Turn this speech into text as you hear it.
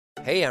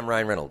Hey, I'm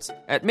Ryan Reynolds.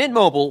 At Mint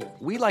Mobile,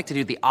 we like to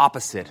do the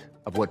opposite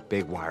of what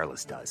Big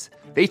Wireless does.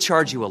 They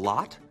charge you a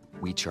lot,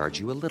 we charge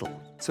you a little.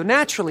 So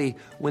naturally,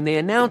 when they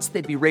announced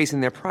they'd be raising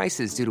their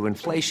prices due to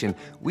inflation,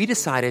 we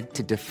decided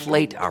to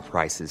deflate our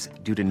prices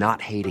due to not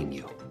hating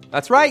you.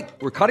 That's right.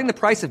 We're cutting the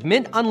price of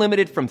Mint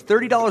Unlimited from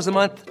 $30 a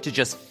month to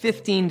just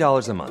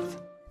 $15 a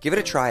month. Give it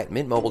a try at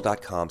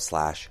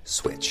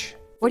mintmobile.com/switch.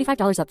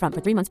 $45 up front for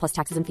 3 months plus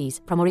taxes and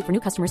fees. Promo rate for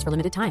new customers for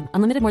limited time.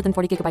 Unlimited more than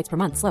 40 gigabytes per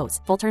month. Slows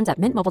full terms at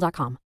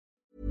mintmobile.com.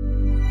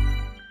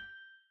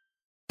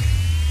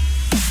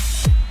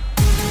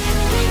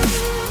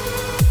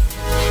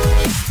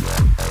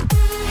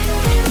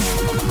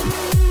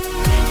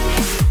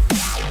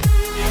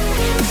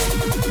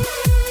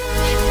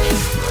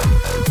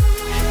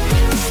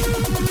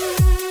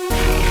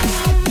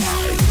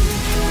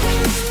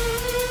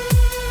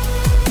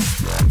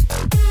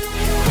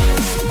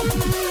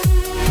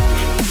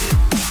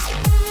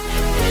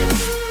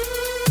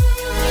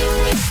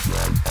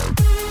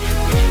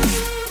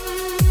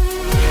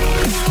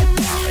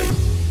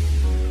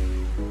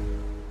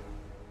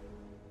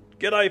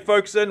 G'day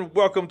folks and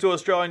welcome to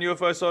Australian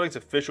UFO Sightings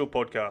official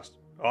podcast.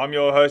 I'm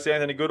your host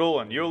Anthony Goodall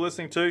and you're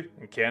listening to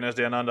Encounters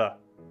Down Under.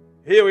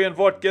 Here we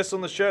invite guests on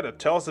the show to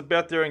tell us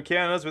about their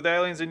encounters with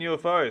aliens and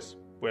UFOs,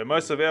 where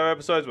most of our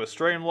episodes were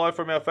streamed live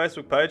from our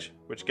Facebook page,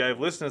 which gave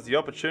listeners the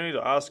opportunity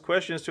to ask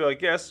questions to our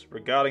guests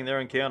regarding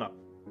their encounter.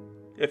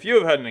 If you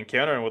have had an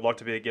encounter and would like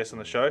to be a guest on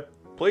the show,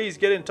 please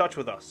get in touch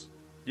with us.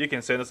 You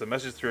can send us a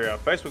message through our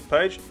Facebook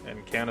page,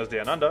 Encounters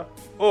Down Under,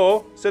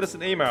 or send us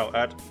an email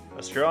at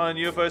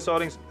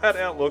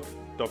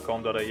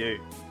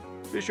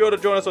australianUFOsightings@outlook.com.au. Be sure to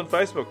join us on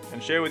Facebook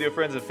and share with your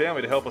friends and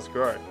family to help us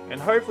grow,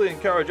 and hopefully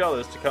encourage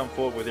others to come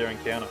forward with their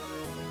encounter.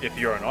 If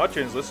you're an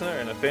iTunes listener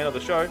and a fan of the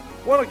show,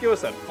 why not give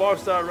us that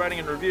 5-star rating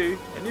and review,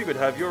 and you could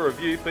have your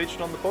review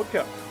featured on the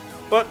podcast.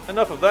 But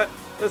enough of that,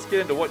 let's get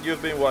into what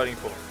you've been waiting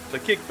for. So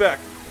kick back,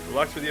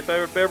 relax with your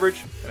favourite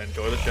beverage, and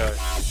enjoy the show.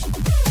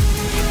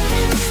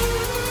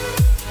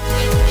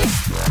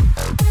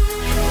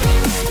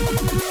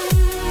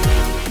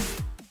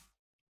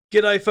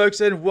 G'day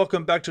folks and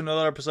welcome back to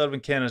another episode of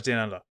Encounters Down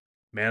Under.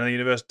 Man of the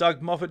Universe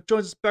Doug Moffat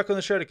joins us back on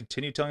the show to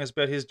continue telling us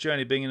about his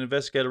journey being an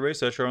investigator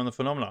researcher on the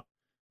phenomena.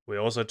 We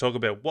also talk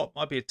about what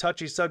might be a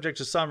touchy subject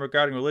to some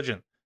regarding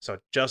religion, so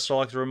I'd just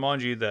like to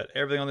remind you that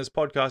everything on this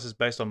podcast is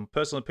based on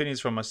personal opinions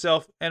from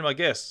myself and my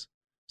guests.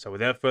 So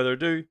without further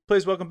ado,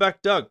 please welcome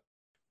back Doug.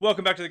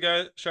 Welcome back to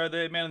the show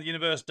there, Man of the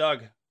Universe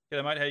Doug.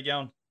 G'day mate, how you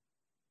going?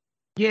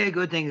 Yeah,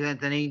 good, thanks,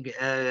 Anthony.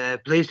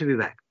 Pleased to be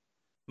back.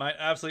 Mate,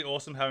 absolutely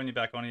awesome having you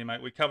back on here,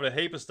 mate. We covered a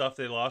heap of stuff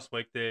there last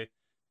week there,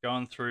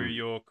 going through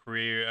your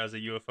career as a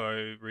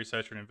UFO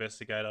researcher and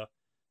investigator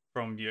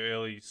from your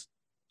early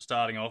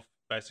starting off,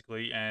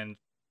 basically, and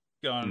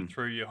going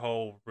through your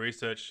whole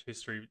research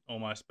history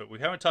almost. But we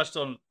haven't touched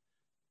on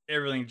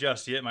everything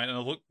just yet, mate.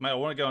 And mate, I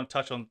want to go and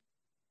touch on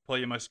probably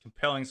your most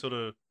compelling sort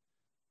of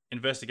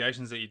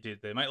investigations that you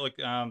did there, mate. Like,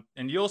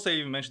 and you also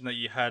even mentioned that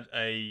you had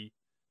a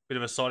bit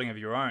of a sighting of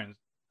your own.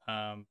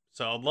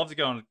 So I'd love to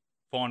go and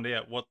find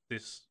out what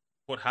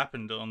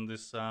happened on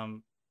this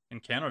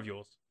encounter of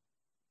yours.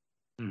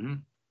 Mm-hmm.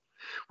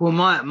 Well,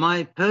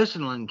 my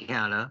personal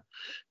encounter,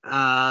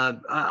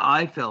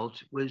 I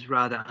felt was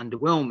rather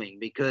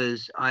underwhelming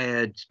because I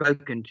had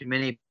spoken to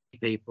many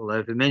people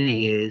over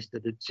many years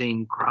that had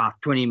seen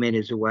craft 20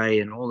 meters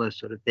away and all that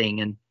sort of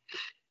thing.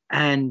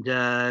 And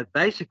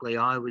basically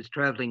I was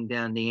traveling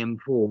down the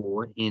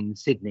M4 in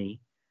Sydney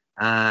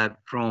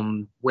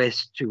from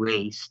west to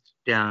east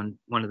down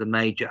one of the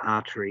major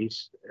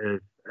arteries of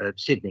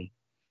Sydney.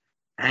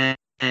 And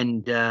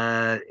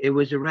it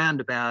was around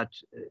about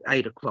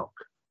 8 o'clock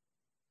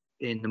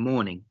in the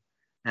morning.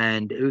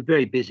 And it was a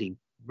very busy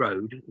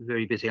road, a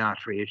very busy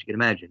artery, as you can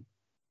imagine.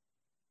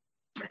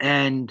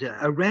 And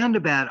around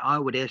about, I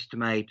would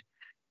estimate,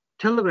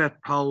 telegraph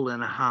pole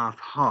and a half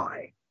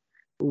high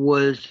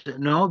was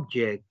an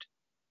object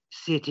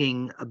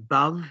sitting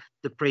above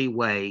the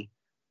freeway,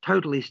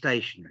 totally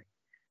stationary.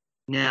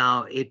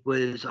 Now, it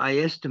was, I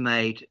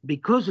estimate,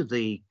 because of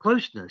the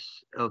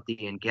closeness of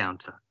the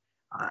encounter,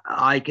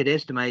 I could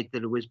estimate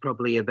that it was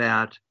probably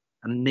about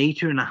 1.5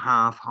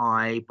 meters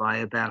high by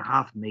about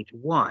 0.5 meter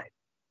wide.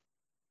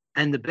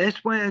 And the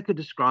best way I could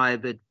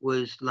describe it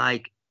was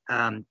like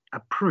a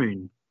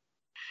prune.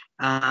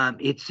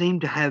 It seemed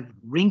to have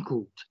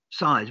wrinkled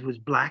sides. It was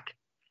black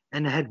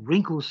and it had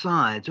wrinkled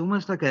sides,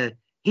 almost like a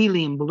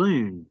helium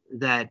balloon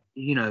that,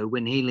 you know,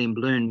 when helium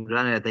balloons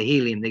run out of the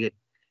helium, they get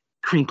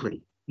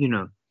crinkly, you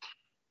know.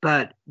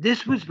 But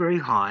this was very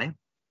high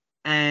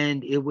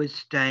and it was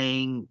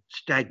staying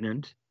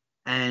stagnant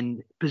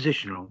and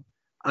positional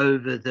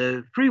over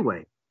the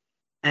freeway.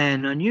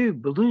 And I knew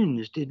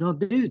balloons did not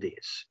do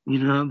this, you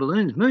know,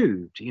 balloons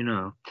moved, you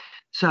know.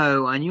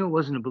 So I knew it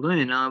wasn't a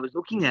balloon. I was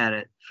looking at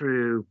it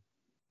through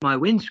my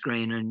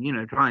windscreen and, you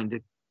know, trying to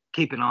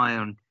keep an eye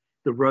on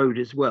the road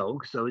as well,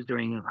 because I was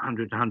doing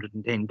 100 to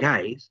 110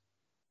 Ks.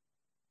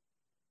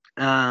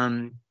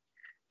 And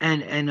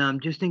I'm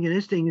just thinking,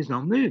 this thing is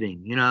not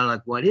moving, you know,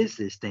 like, what is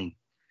this thing?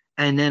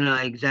 And then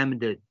I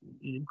examined it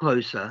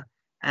closer,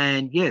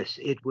 and yes,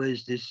 it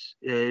was this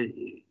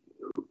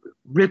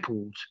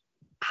rippled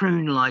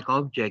prune-like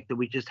object that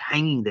was just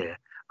hanging there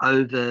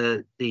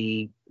over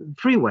the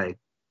freeway,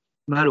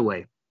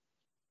 motorway.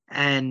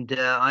 And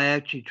I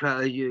actually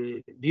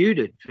viewed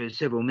it for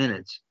several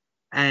minutes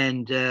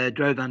and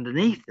drove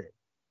underneath it.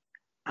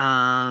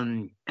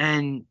 And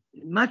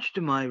much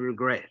to my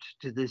regret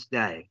to this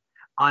day,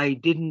 I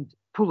didn't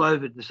pull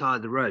over at the side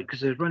of the road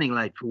because I was running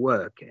late for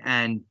work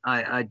and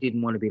I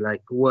didn't want to be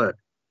late for work.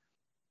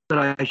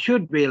 But I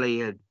should really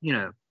have,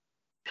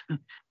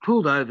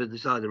 pulled over the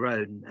side of the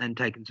road and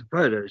taken some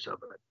photos of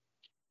it.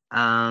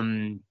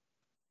 But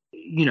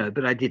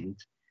I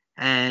didn't.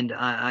 And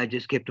I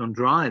just kept on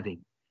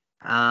driving.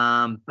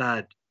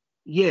 But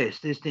yes,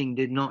 this thing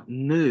did not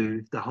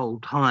move the whole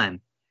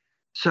time.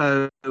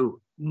 So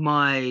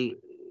my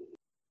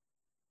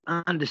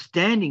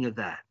understanding of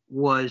that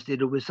was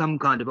that it was some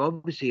kind of,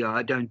 obviously,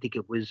 I don't think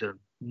it was a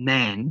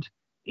manned,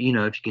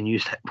 if you can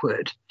use that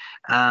word,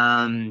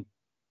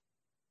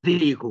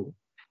 vehicle,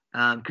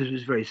 because it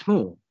was very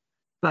small.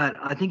 But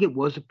I think it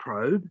was a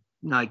probe.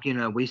 Like,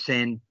 we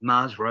send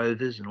Mars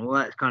rovers and all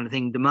that kind of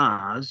thing to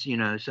Mars,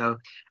 so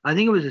I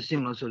think it was a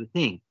similar sort of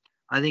thing.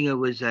 I think it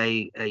was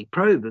a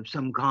probe of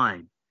some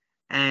kind.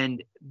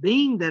 And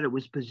being that it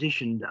was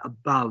positioned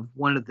above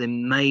one of the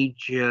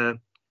major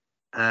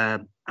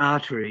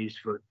arteries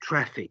for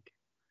traffic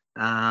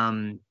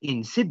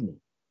in Sydney,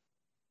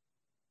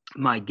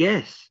 my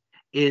guess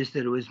is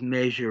that it was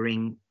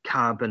measuring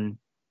carbon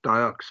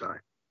dioxide.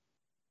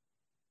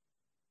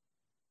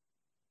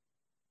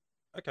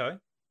 Okay.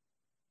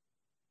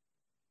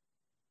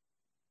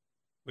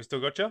 We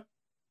still got you?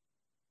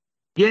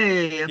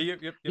 Yeah.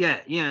 Yep.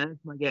 Yeah,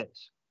 that's my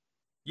guess.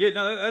 Yeah,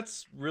 no,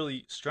 that's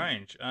really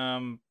strange.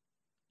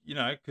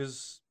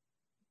 Because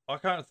I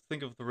can't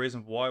think of the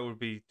reason why it would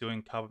be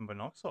doing carbon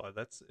monoxide.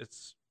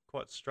 It's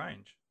quite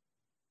strange.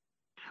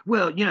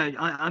 Well,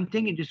 I'm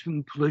thinking just from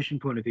a pollution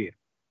point of view,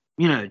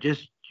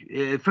 just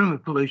from a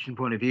pollution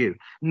point of view,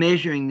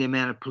 measuring the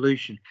amount of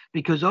pollution.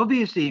 Because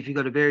obviously, if you've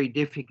got a very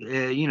difficult,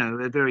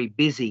 a very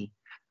busy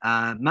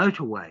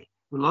motorway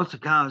with lots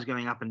of cars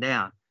going up and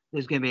down,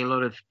 there's going to be a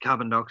lot of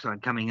carbon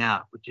dioxide coming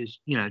out, which is,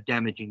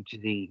 damaging to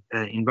the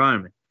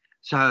environment.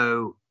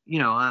 So,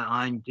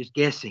 I'm just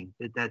guessing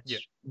that that's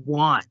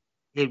why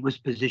it was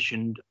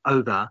positioned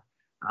over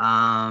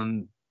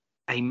a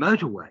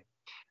motorway.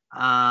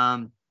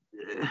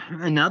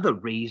 Another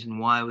reason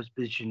why it was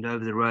positioned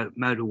over the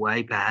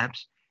motorway,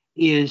 perhaps,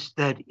 is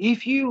that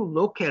if you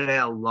look at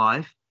our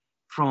life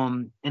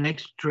from an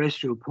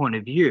extraterrestrial point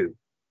of view,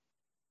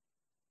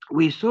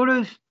 we sort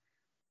of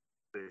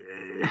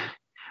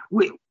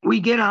we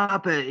get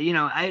up at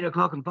 8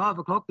 o'clock and 5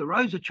 o'clock, the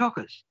roads are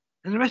chockers,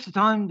 and the rest of the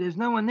time there's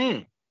no one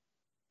there.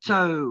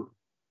 So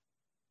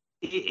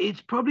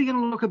it's probably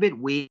going to look a bit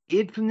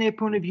weird from their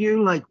point of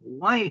view. Like,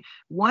 why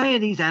are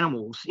these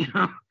animals,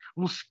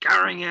 all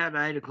scurrying out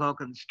at 8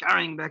 o'clock and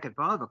scurrying back at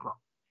 5 o'clock?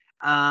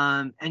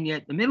 And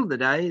yet the middle of the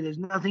day, there's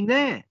nothing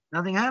there,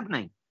 nothing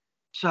happening.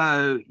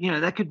 So,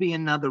 that could be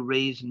another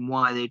reason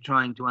why they're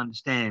trying to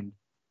understand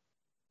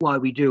why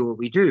we do what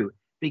we do.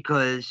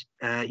 Because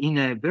in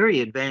a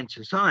very advanced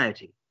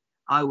society,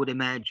 I would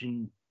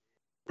imagine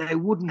they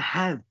wouldn't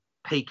have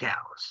peak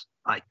hours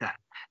like that.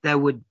 They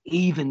would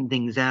even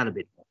things out a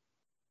bit more.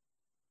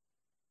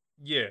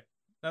 Yeah.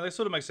 No, that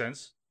sort of makes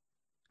sense.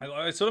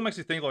 It sort of makes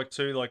you think, like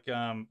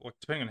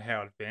depending on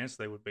how advanced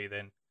they would be,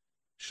 then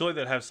surely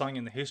they'd have something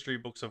in the history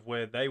books of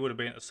where they would have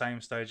been at the same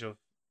stage of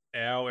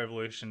our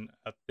evolution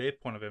at their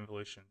point of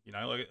evolution.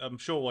 Like, I'm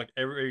sure like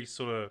every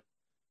sort of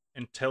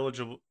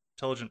intelligent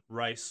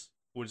race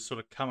would sort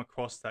of come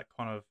across that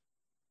kind of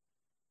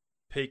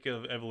peak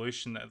of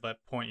evolution at that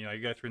point. You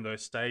go through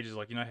those stages,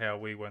 like how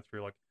we went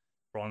through like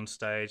Bronze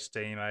Stage,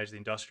 Steam Age, the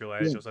Industrial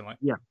Age, or something like.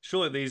 Yeah.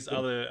 Surely these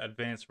other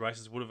advanced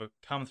races would have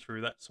come through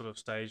that sort of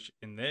stage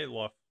in their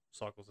life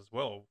cycles as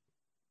well,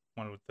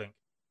 one would think.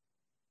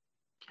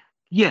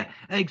 Yeah,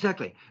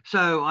 exactly.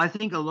 So I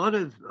think a lot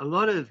of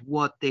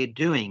what they're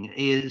doing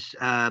is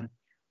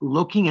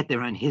looking at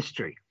their own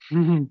history.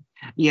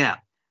 Yeah.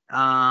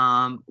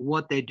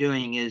 What they're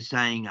doing is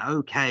saying,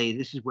 okay,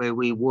 this is where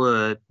we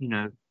were,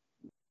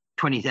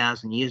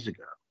 20,000 years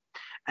ago.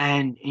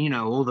 And,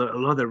 a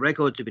lot of the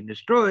records have been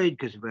destroyed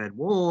because we've had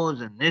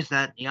wars and this,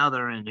 that, and the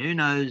other. And who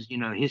knows,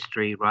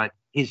 history, right?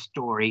 His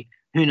story,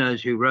 who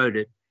knows who wrote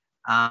it,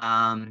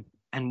 and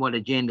what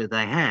agenda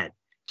they had.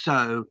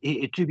 So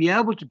to be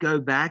able to go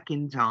back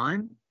in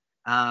time,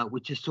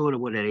 which is sort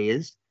of what it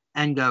is,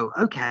 and go,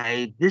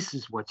 okay, this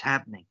is what's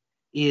happening,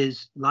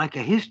 is like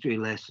a history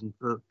lesson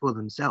for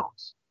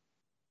themselves.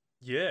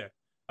 Yeah.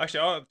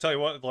 Actually, I'll tell you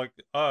what, like,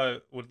 I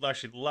would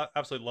actually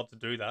absolutely love to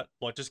do that.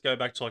 Like, just go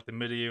back to, like, the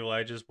medieval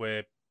ages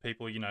where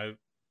people,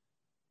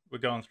 were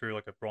going through,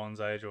 like, a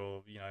Bronze Age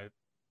or,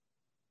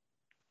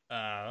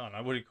 I don't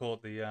know, what do you call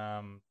it?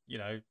 The,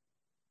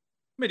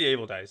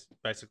 medieval days,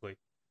 basically.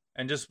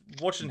 And just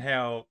watching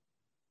how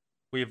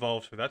we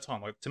evolved through that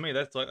time. Like to me,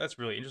 that's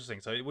really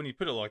interesting. So when you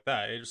put it like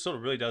that, it sort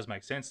of really does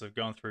make sense of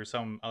going through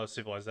some other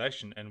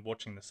civilization and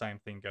watching the same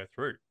thing go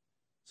through.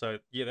 So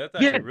yeah, that's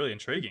Yeah, actually really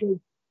intriguing.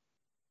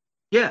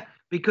 yeah,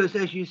 because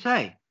as you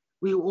say,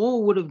 we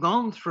all would have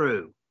gone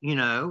through,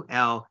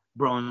 our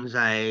Bronze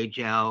Age,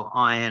 our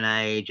Iron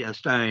Age, our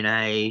Stone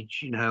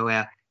Age,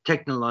 our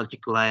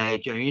technological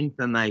age, our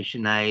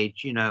information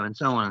age, and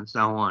so on and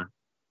so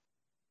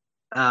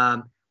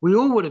on. We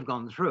all would have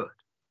gone through it.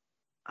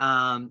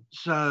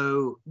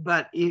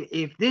 But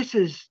if this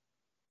is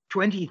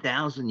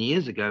 20,000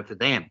 years ago for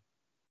them,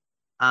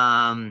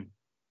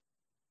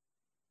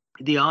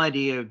 the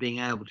idea of being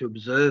able to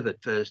observe it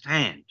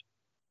firsthand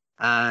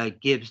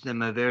gives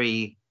them a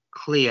very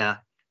clear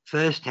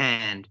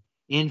firsthand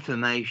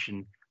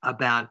information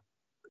about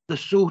the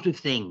sort of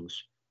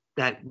things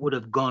that would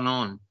have gone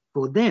on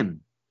for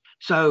them.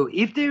 So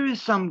if there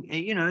is some,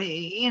 in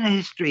a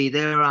history,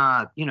 there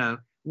are,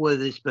 was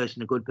this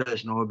person a good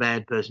person or a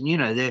bad person?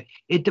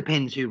 It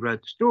depends who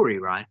wrote the story,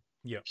 right?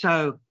 Yeah.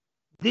 So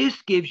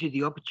this gives you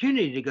the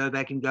opportunity to go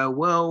back and go,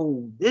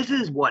 well, this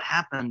is what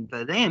happened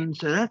for them.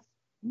 So that's,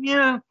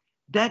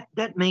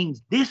 that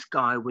means this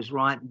guy was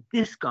right and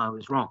this guy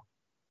was wrong.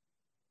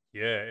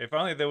 Yeah, if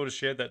only they would have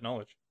shared that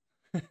knowledge.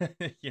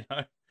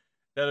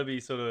 That'd be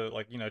sort of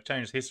like,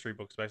 change history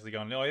books basically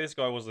going, oh, this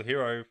guy was the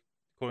hero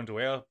according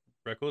to our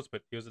records,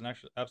 but he was an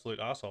absolute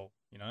asshole,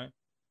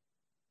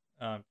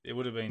 it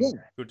would have been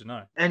good to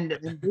know. And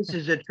this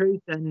is a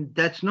truth and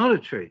that's not a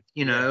truth,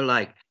 so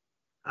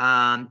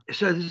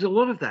there's a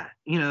lot of that,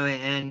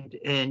 and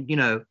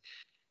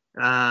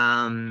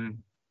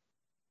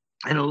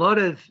a lot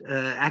of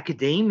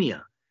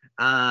academia,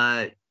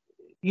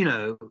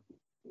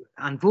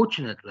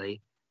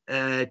 unfortunately,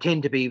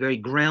 tend to be very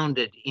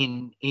grounded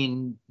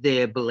in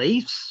their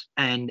beliefs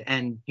and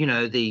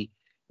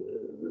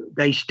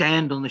they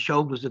stand on the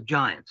shoulders of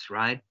giants,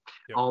 right?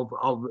 Yep.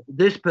 Of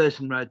this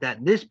person wrote that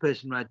and this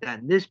person wrote that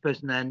and this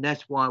person, and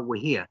that's why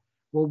we're here.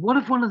 Well, what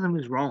if one of them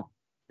is wrong?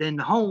 Then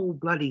the whole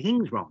bloody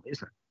thing's wrong,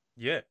 isn't it?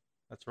 Yeah,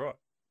 that's right.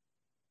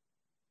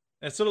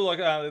 It's sort of like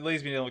it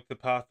leads me to like the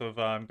path of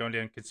going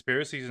down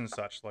conspiracies and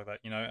such like that.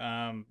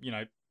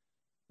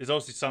 There's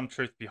obviously some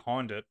truth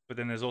behind it, but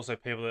then there's also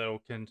people that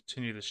will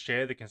continue to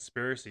share the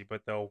conspiracy,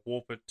 but they'll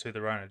warp it to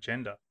their own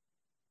agenda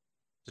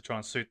to try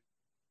and suit,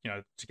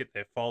 to get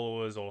their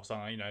followers or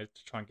something, to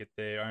try and get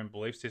their own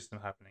belief system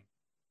happening.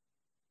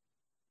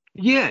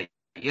 Yeah.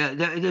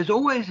 There's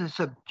always a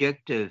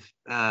subjective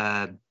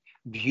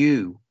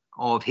view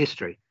of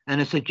history and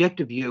a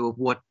subjective view of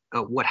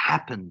what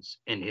happens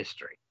in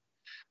history.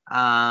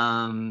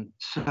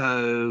 It's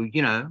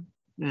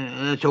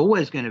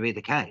always going to be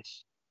the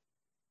case.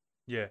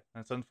 Yeah,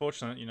 it's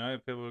unfortunate,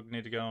 people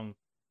need to go and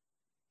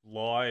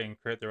lie and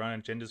create their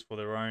own agendas for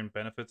their own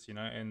benefits,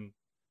 and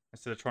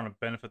instead of trying to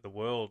benefit the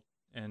world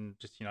and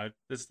just,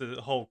 this is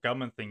the whole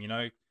government thing,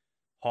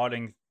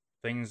 hiding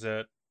things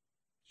that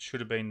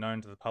should have been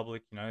known to the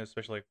public,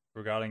 especially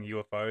regarding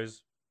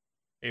UFOs,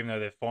 even though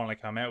they've finally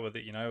come out with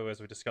it, as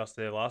we discussed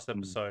there last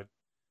episode.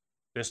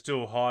 They're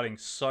still hiding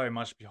so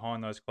much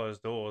behind those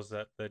closed doors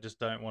that they just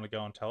don't want to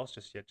go and tell us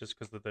just yet, just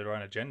because of their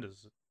own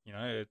agendas,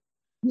 Yeah,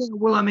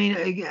 well, I mean,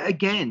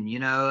 again,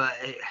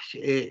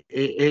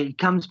 it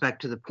comes back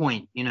to the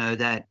point,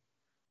 that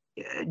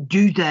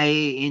do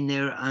they, in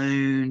their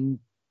own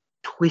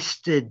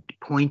twisted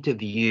point of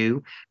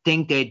view,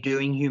 think they're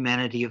doing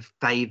humanity a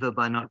favor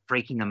by not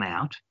freaking them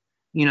out?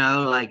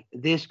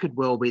 This could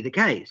well be the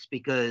case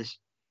because,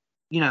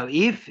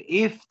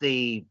 if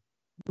the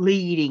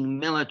leading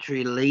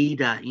military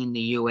leader in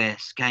the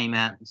US came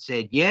out and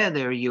said, yeah,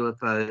 there are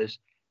UFOs,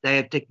 they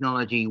have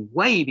technology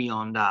way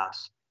beyond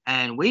us,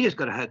 and we just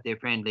got to hope they're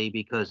friendly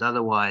because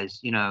otherwise,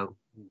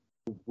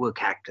 we're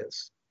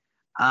cactus.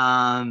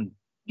 How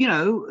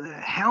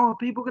are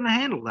people going to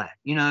handle that?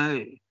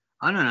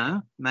 I don't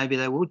know. Maybe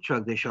they would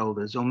shrug their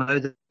shoulders or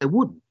maybe they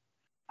wouldn't.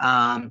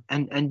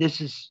 And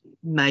this is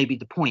maybe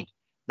the point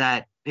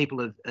that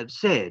people have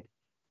said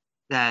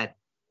that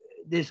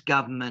this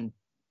government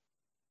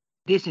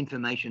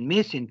disinformation,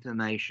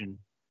 misinformation,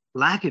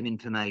 lack of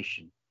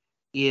information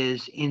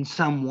is in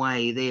some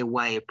way their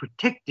way of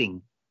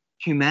protecting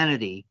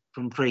humanity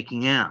from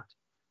freaking out.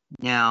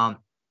 Now,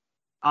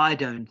 I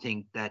don't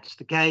think that's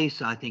the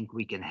case. I think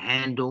we can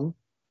handle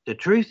the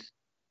truth,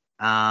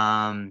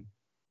 and,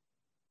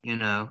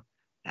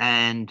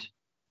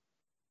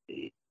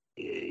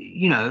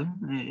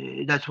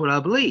 that's what I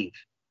believe.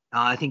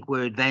 I think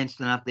we're advanced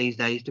enough these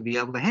days to be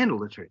able to handle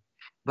the truth.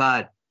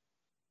 But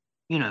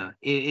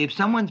if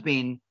someone's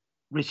been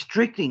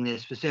restricting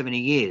this for 70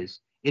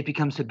 years, it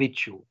becomes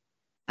habitual.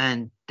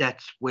 And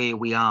that's where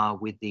we are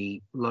with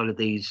a lot of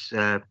these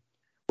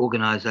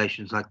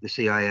organizations like the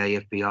CIA,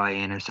 FBI,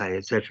 NSA,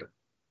 etc.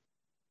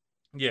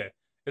 Yeah,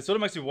 it sort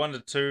of makes me wonder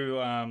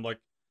too,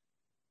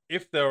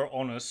 if they're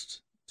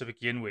honest to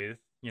begin with,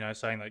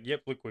 saying that,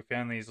 yep, look, we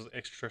found these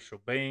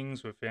extraterrestrial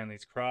beings, we've found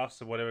these crafts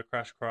or whatever,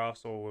 crash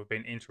crafts, or we've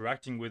been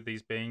interacting with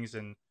these beings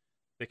and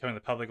they're coming to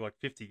the public like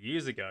 50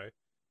 years ago.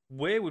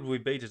 where would we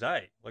be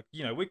today? Like,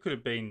 we could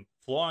have been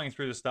flying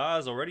through the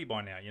stars already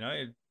by now,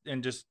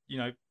 and just,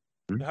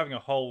 having a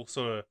whole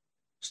sort of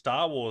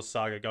Star Wars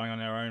saga going on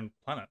our own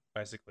planet,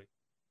 basically.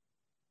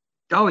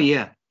 Oh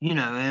yeah,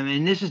 I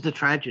mean, this is the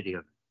tragedy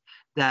of it,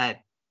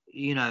 that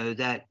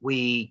that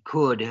we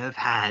could have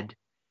had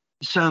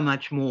so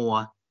much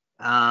more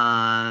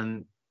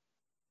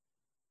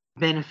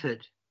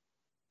benefit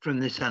from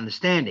this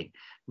understanding.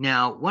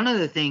 Now, one of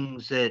the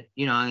things that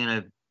I'm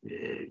going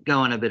to go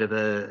on a bit of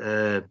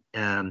a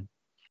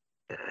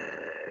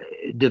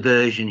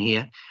diversion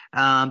here,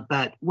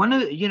 but one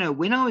of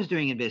when I was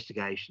doing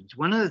investigations,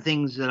 one of the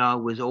things that I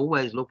was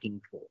always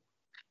looking for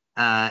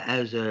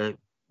as a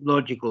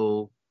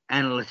logical,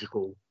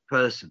 analytical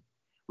person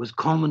was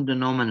common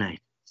denominators,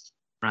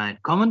 right?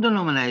 Common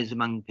denominators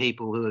among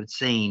people who have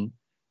seen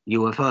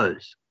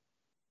UFOs.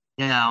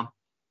 Now,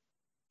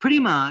 pretty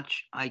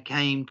much I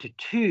came to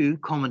two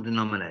common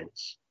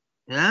denominators.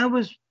 And that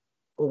was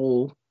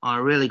all I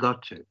really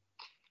got to.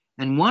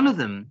 And one of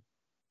them,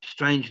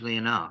 strangely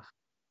enough,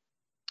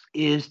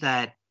 is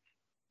that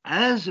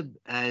as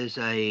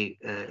a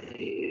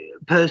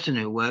person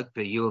who worked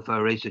for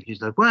UFO Research New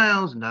South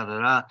Wales and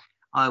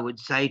I would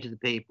say to the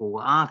people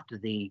after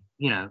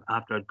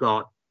I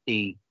got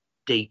the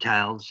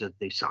details of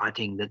the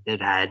sighting that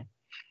they'd had,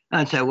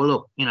 I'd say, well,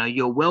 look,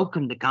 you're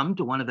welcome to come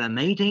to one of our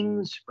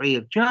meetings free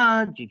of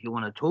charge. If you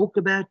want to talk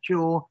about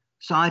your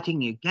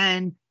sighting, you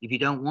can. If you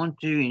don't want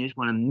to, you just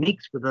want to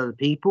mix with other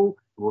people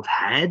who have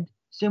had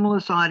similar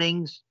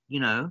sightings,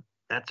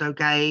 that's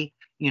okay,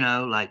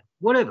 like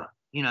whatever,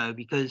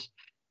 because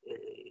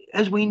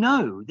as we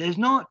know, there's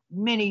not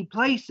many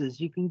places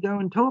you can go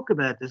and talk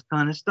about this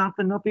kind of stuff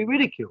and not be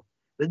ridiculed.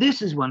 But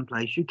this is one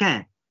place you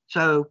can.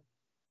 So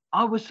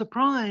I was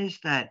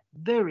surprised that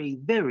very,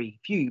 very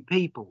few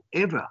people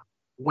ever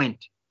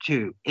went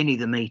to any of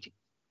the meetings.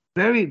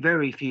 Very,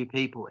 very few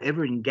people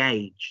ever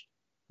engaged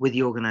with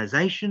the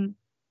organization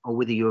or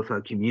with the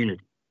UFO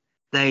community.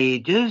 They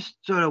just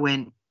sort of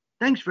went,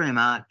 thanks very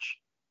much,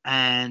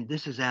 and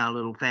this is our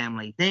little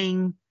family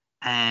thing,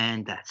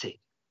 and that's it.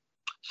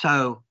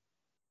 So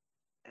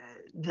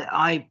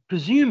I'm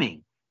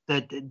presuming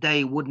that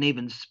they wouldn't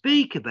even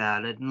speak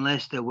about it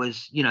unless there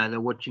was, they're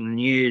watching the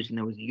news and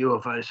there was a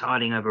UFO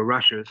sighting over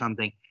Russia or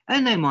something,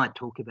 and they might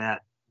talk about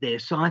their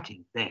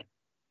sighting then.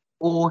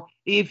 Or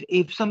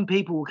if some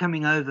people were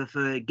coming over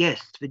for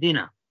guests for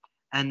dinner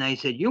and they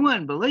said, you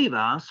won't believe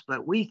us,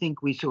 but we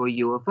think we saw a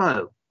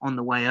UFO on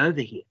the way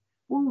over here.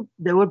 Well,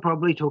 they would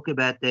probably talk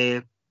about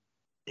their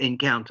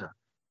encounter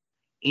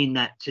in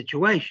that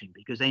situation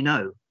because they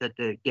know that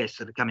the guests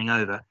that are coming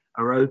over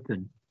are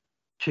open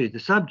to the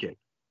subject.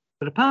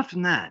 But apart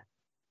from that,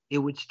 it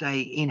would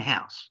stay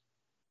in-house.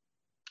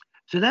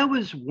 So that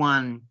was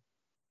one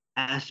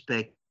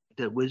aspect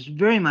that was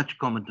very much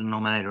common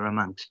denominator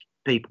amongst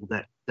people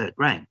that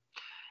ran.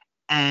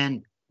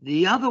 And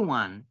the other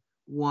one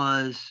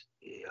was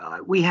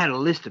we had a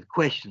list of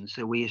questions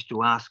that we used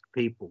to ask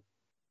people.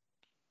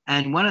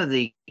 And one of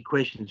the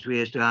questions we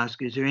used to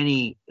ask, is there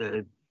any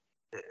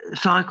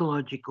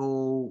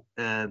psychological,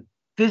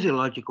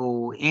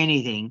 physiological,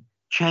 anything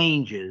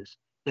changes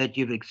that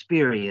you've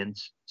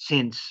experienced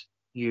since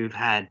you've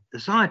had the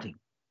sighting?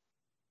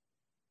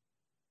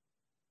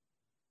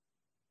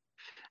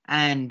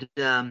 And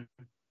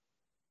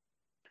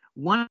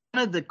one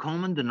of the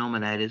common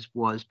denominators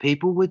was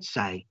people would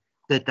say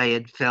that they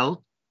had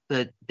felt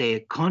that their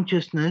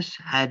consciousness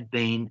had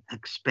been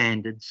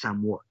expanded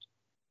somewhat.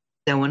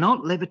 They were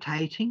not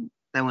levitating,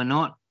 they were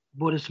not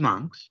Buddhist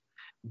monks,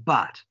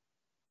 but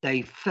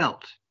they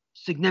felt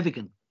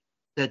significantly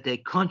that their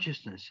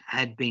consciousness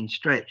had been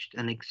stretched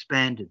and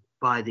expanded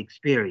by the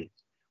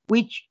experience,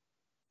 which,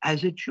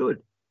 as it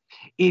should.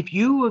 If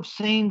you have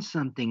seen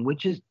something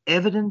which is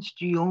evidence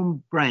to your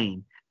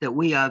brain that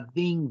we are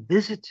being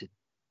visited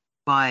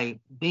by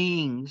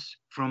beings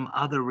from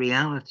other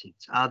realities,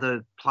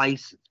 other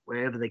places,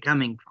 wherever they're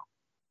coming from,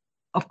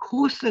 of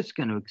course that's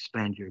going to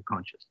expand your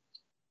consciousness.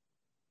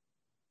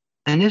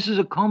 And this is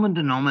a common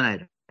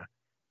denominator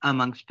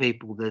amongst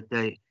people, that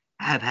they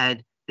have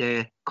had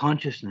their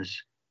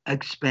consciousness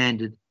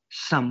expanded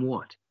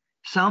somewhat.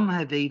 Some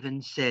have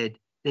even said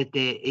that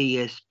their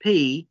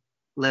ESP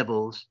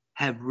levels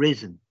have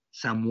risen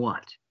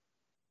somewhat.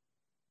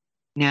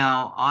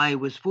 Now, I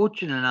was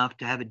fortunate enough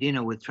to have a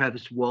dinner with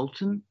Travis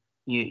Walton.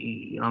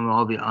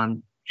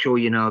 I'm sure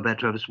you know about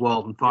Travis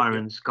Walton, Fire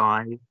in the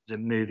Sky, the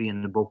movie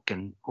and the book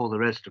and all the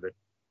rest of it.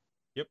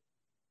 Yep.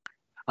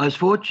 I was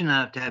fortunate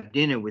enough to have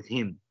dinner with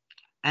him,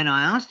 and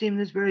I asked him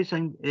this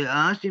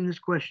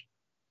question.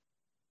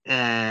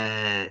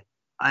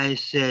 I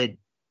said,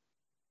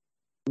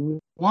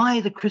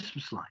 why the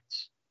Christmas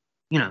lights?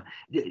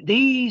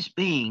 These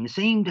beings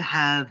seem to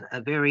have a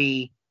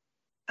very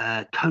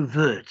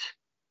covert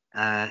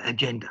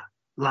agenda,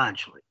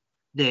 largely.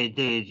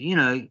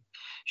 They're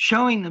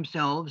showing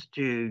themselves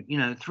to,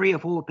 3 or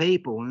 4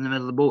 people in the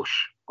middle of the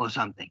bush or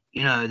something.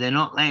 They're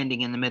not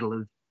landing in the middle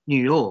of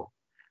New York.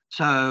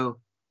 So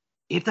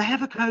if they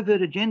have a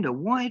covert agenda,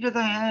 why do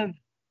they have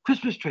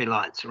Christmas tree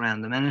lights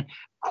around them. And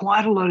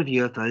quite a lot of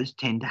UFOs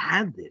tend to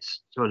have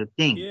this sort of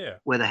thing Yeah.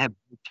 where they have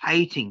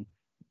rotating,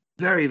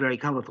 very, very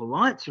colorful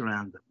lights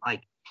around them.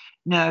 Like,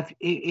 now,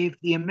 if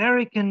the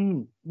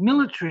American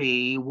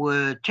military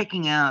were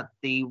checking out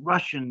the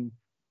Russian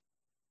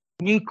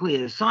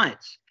nuclear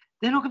sites,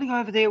 they're not going to go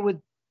over there with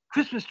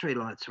Christmas tree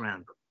lights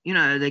around them. You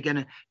know, they're going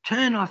to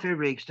turn off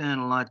every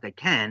external light they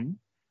can,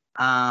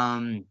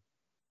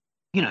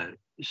 you know,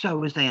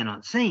 so as they are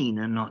not seen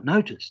and not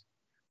noticed.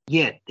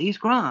 Yet these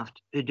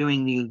craft are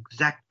doing the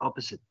exact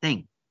opposite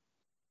thing.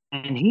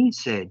 And he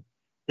said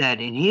that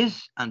in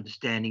his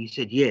understanding, he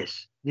said,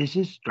 yes, this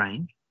is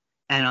strange.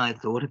 And I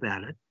thought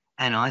about it.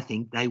 And I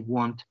think they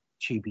want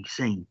to be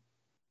seen.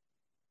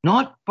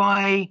 Not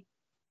by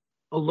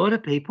a lot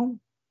of people,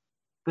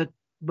 but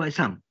by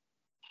some.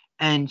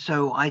 And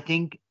so I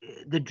think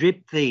the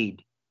drip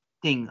feed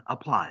thing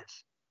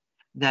applies,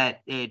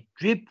 that they're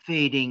drip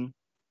feeding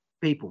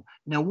people.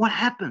 Now, what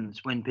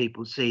happens when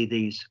people see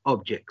these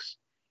objects?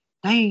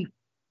 They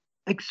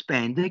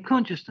expand their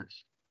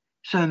consciousness.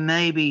 So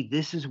maybe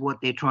this is what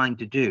they're trying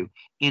to do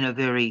in a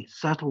very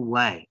subtle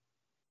way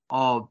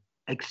of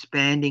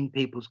expanding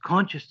people's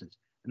consciousness,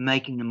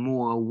 making them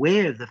more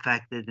aware of the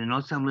fact that they're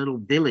not some little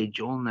village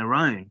on their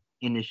own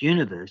in this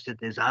universe, that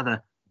there's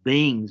other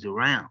beings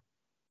around.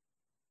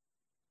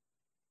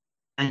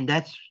 And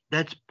that's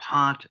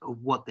part of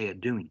what they're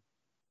doing.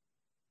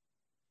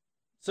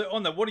 So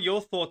on that, what are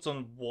your thoughts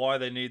on why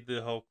they need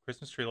the whole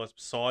Christmas tree lights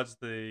besides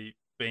the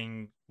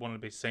being wanted to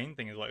be seen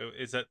thing?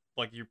 Is that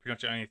like your pretty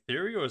much only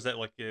theory, or is that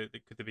like could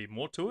there be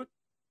more to it?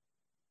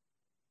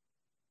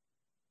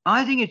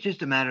 I think it's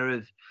just a matter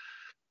of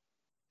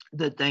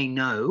that they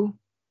know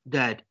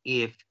that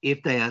if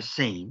they are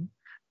seen,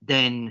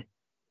 then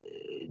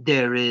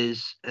there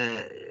is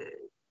a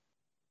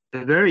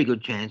very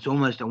good chance,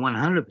 almost a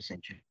 100%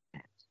 chance,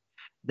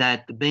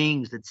 that the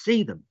beings that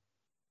see them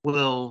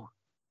will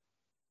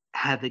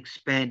have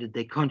expanded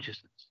their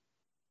consciousness,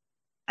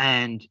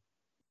 and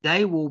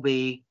they will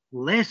be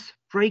less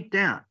freaked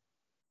out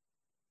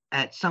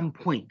at some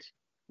point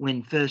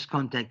when first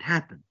contact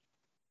happens,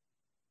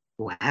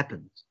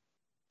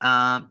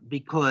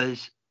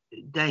 because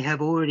they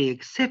have already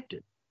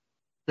accepted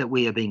that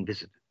we are being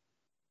visited.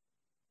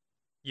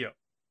 Yeah.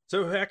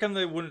 So how come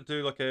they wouldn't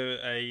do like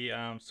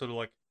a sort of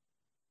like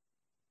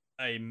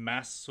a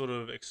mass sort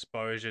of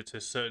exposure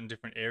to certain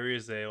different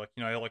areas there? Like,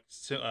 you know, like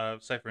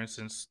say for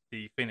instance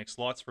the Phoenix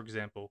Lights, for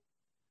example.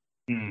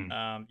 You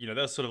know,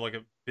 that's sort of like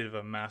a bit of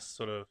a mass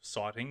sort of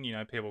sighting. You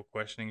know, people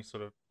questioning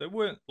sort of, they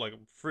weren't like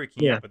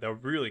freaking out, but they were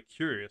really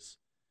curious.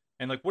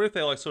 And like, what if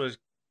they like sort of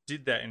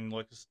did that in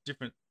like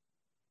different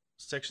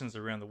sections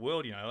around the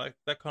world? You know, like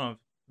that kind of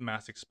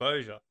mass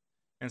exposure,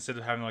 instead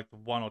of having like the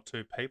one or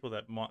two people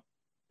that might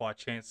by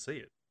chance see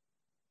it.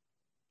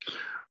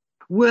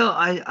 Well,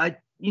 I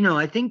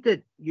think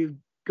that you've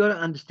got to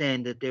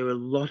understand that there are a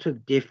lot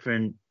of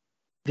different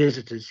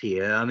visitors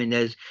here. I mean,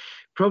 there's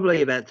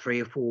probably about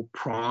 3 or 4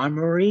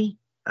 primary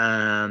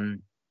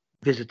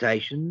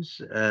visitations,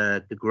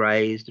 the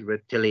greys, the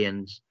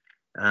reptilians,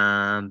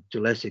 to a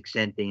less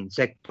extent the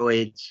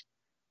insectoids,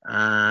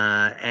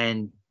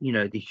 and, you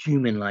know, the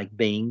human-like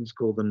beings,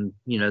 call them,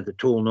 you know, the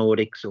tall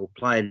Nordics or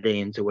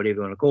Pleiadians or whatever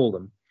you want to call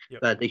them,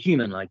 but the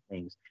human-like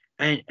beings.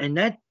 And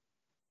that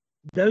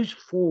those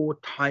 4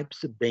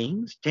 types of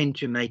beings tend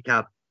to make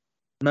up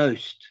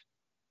most,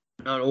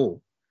 not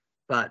all,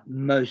 but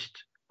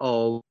most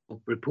of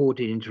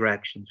reported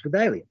interactions with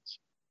aliens.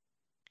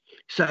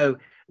 So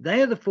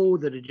they are the 4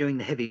 that are doing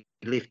the heavy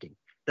lifting.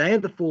 They are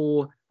the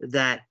 4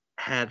 that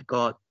have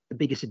got the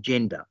biggest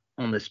agenda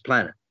on this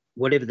planet,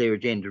 whatever their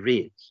agenda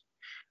is.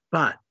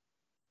 But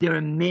there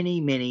are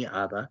many, many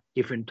other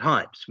different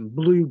types, from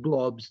blue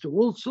blobs to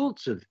all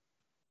sorts of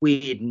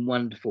weird and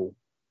wonderful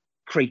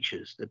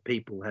creatures that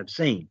people have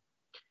seen.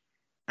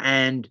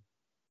 And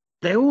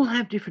they all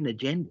have different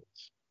agendas.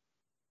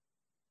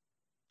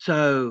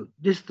 So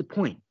this is the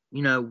point.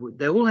 You know,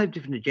 they all have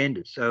different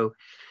agendas. So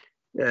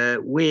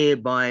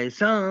whereby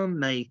some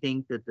may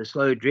think that the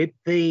slow drip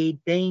feed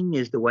thing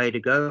is the way to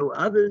go,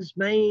 others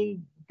may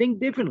think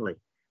differently.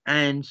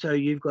 And so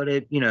you've got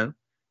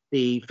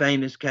the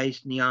famous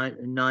case in the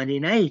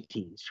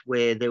 1980s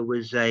where there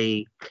was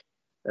a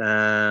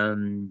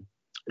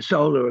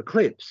solar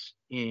eclipse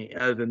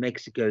over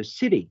Mexico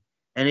City,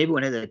 and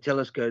everyone had their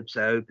telescopes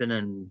open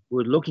and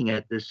were looking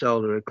at the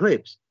solar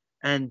eclipse,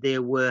 and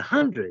there were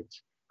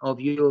hundreds of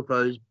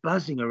UFOs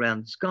buzzing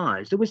around the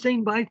skies that were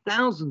seen by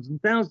thousands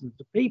and thousands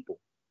of people.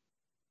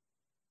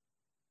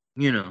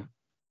 You know,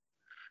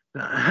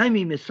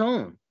 Jaime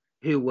Maussan,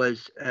 who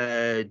was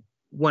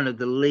one of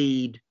the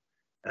lead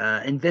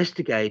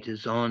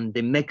investigators on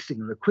the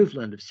Mexican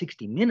equivalent of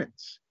 60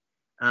 Minutes,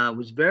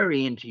 was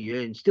very into,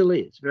 and still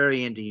is,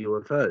 very into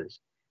UFOs.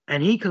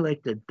 And he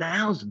collected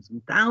thousands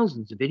and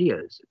thousands of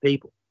videos of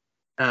people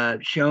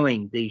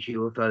showing these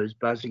UFOs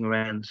buzzing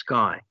around the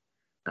sky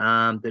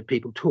that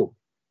people took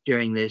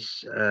during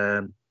this,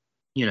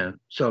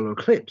 solar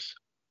eclipse.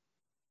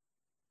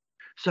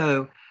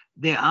 So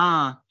there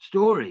are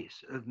stories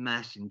of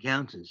mass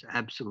encounters,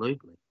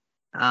 absolutely.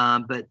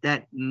 but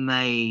that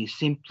may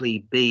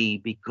simply be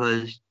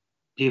because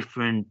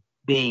different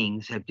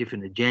beings have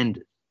different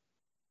agendas.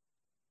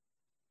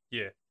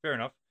 Yeah, fair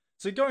enough.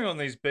 So going on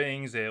these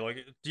beings there, like,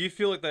 do you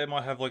feel like they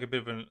might have like a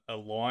bit of an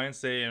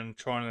alliance there and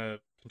trying to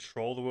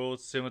control the world,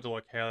 similar to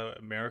like how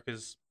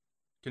America's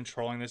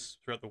controlling this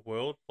throughout the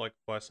world, like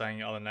by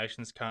saying other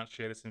nations can't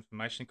share this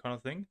information, kind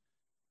of thing?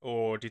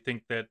 Or do you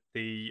think that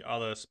the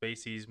other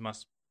species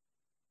must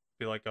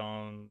be like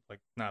on like,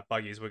 nah,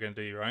 buggies, we're going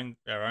to do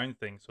our own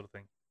thing, sort of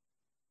thing?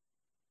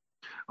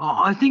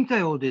 I think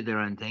they all do their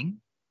own thing.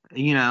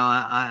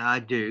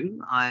 I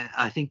do.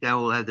 I think they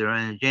all have their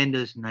own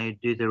agendas and they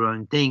do their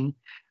own thing.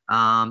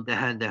 They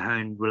have their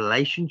own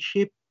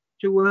relationship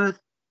to Earth,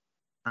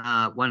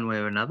 one way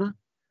or another.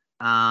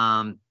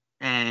 And,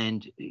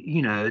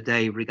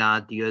 they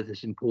regard the Earth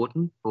as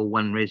important for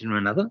one reason or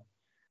another.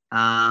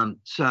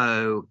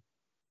 So,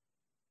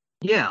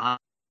 yeah,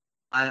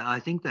 I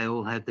think they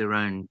all have their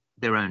own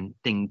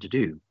thing to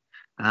do.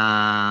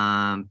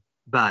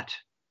 But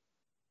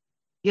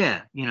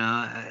yeah,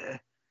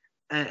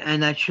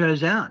 and that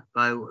shows out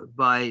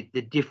by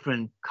the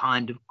different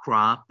kind of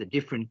craft, the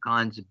different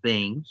kinds of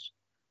beings.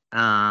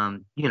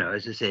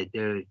 As I said,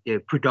 they're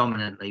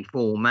predominantly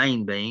four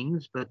main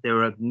beings, but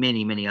there are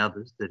many, many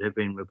others that have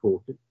been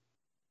reported.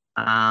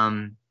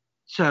 And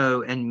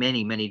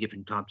many, many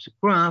different types of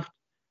craft,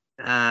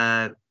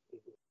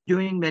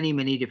 doing many,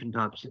 many different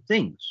types of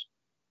things.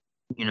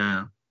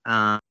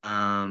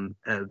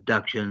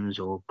 Abductions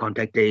or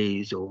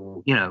contactees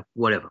or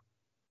whatever.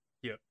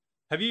 Yeah.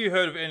 Have you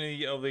heard of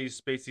any of these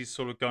species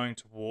sort of going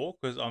to war?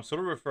 Because I'm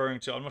sort of referring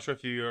to, I'm not sure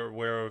if you're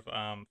aware of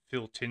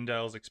Phil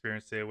Tyndale's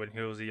experience there when he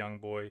was a young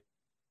boy.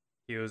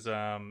 He was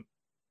in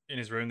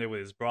his room there with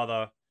his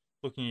brother,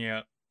 looking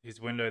out his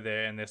window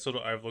there, and they're sort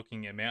of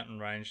overlooking a mountain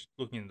range,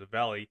 looking into the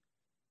valley,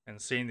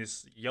 and seeing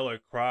this yellow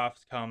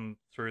craft come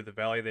through the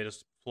valley. They're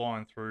just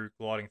flying through,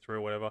 gliding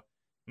through, whatever.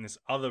 And this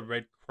other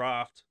red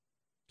craft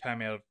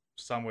came out of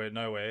somewhere,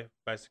 nowhere,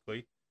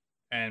 basically,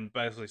 and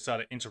basically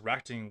started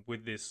interacting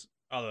with this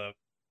other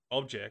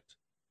object,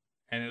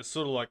 and it's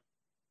sort of like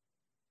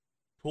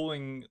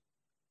pulling.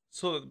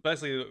 Sort of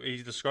basically,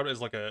 he described it as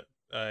like a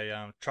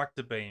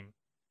tractor beam,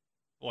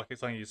 like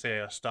it's something you see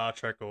a Star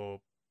Trek or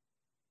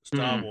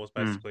Star Mm, Wars,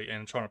 mm. basically,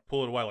 and trying to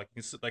pull it away. Like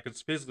they could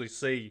physically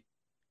see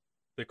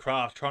the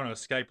craft trying to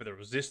escape, but the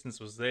resistance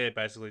was there,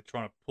 basically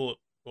trying to pull it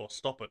or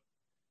stop it,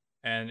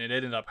 and it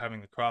ended up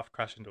having the craft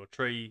crash into a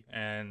tree,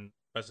 and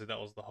basically that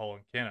was the whole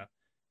encounter.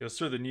 It was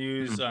through the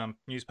news, Mm.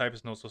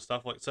 newspapers, and all sorts of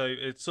stuff. Like, so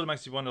it sort of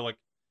makes you wonder, like,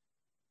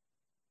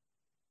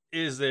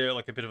 is there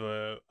like a bit of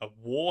a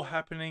war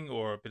happening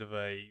or a bit of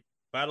a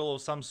battle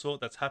of some sort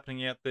that's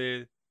happening out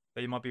there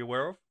that you might be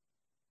aware of?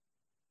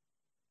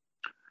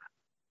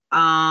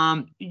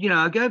 I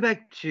go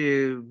back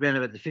to around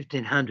about the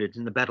 1500s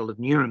in the Battle of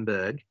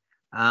Nuremberg,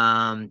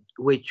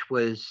 which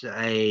was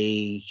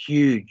a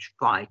huge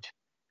fight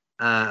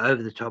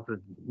over the top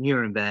of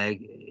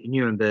Nuremberg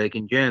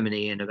in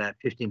Germany in about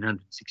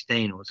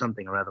 1516 or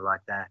something or other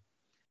like that.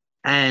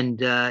 And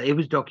it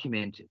was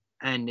documented,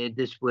 and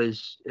this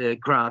was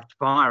craft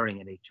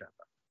firing at each other.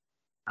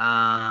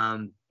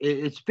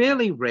 It's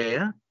fairly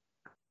rare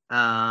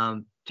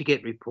to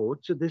get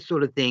reports of this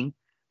sort of thing.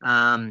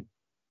 I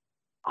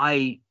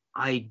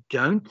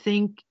don't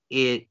think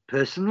it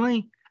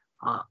personally.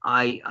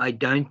 I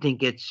don't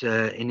think it's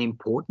an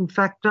important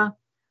factor.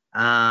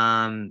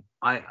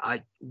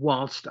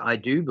 Whilst I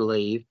do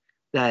believe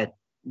that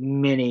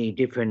many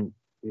different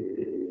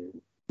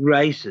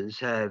races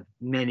have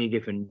many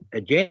different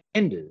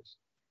agendas,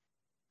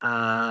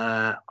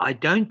 I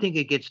don't think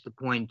it gets to the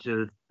point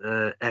of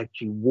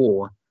actually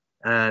war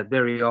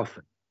very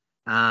often.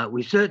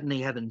 We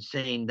certainly haven't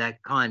seen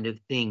that kind of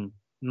thing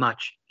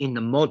much in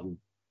the modern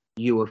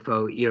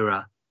UFO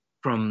era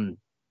from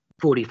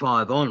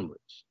 45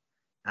 onwards,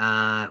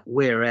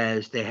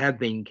 whereas there have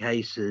been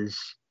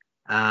cases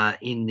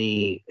in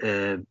the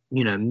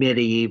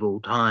medieval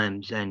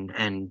times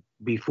and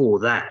before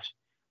that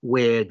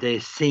where there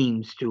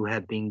seems to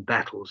have been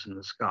battles in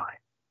the sky.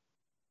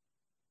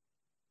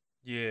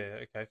 Yeah,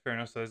 okay, fair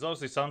enough. So there's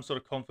obviously some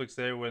sort of conflicts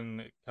there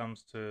when it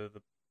comes to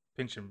the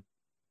pinch and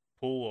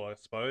pull, I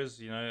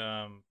suppose.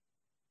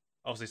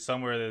 Obviously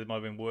somewhere there might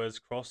have been words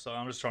crossed. So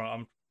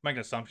I'm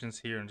making assumptions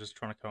here and just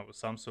trying to come up with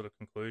some sort of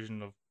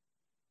conclusion of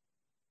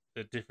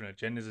the different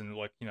agendas. And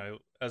like,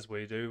 as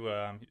we do,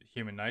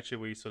 human nature,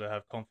 we sort of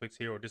have conflicts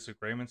here or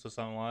disagreements or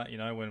something like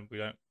that, when we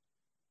don't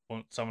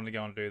want someone to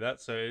go and do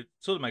that. So it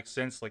sort of makes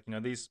sense, like,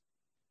 these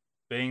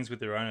beings with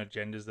their own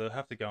agendas, they'll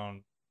have to go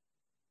and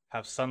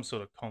have some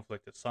sort of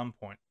conflict at some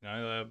point,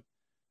 and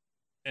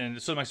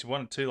it sort of makes you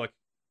wonder too, like,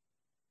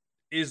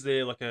 is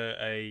there like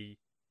a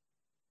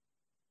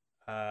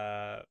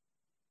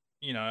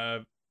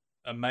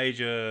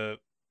major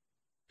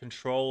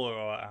controller,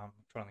 or I'm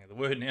trying to think of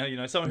the word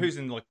now, someone who's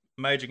in like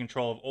major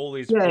control of all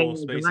these Yeah, four yeah,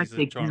 species that are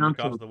galactic trying to look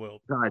after council the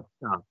world? type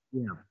stuff.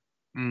 Yeah.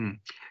 Mm.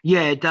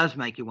 Yeah, it does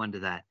make you wonder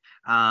that.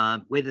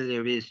 Whether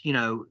there is,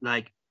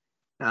 like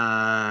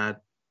uh,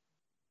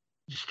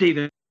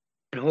 Stephen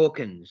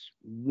Hawkins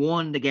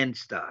warned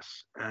against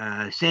us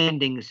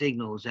sending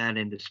signals out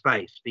into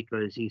space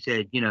because he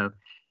said,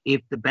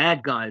 if the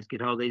bad guys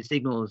get hold of these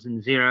signals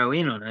and zero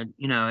in on it,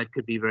 it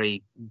could be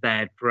very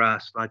bad for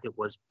us, like it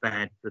was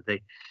bad for the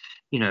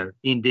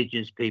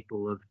indigenous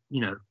people of,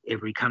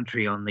 every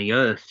country on the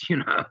earth,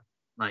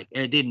 like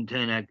it didn't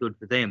turn out good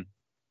for them.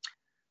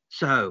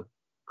 So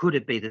could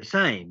it be the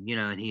same,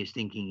 and he is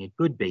thinking it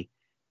could be.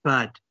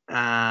 But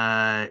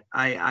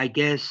I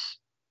guess,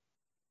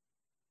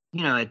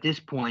 at this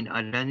point,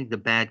 I don't think the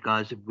bad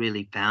guys have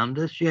really found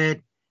us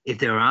yet. If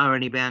there are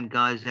any bad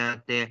guys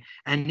out there,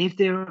 and if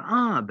there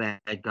are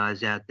bad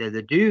guys out there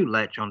that do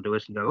latch onto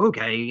us and go,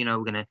 okay, we're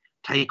going to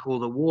take all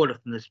the water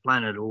from this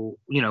planet, or,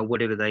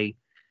 whatever they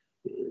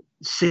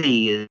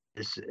see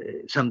as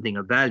something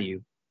of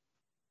value.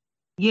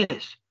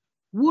 Yes,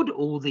 would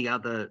all the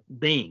other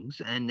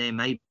beings, and there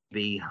may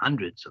be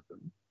hundreds of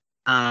them,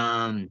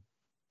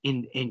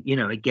 in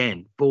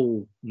again,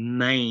 4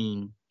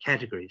 main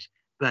categories,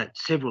 but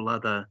several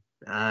other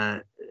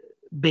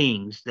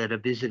beings that are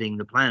visiting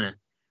the planet,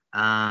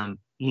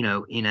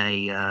 in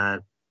a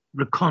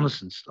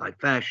reconnaissance-like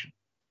fashion.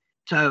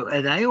 So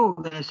are they all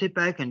going to sit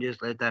back and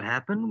just let that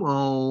happen?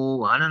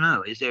 Well, I don't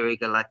know. Is there a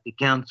galactic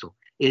council?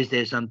 Is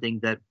there something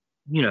that,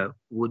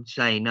 would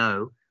say,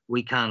 no,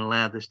 we can't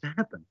allow this to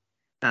happen?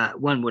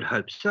 One would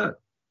hope so.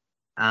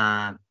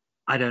 I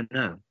don't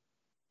know.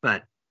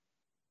 But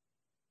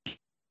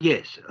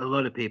yes, a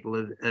lot of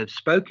people have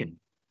spoken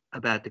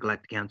about the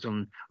Galactic Council,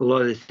 and a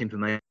lot of this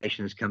information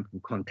has come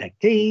from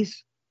contactees.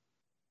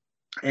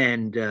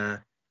 And, I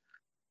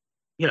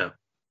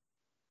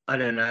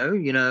don't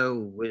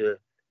know, whether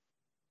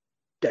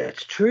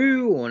that's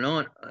true or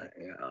not.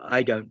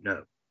 I don't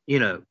know,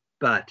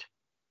 but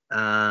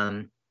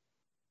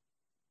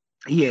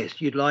yes,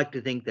 you'd like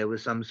to think there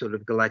was some sort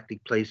of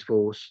galactic police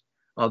force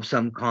of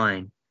some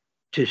kind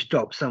to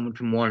stop someone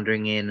from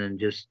wandering in and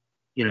just,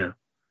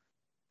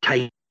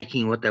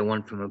 taking what they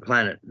want from a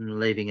planet and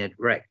leaving it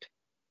wrecked.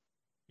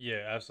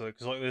 Yeah, absolutely.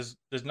 Because like,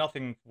 there's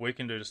nothing we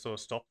can do to sort of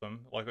stop them.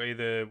 Like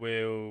either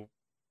we'll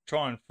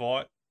try and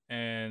fight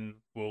and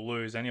we'll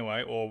lose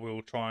anyway, or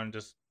we'll try and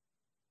just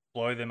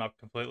blow them up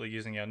completely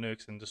using our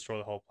nukes and destroy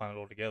the whole planet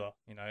altogether.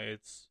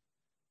 It's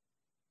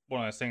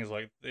one of those things.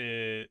 Like,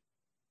 if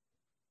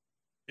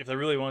they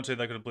really wanted to,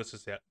 they could have blitzed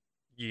us out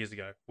years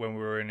ago when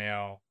we were in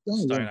our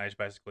Stone Age,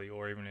 basically,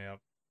 or even in our,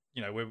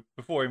 we're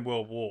before in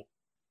World War.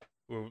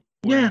 We weren't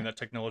even that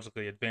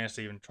technologically advanced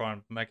to even try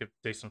and make a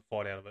decent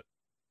fight out of it.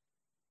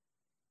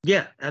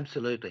 Yeah,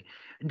 absolutely.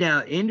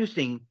 Now,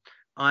 interesting,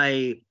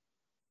 I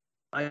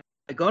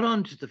got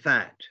onto the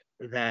fact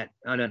that,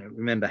 I don't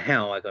remember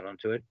how I got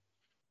onto it,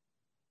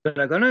 but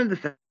I got onto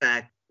the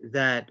fact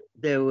that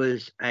there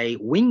was a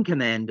wing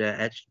commander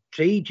at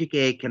Strategic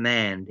Air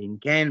Command in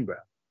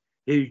Canberra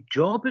whose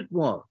job it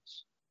was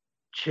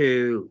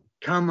to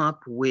come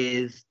up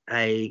with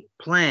a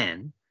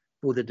plan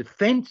for the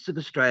defence of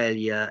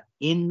Australia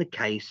in the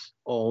case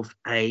of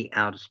a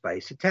outer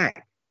space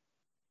attack.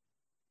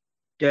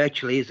 There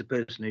actually is a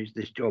person who's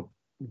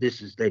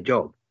this is their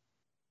job.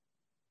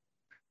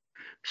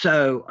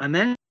 So I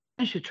managed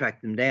to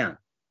track them down,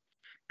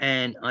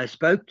 and I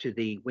spoke to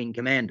the wing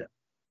commander,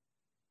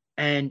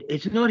 and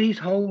it's not his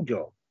whole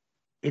job,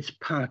 it's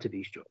part of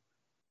his job.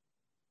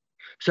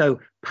 So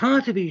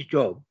part of his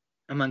job,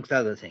 amongst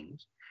other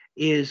things,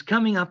 is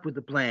coming up with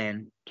a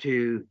plan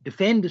to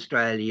defend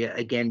Australia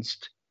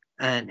against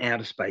an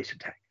outer space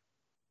attack.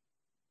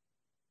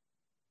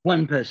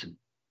 One person.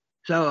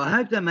 So I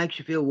hope that makes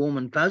you feel warm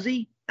and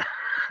fuzzy.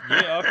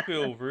 Yeah, I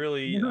feel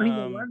really,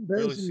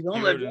 really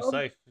secured and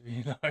safe.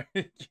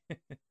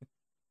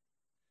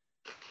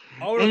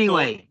 I would have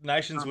thought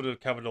nations would have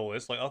covered all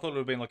this. Like, I thought it would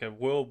have been like a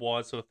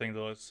worldwide sort of thing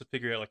to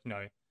figure out,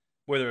 like,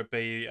 whether it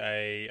be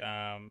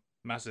a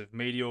massive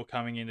meteor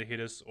coming in to hit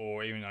us,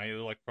 or even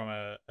like from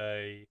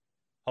a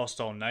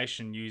hostile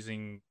nation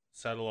using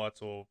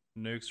satellites or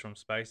nukes from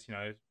space,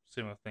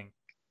 similar thing.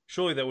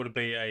 Surely that would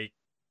be a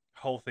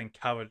whole thing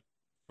covered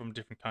from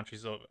different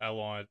countries or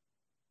allied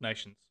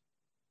nations.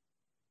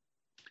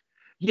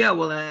 Yeah,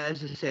 well,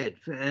 as I said,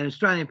 from an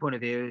Australian point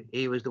of view,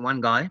 he was the one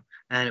guy,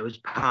 and it was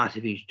part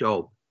of his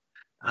job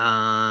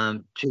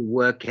to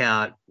work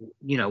out,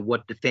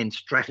 what defence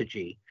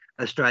strategy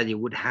Australia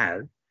would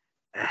have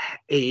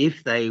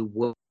if they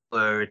were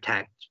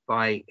attacked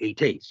by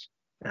ETs,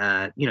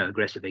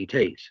 aggressive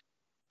ETs.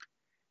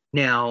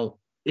 Now,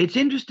 it's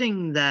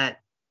interesting that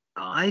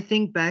I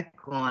think back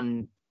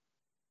on,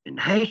 and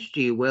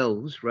H.G.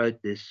 Wells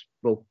wrote this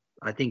book,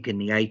 I think in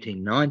the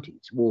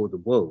 1890s, War of the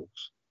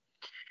Worlds.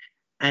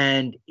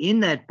 And in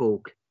that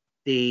book,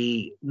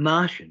 the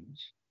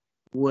Martians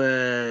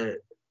were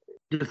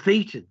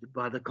defeated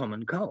by the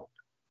common cold.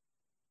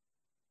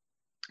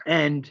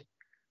 And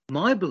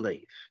my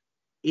belief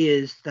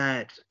is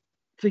that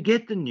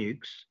forget the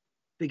nukes,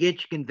 forget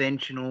your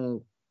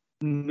conventional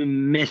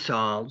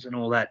missiles and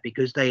all that,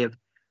 because they have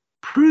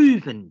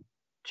proven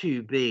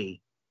to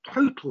be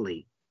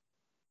totally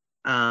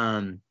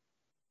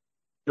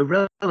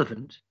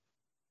irrelevant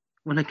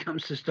when it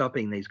comes to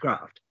stopping these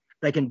craft.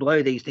 They can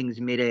blow these things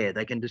in midair.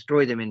 They can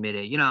destroy them in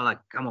midair. Like,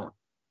 come on.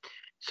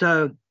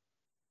 So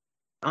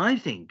I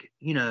think,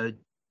 that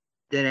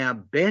our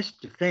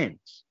best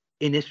defense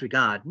in this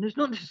regard, and it's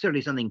not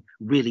necessarily something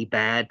really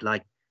bad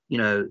like,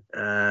 some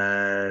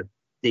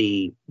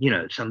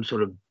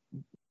sort of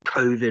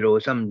COVID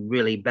or some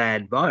really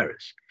bad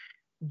virus,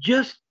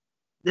 just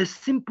the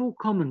simple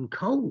common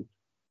cold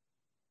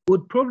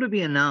would probably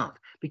be enough,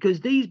 because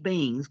these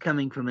beings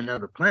coming from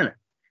another planet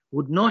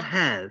would not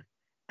have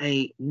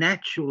a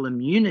natural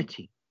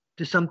immunity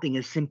to something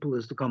as simple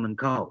as the common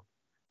cold,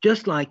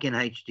 just like in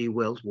H.G.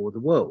 Wells' War of the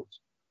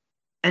Worlds,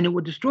 and it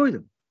would destroy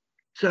them.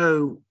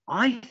 So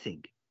I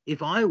think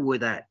if I were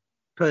that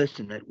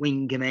person at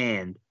Wing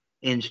Command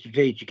in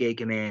Strategic Air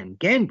Command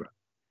Canberra,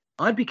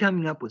 I'd be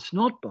coming up with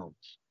snot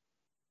bombs.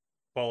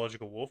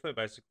 Biological warfare,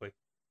 basically.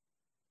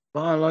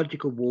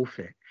 Biological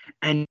warfare.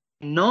 And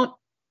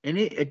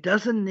it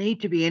doesn't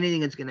need to be anything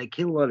that's going to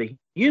kill a lot of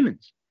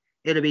humans.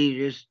 It'll be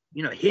just,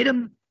 hit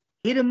them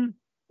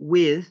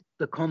with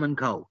the common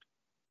cold.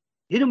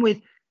 Hit them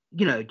with,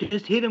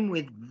 just hit them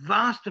with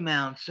vast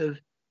amounts of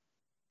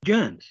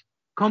germs,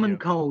 common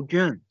cold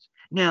germs.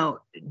 Now,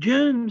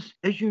 germs,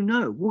 as you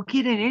know, will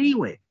get in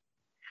anywhere.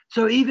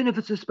 So even if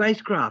it's a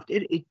spacecraft,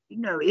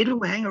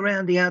 it'll hang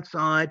around the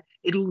outside.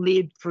 It'll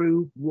live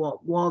through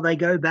while they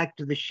go back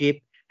to the ship,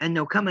 and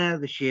they'll come out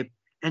of the ship,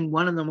 and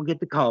one of them will get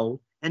the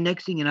cold, and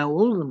next thing you know,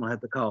 all of them will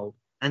have the cold,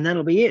 and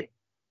that'll be it.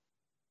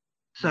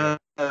 So,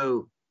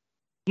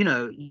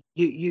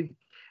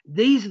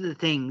 these are the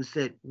things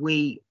that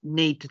we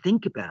need to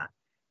think about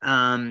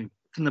from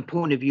the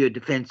point of view of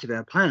defense of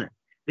our planet,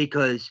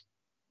 because,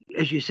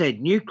 as you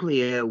said,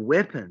 nuclear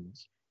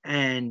weapons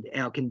and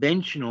our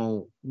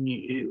conventional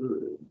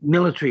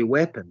military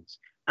weapons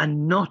are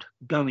not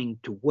going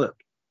to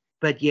work.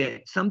 But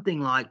yet something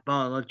like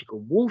biological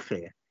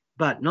warfare,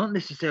 but not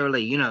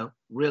necessarily,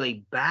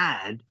 really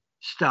bad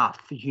stuff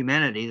for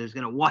humanity that's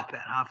going to wipe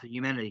out half of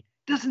humanity,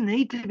 doesn't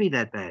need to be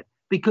that bad,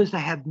 because they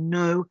have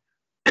no,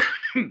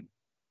 pardon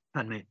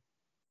me,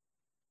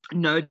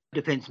 no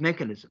defense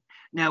mechanism.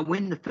 Now,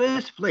 when the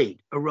first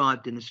fleet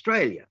arrived in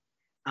Australia,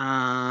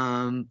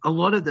 a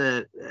lot of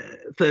the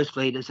first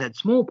fleeters had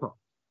smallpox.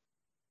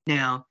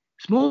 Now,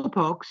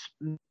 smallpox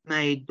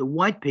made the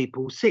white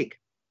people sick.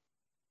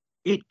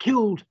 It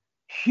killed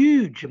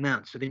huge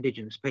amounts of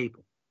Indigenous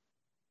people,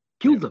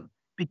 killed them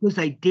because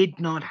they did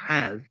not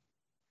have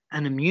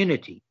an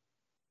immunity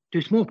to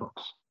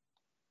smallpox.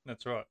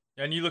 That's right.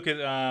 And you look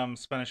at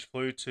Spanish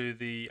flu to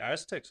the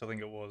Aztecs, I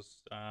think it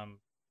was. I'm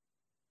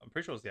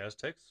pretty sure it was the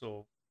Aztecs,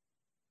 or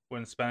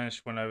when the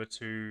Spanish went over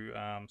to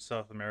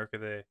South America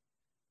there,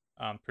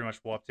 pretty much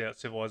wiped out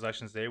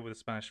civilizations there with the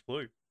Spanish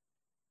flu.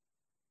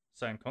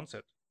 Same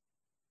concept.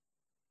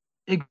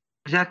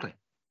 Exactly.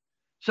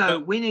 So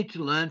we need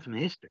to learn from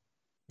history.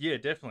 Yeah,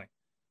 definitely.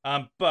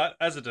 But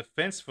as a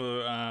defense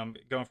for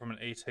going from an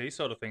ET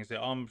side of things,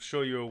 there, I'm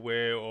sure you're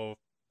aware of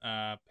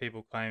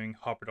people claiming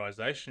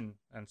hybridization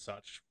and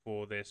such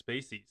for their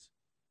species,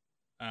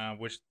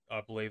 which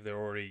I believe they're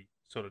already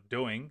sort of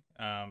doing.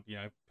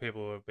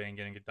 People have been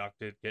getting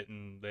abducted,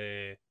 getting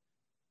their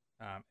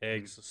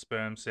eggs,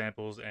 sperm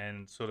samples,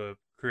 and sort of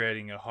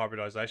creating a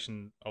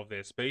hybridization of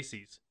their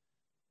species.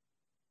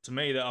 To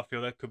me, that I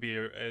feel that could be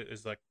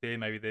is like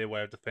maybe their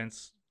way of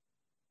defense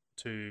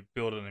to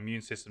build an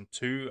immune system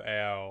to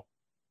our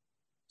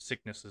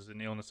sicknesses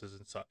and illnesses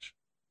and such.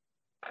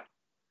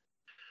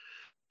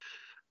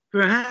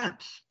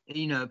 Perhaps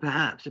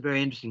a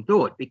very interesting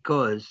thought,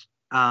 because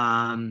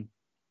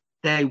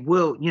they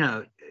will,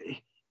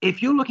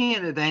 if you're looking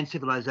at advanced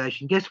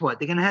civilization, guess what?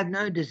 They're going to have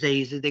no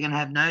diseases. They're going to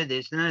have no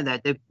this, no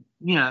that. They've,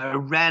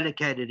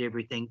 eradicated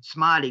everything,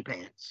 smarty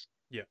pants.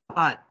 Yeah.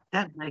 But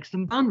that makes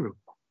them vulnerable.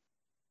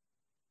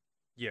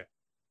 Yeah.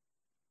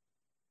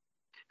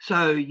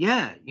 So,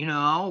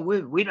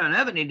 we don't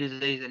have any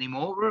disease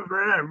anymore. We've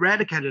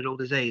eradicated all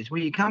disease.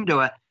 When you come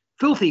to a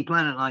filthy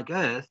planet like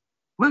Earth,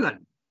 we've got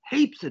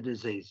heaps of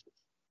diseases.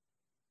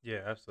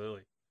 Yeah,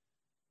 absolutely.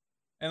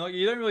 And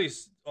you don't really,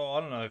 I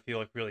don't know if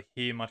you really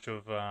hear much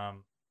of,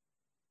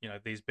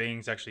 these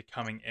beings actually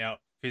coming out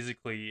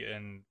physically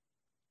and,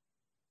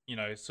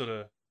 sort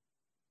of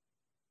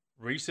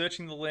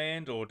researching the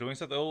land or doing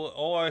something.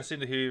 All I seem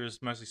to hear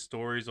is mostly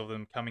stories of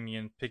them coming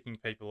in, picking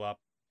people up,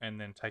 and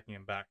then taking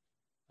them back.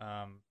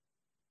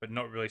 But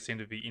not really seem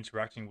to be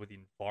interacting with the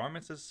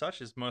environments as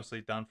such. It's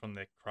mostly done from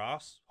their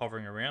crafts,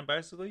 hovering around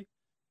basically.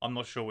 I'm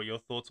not sure what your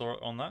thoughts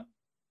are on that.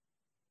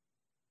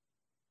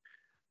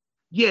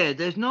 Yeah,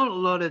 there's not a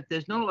lot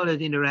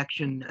of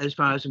interaction, as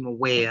far as I'm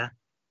aware,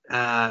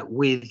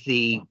 with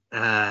the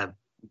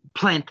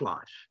plant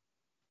life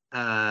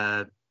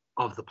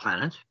of the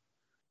planet,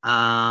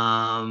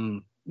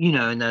 and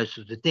those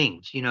sorts of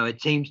things.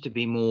 It seems to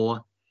be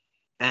more,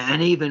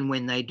 and even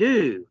when they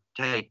do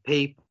take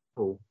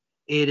people,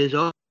 it is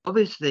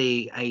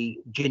obviously a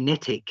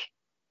genetic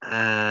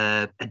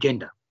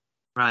agenda,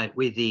 right?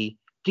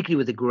 Particularly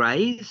with the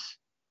greys,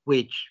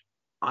 which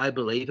I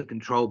believe are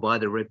controlled by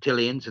the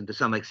reptilians and to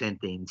some extent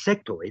the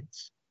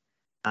insectoids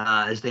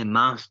as their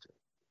masters.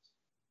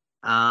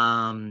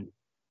 that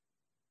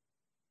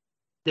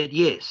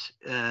yes,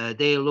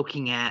 they're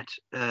looking at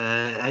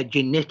a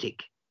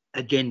genetic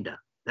agenda.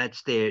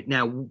 That's there.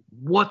 Now,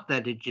 what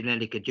that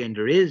genetic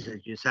agenda is,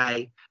 as you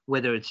say,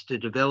 whether it's to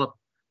develop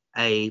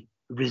a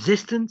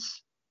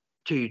resistance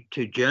to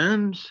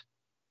germs,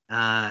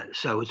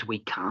 so as we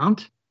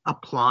can't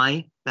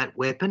apply that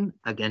weapon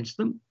against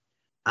them,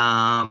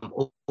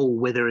 or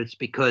whether it's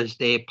because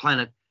their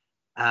planet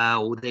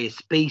or their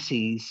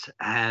species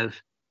have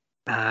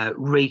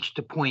reached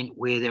a point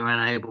where they're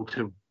unable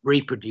to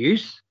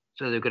reproduce,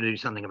 so they've got to do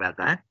something about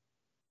that.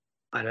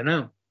 I don't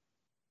know.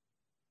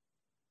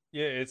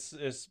 Yeah, it's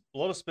a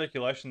lot of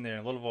speculation there,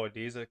 and a lot of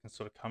ideas that can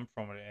sort of come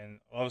from it, and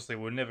obviously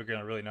we're never going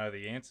to really know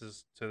the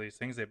answers to these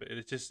things there. But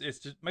it just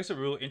makes a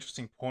real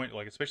interesting point,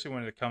 like especially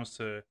when it comes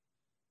to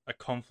a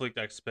conflict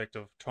aspect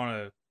of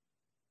trying to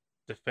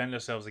defend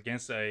ourselves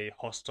against a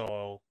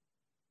hostile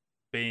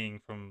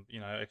being from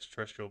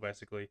extraterrestrial,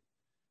 basically.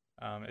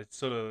 It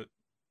sort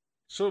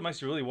of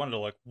makes you really wonder,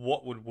 like,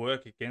 what would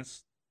work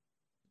against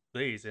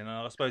these, and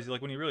I suppose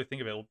like when you really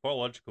think about it,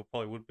 biological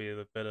probably would be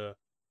the better,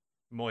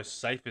 more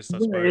safest, I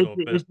suppose, or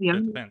It's the better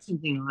only defense.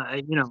 thing,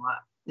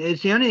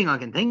 it's the only thing I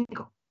can think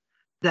of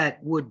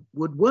that would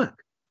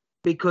work,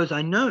 because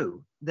I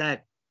know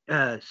that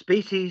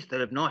species that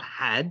have not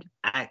had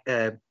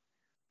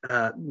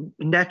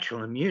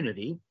natural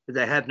immunity,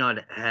 they have not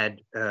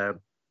had,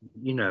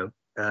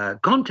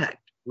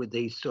 contact with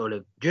these sort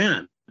of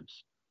germs,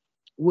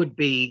 would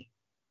be,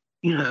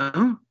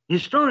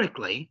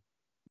 historically,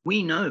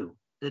 we know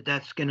that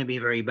that's going to be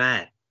very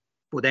bad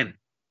for them.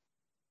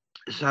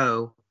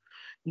 So,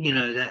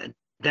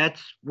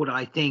 that's what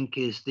I think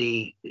is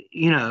the,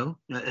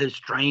 as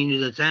strange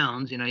as it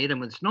sounds, hit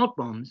them with snot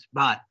bombs,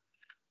 but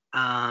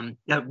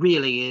that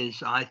really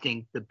is, I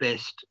think, the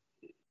best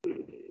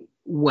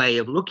way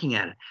of looking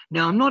at it.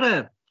 Now, I'm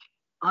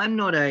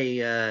not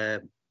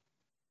a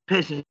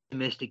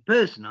pessimistic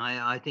person.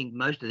 I think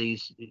most of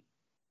these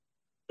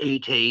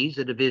ETs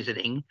that are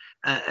visiting,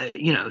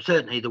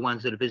 certainly the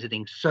ones that are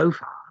visiting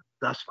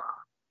thus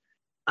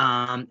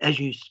far, as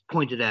you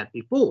pointed out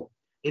before,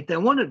 if they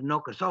wanted to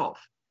knock us off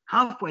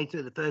halfway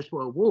through the First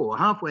World War,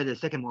 halfway through the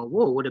Second World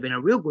War, would have been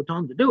a real good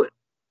time to do it.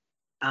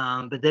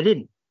 But they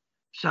didn't.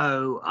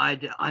 So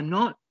I'm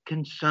not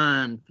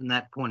concerned from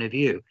that point of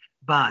view.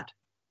 But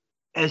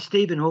as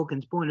Stephen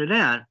Hawkins pointed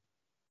out,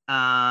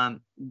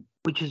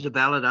 which is a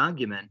valid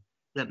argument,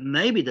 that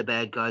maybe the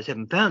bad guys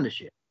haven't found the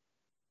ship.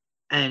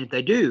 And if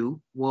they do,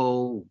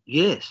 well,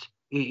 yes,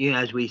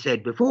 as we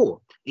said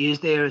before, is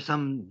there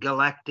some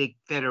galactic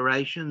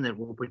federation that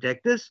will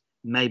protect us?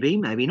 Maybe,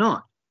 maybe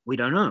not. We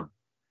don't know.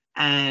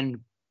 And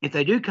if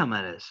they do come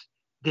at us,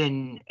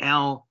 then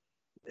our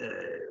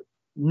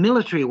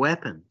military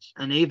weapons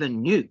and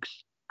even nukes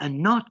are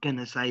not going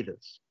to save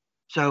us.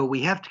 So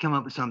we have to come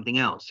up with something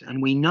else. And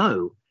we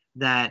know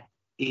that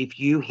if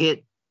you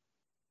hit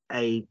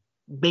a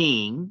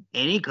being,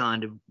 any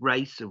kind of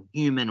race of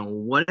human or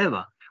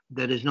whatever,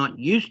 that is not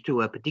used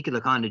to a particular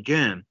kind of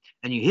germ,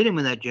 and you hit them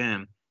with that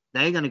germ,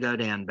 they're going to go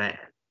down bad.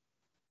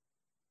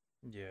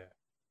 Yeah.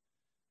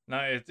 No,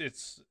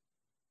 it's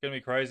going to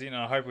be crazy, and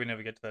I hope we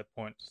never get to that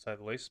point, to say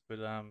the least. But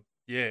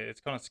yeah,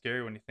 it's kind of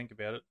scary when you think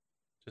about it.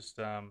 Just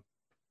how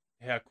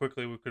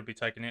quickly we could be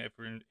taken out if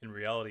we're in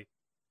reality.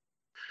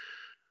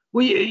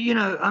 Well,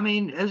 I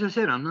mean, as I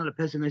said, I'm not a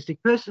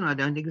pessimistic person. I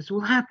don't think this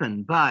will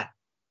happen. But,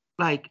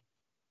 like,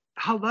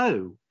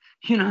 hello,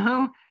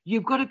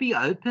 you've got to be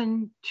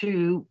open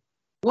to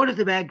what if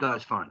the bad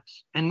guys find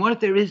us? And what if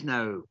there is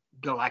no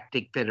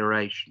galactic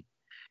federation?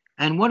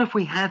 And what if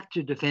we have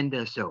to defend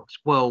ourselves?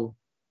 Well,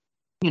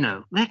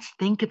 let's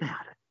think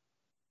about it.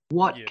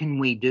 What can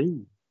we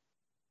do?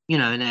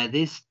 Now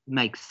this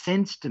makes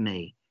sense to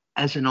me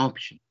as an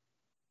option.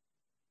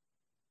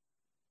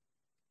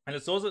 And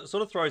it sort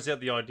of throws out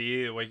the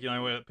idea, like,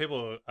 where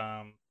people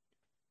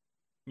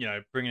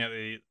bringing out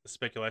the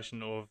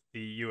speculation of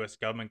the US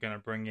government going to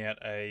bring out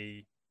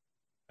a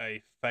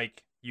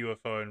fake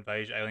UFO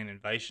invasion, alien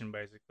invasion,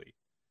 basically.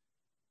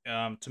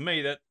 To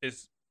me, that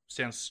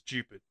sounds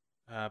stupid.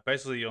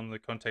 Basically, on the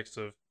context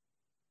of,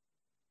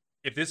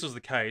 if this was the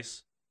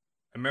case,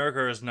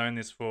 America has known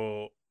this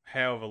for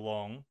however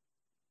long,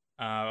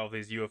 of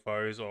these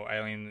UFOs or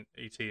alien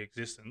ET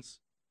existence,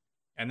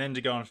 and then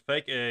to go and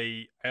fake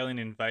a alien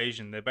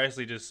invasion, they're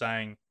basically just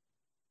saying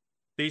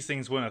these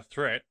things weren't a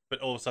threat, but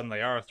all of a sudden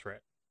they are a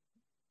threat.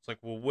 It's like,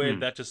 well, where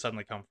did that just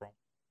suddenly come from?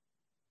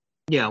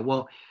 Yeah,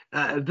 well,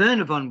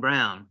 Wernher von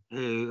Braun,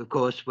 who, of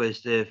course,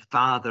 was the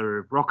father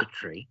of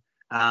rocketry,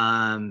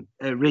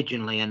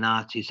 originally a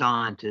Nazi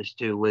scientist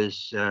who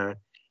was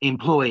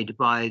employed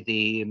by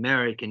the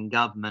American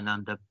government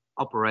under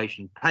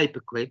Operation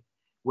Paperclip,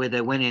 where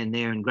they went in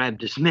there and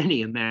grabbed as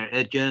many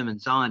German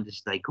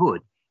scientists they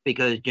could,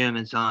 because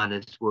German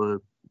scientists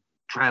were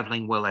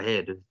traveling well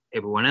ahead of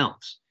everyone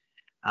else.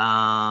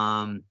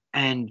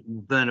 And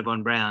Wernher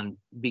von Braun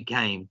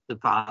became the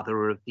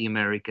father of the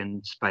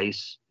American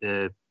space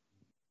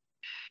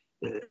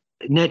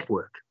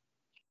network.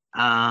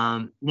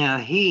 Now,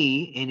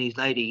 he, in his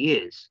later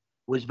years,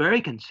 was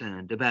very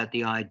concerned about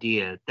the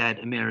idea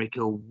that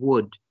America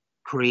would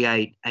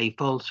create a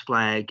false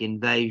flag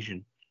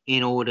invasion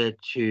in order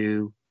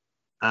to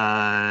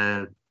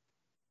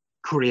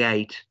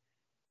create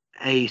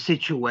a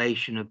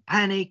situation of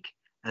panic,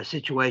 a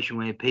situation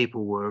where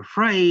people were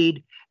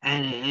afraid.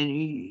 And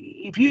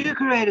if you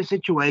create a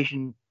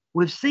situation,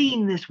 we've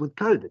seen this with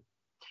COVID.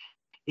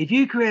 If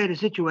you create a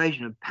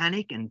situation of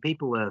panic and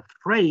people are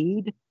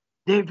afraid,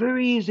 they're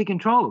very easily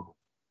controllable.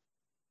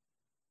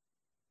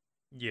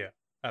 Yeah,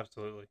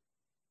 absolutely.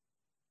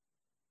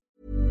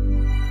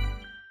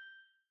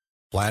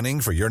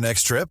 Planning for your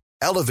next trip?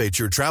 Elevate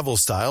your travel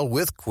style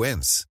with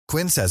Quince.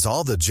 Quince has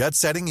all the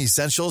jet-setting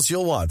essentials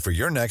you'll want for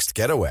your next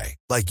getaway,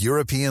 like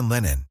European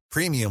linen,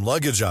 premium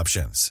luggage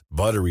options,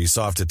 buttery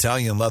soft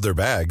Italian leather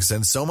bags,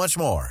 and so much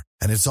more.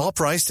 And it's all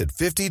priced at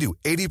 50 to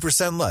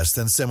 80% less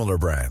than similar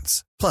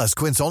brands. Plus,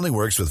 Quince only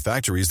works with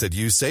factories that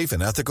use safe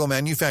and ethical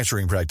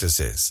manufacturing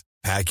practices.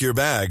 Pack your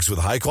bags with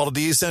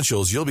high-quality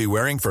essentials you'll be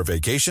wearing for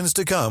vacations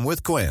to come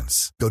with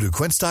Quince. Go to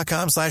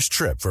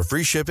quince.com/trip for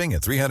free shipping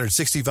and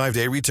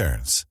 365-day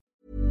returns.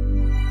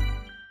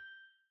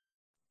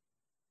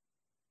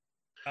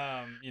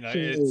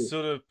 It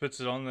sort of puts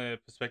it on the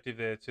perspective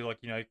there too,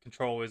 like,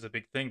 control is a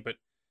big thing, but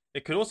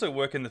it could also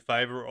work in the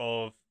favor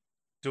of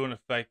doing a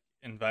fake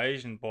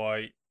invasion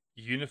by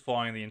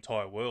unifying the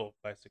entire world,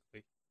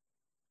 basically.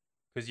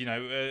 Because,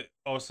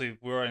 obviously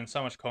we're in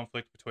so much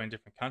conflict between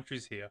different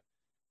countries here.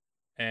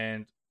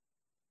 And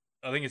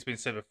I think it's been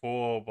said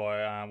before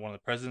by one of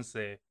the presidents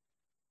there.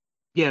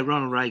 Yeah,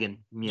 Ronald Reagan.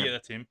 Yeah,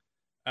 that's him.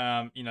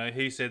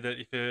 He said that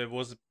if there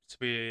was to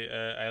be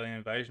an alien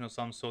invasion of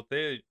some sort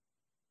there,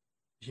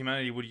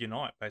 humanity would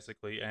unite,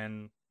 basically,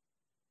 and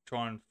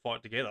try and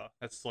fight together.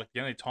 That's like the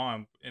only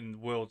time in the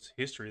world's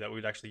history that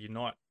we'd actually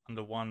unite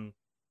under one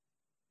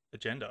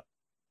agenda.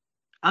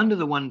 Under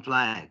the one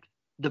flag.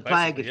 The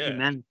flag of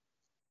humanity.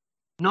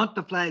 Not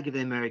the flag of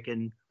the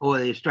American or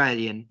the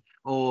Australian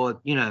or,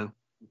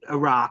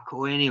 Iraq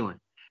or anyone.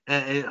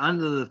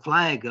 Under the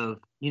flag of,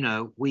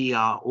 we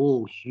are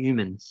all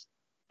humans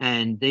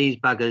and these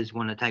buggers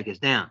want to take us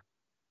down.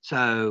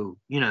 So,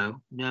 no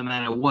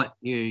matter what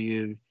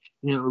your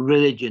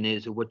religion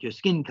is or what your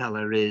skin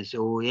color is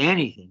or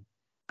anything,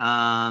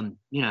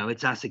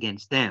 it's us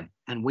against them,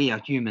 and we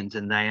are humans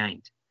and they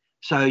ain't.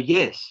 So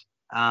yes,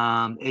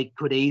 it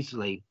could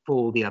easily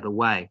fall the other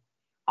way.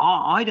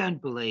 I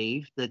don't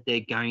believe that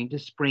they're going to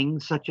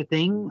spring such a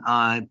thing.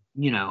 I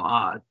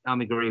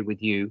agree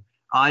with you.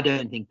 I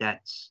don't think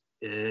that's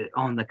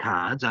on the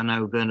cards. I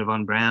know Wernher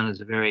von Braun is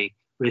a very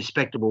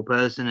respectable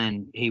person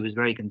and he was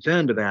very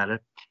concerned about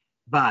it,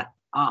 but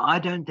I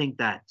don't think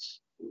that's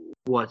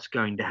what's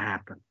going to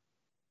happen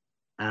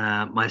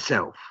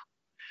myself,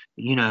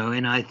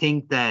 and I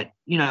think that,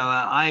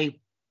 I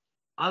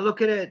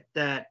look at it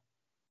that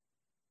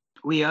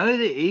we are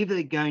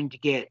either going to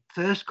get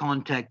first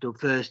contact or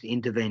first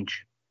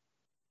intervention,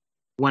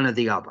 one or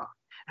the other,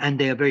 and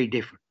they're very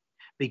different,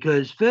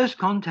 because first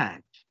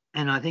contact,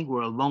 and I think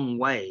we're a long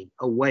way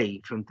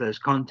away from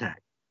first contact,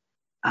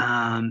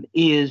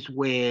 is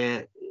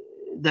where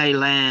they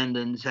land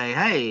and say,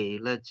 hey,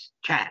 let's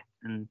chat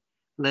and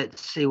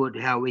let's see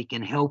how we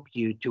can help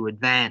you to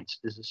advance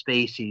as a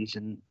species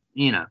and,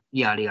 yada,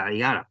 yada,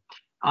 yada.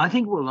 I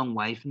think we're a long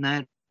way from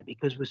that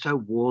because we're so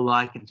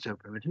warlike and so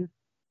primitive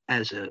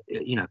as a,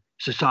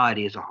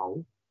 society as a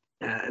whole,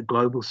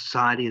 global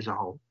society as a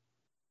whole.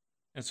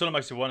 It sort of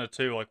makes you wonder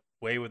too, like,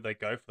 where would they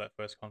go for that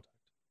first contact?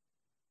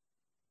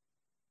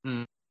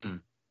 Mm-hmm.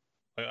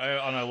 Like,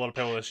 I know a lot of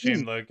people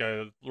assume they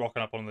go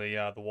rocking up on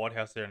the White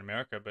House there in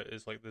America, but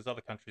it's like there's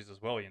other countries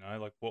as well,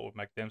 like what would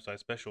make them so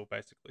special,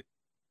 basically.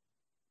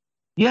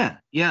 Yeah.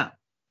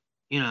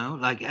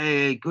 Like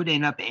it could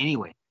end up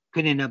anywhere.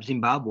 Could end up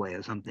Zimbabwe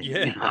or something.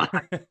 Yeah.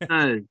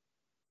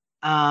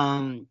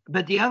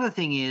 But the other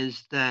thing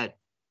is that,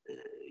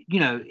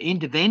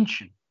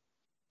 intervention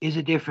is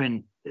a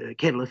different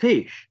kettle of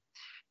fish,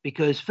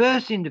 because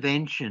first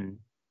intervention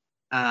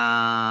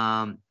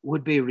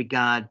would be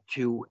regard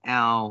to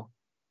our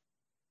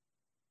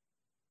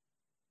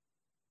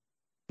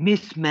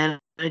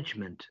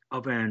mismanagement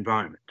of our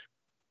environment.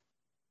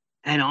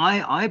 And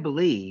I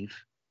believe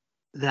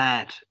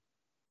that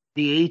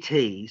the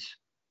ETs,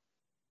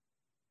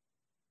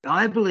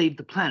 I believe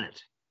the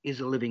planet is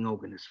a living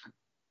organism.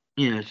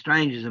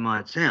 Strange as it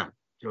might sound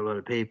to a lot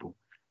of people,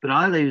 but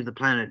I believe the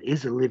planet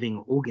is a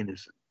living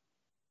organism.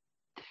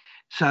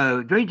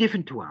 So very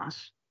different to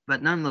us,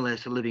 but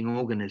nonetheless a living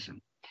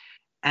organism.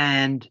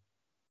 And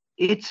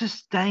it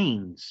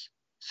sustains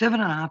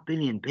 7.5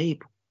 billion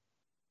people.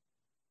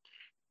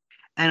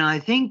 And I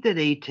think that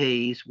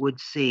ETs would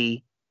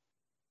see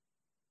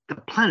the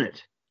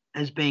planet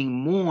as being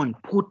more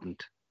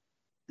important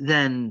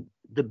than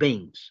the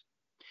beings,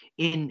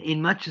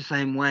 in much the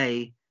same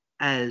way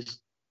as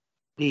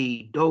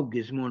the dog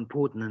is more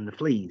important than the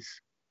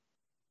fleas.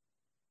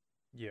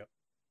 Yeah.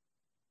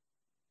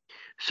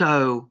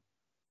 So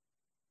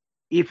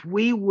if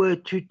we were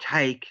to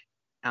take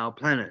our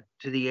planet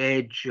to the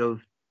edge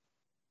of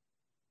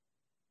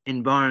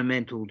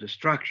environmental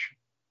destruction,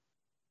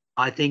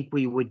 I think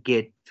we would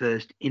get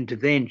first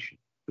intervention,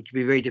 which would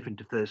be very different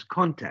to first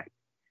contact,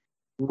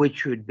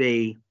 which would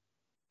be,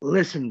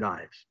 listen,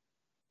 guys,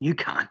 you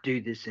can't do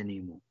this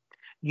anymore.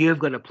 You've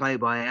got to play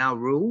by our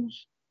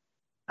rules.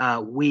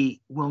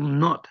 We will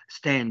not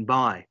stand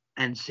by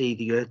and see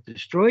the Earth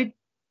destroyed.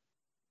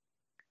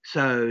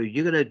 So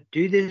you're going to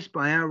do this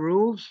by our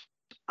rules.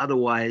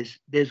 Otherwise,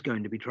 there's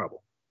going to be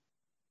trouble.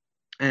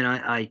 And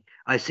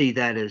I see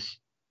that as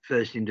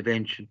first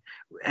intervention.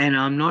 And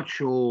I'm not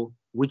sure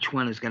which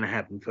one is going to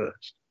happen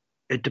first.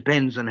 It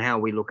depends on how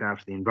we look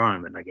after the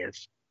environment, I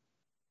guess.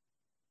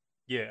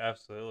 Yeah,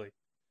 absolutely.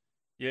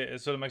 Yeah,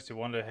 it sort of makes you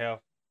wonder how,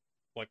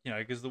 like,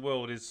 because the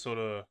world is sort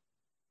of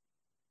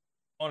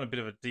on a bit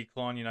of a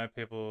decline,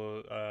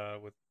 people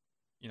with,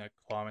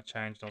 climate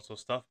change and all sort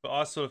of stuff. But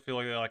I sort of feel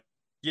like,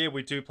 yeah,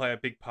 we do play a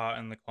big part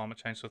in the climate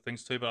change sort of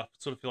things too, but I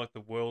sort of feel like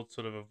the world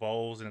sort of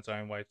evolves in its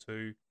own way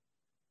too.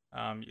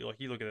 You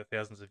look at the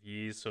thousands of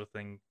years sort of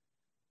thing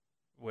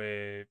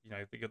where,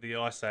 you got the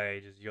ice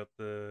ages, you got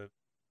the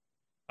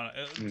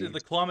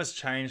climate's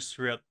changed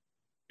throughout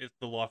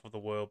the life of the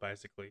world,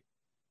 basically.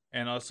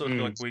 And I sort of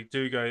feel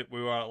like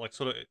we are like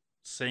sort of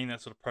seeing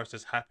that sort of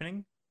process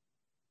happening.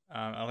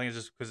 I think it's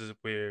just because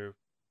we're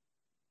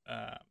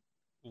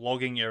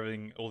logging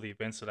everything, all the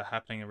events that are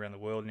happening around the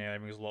world now.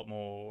 Everything's a lot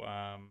more.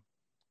 I'm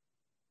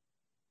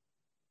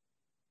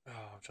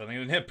trying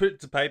to think. Put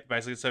it to paper,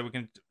 basically, so we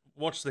can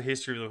watch the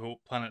history of the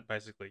whole planet,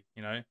 basically.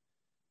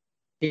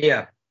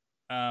 Yeah.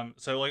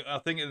 So, like, I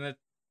think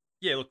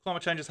look,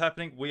 climate change is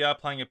happening. We are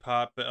playing a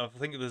part, but I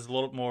think there's a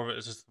lot more of it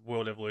is just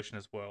world evolution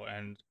as well.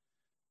 And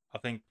I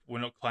think we're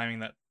not claiming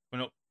that, we're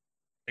not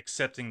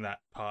accepting that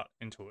part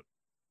into it.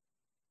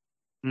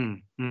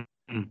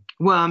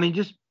 Well, I mean,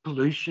 just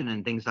pollution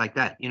and things like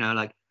that,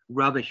 like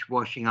rubbish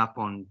washing up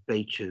on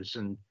beaches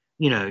and,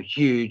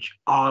 huge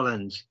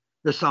islands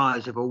the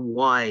size of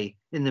Hawaii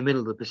in the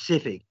middle of the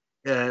Pacific,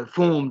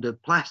 formed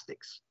of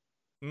plastics.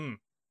 I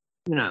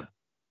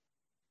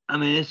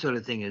mean, this sort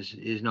of thing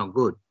is not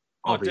good.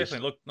 Oh, obviously.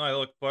 definitely.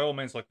 Look, by all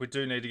means, like, we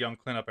do need to go and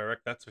clean up our wreck,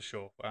 that's for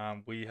sure.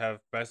 We have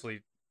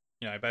basically,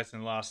 based in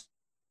the last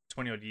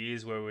 20 odd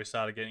years where we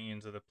started getting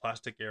into the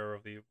plastic era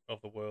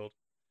of the world.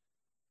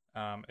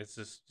 It's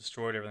just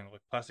destroyed everything.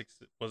 Like, plastics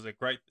was a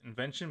great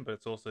invention, but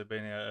it's also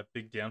been a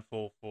big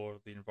downfall for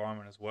the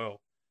environment as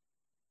well.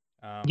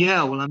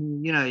 Yeah, well, I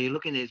mean, you're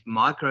looking at these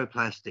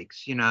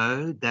microplastics,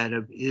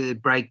 that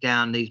break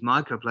down these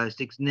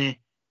microplastics, and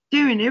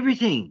they're in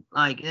everything.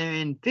 Like, they're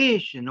in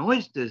fish and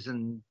oysters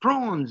and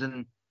prawns,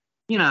 and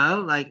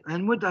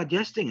and we're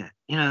digesting it.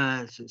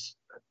 It's just,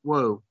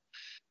 whoa.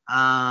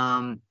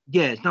 Yeah,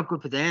 it's not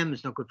good for them.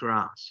 It's not good for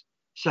us.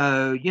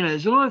 So,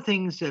 there's a lot of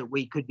things that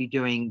we could be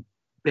doing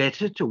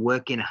better to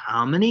work in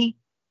harmony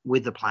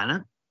with the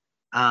planet.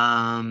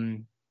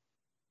 And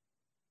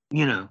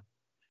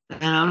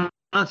I'm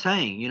not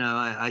saying,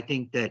 I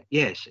think that,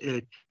 yes,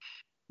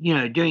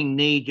 doing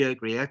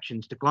knee-jerk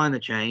reactions to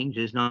climate change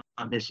is not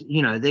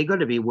necessarily, they've got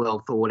to be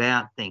well thought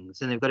out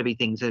things, and they've got to be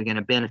things that are going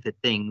to benefit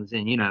things,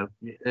 and,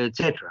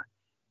 etc.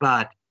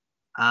 But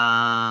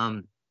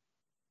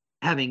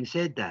having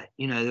said that,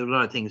 there are a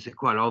lot of things that are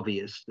quite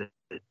obvious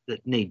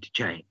that need to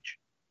change.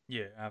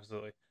 Yeah,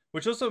 absolutely.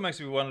 Which also makes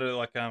me wonder,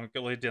 like,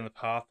 lead down the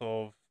path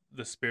of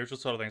the spiritual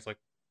side of things. Like,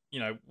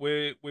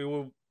 we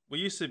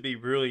used to be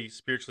really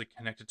spiritually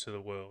connected to the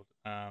world,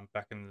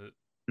 back in the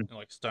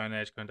like Stone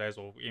Age kind of days,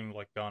 or even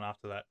like going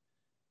after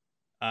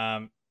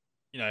that.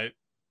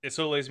 It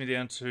sort of leads me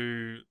down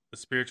to the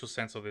spiritual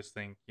sense of this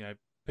thing.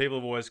 People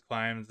have always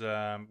claimed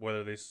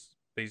whether these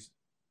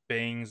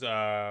beings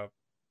are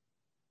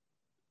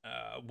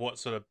what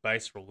sort of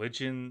base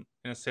religion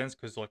in a sense,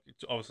 because like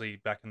obviously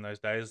back in those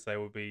days they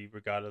would be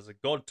regarded as a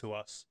god to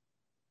us,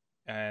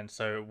 and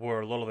so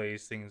were a lot of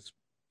these things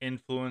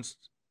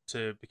influenced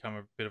to become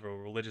a bit of a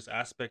religious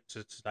aspect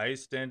to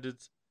today's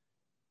standards.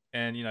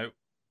 And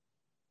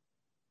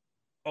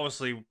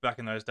obviously back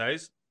in those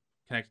days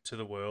connected to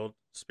the world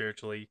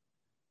spiritually,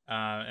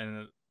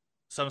 and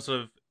some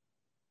sort of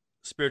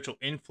spiritual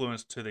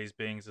influence to these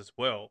beings as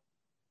well.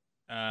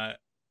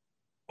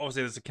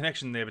 Obviously there's a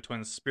connection there between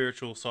the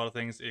spiritual side of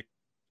things. It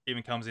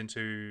even comes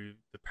into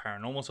the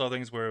paranormal side of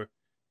things, where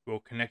we're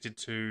connected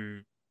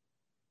to,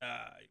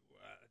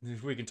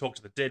 we can talk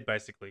to the dead,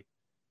 basically.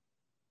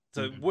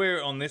 So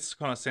where on this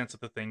kind of sense of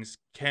the things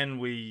can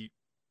we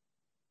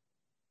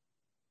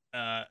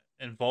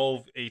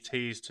involve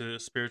ETs to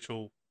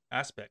spiritual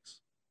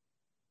aspects?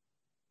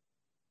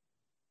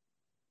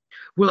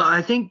 Well,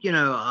 I think,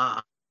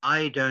 I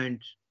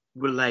don't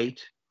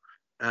relate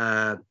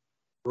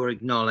or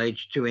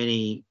acknowledge to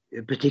any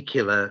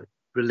particular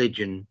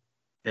religion,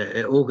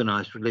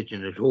 organized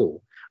religion at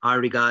all. I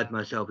regard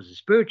myself as a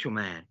spiritual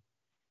man,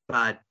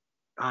 but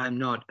I'm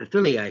not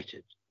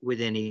affiliated with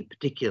any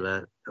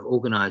particular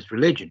organized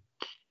religion.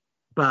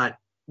 But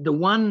the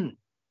one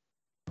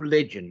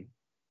religion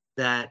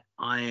that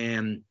I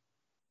am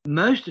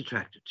most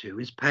attracted to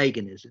is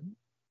paganism,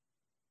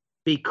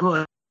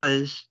 because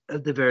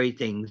of the very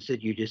things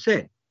that you just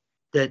said,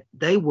 that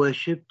they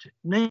worshipped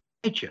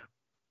nature.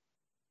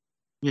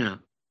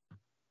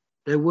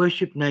 They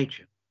worshipped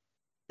nature.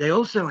 They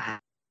also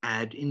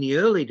had, in the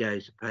early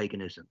days of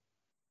paganism,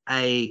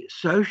 a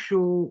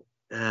social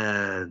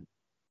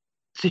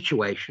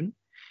situation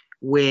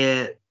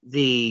where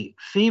the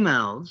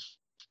females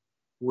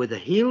were the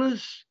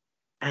healers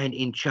and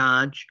in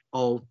charge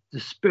of the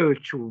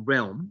spiritual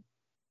realm,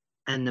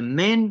 and the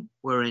men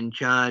were in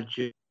charge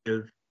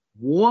of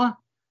war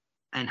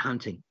and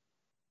hunting.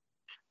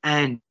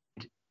 And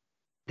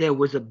there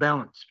was a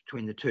balance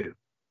between the two,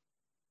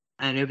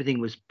 and everything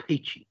was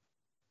peachy.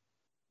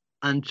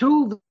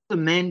 Until the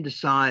men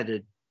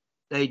decided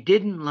they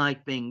didn't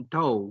like being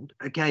told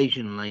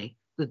occasionally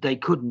that they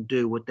couldn't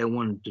do what they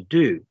wanted to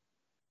do.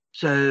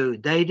 So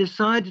they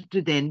decided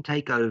to then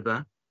take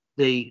over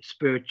the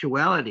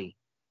spirituality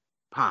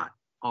part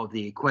of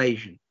the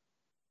equation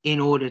in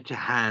order to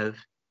have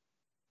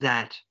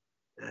that,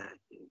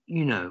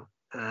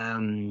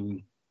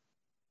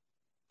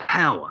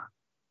 power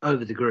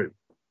over the group.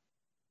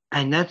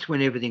 And that's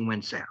when everything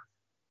went south.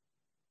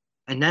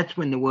 And that's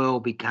when the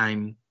world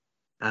became,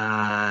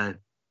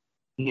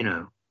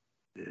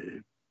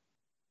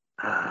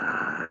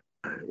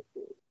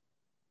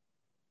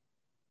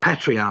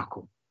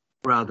 patriarchal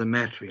rather than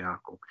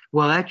matriarchal.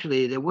 Well,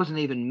 actually, there wasn't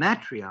even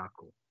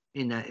matriarchal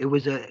in that. It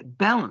was a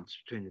balance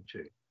between the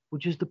two,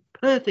 which is the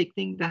perfect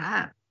thing to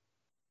have.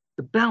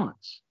 The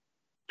balance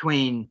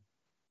between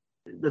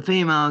the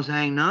female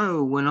saying,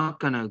 no, we're not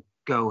going to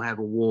go have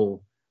a war.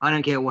 I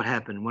don't care what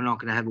happened. We're not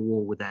going to have a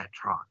war with that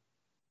tribe.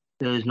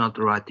 That is not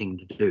the right thing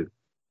to do.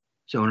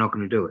 So we're not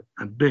going to do it.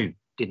 And boom,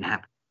 didn't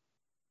happen.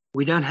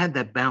 We don't have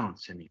that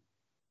balance anymore.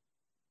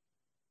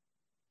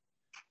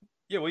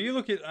 Yeah, well, you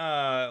look at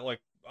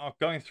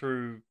going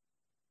through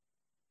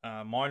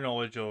my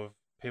knowledge of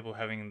people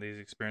having these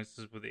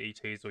experiences with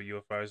ETs or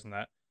UFOs and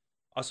that,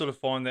 I sort of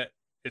find that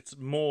it's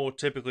more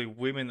typically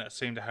women that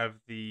seem to have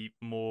the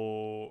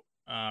more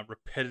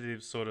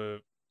repetitive sort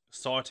of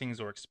sightings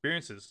or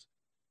experiences,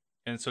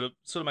 and sort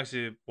of makes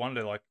you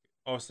wonder, like,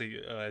 obviously,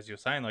 as you're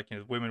saying, like,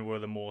 women were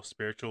the more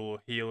spiritual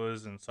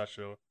healers and such,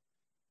 or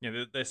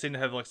they seem to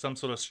have like some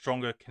sort of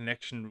stronger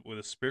connection with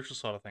the spiritual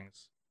side of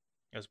things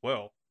as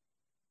well.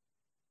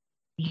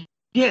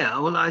 Yeah,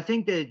 well, I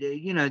think that,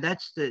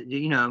 that's I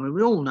mean,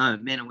 we all know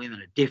men and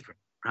women are different,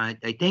 right?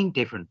 They think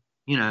different,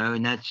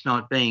 and that's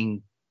not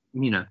being,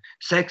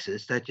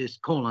 sexist. That's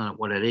just calling it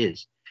what it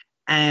is.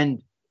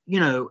 And,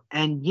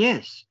 and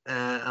yes,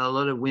 a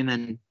lot of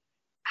women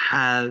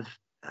have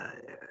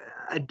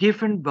a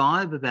different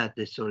vibe about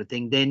this sort of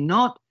thing. They're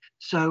not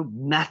so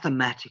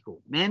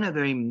mathematical. Men are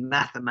very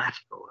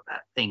mathematical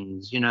about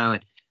things, and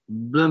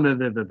boom, boom,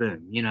 boom, boom,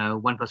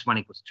 boom, 1 +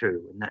 1 =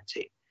 2, and that's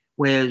it.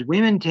 Whereas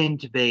women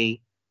tend to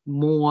be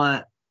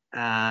more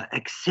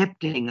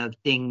accepting of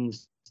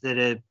things that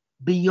are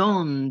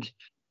beyond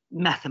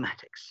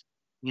mathematics.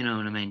 You know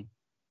what I mean?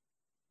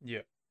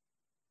 Yeah.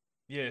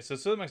 Yeah, so it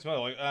sort of makes me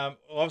wonder, like,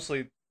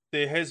 obviously,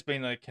 there has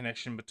been a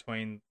connection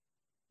between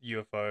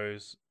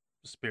UFOs,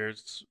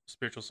 spirits,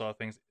 spiritual side of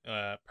things,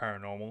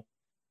 paranormal.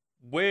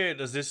 Where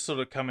does this sort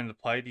of come into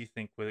play, do you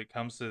think, when it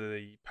comes to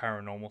the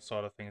paranormal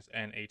side of things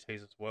and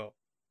ETs as well?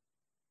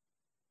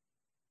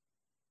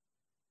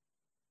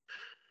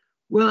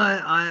 Well,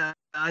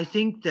 I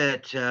think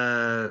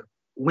that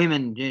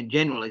women,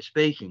 generally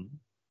speaking,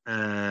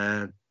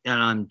 and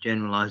I'm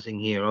generalizing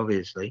here,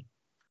 obviously,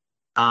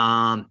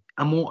 are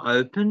more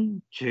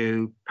open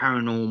to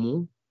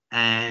paranormal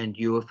and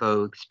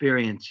UFO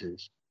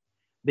experiences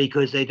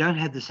because they don't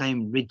have the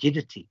same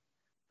rigidity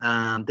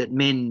that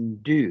men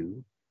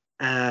do,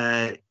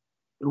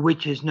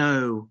 which is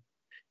no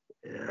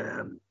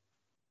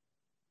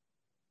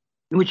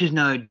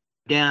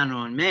down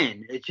on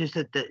men. It's just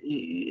that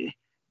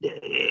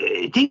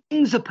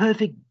things are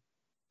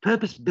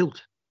purpose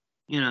built.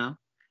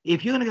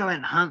 If you're going to go out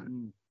and hunt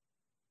and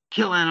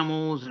kill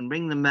animals and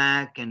bring them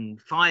back and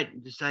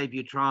fight to save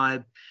your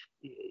tribe,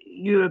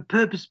 you're a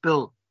purpose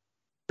built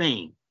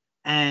being.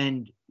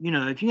 And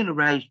if you're going to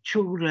raise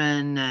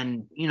children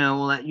and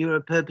all that, you're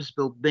a purpose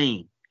built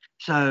being.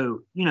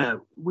 So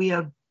we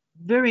are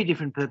very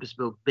different purpose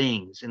built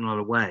beings in a lot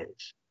of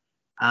ways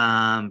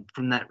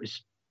from that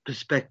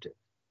perspective.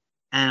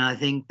 And I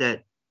think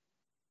that,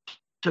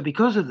 so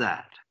because of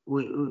that,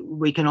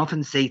 we can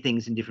often see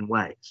things in different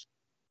ways.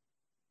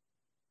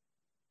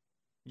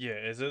 Yeah,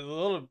 there's a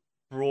lot of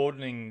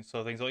broadening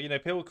sort of things.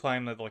 Like, people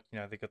claim that, like,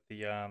 they got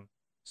the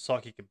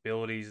psychic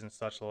abilities and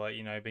such, like,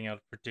 being able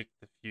to predict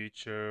the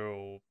future,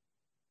 or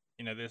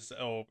this,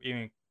 or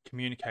even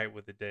communicate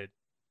with the dead.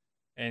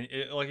 And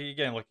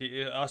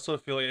I sort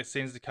of feel like it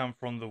seems to come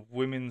from the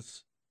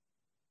women's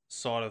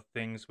side of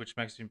things, which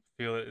makes me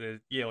feel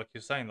that, like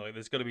you're saying, like,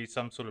 there's got to be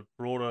some sort of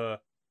broader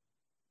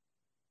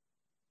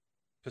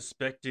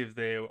perspective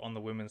there on the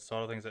women's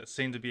side of things that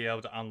seem to be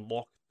able to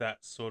unlock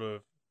that sort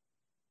of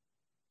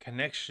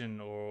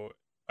connection or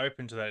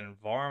open to that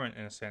environment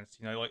in a sense.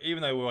 Like,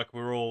 even though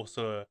we're all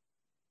sort of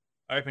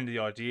open to the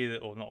idea that,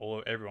 or not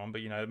all everyone,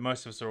 but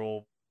most of us are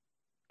all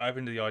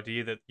open to the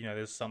idea that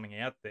there's something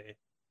out there.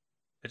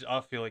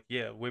 I feel like,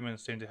 women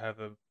seem to have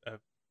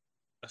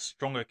a a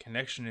stronger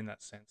connection in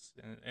that sense,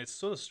 and it's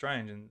sort of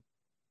strange and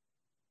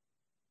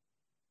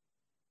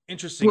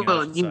interesting, I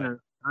Well, should say.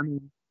 I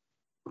mean,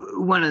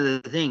 one of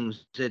the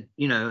things that,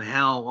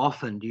 how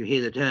often do you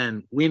hear the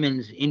term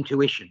women's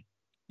intuition?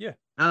 Yeah,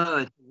 Oh,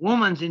 it's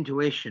woman's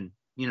intuition,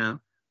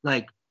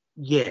 like,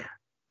 yeah,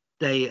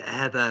 they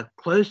have a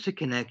closer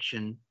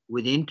connection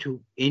with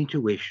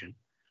intuition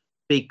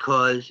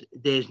because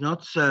there's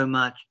not so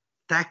much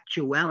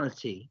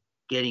factuality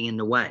getting in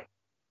the way.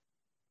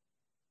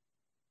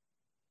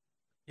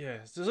 yeah.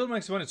 So it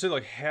makes me wonder too,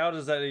 like, how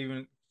does that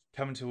even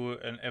come into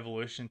an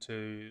evolution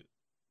to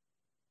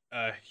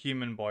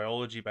human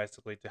biology,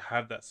 basically, to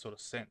have that sort of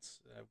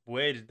sense?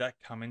 Where did that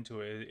come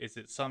into it? Is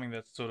it something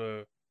that sort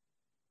of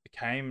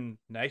became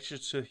nature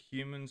to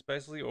humans,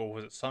 basically, or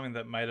was it something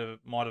that might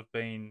have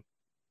been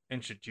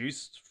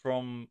introduced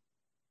from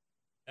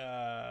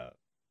uh,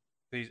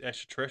 these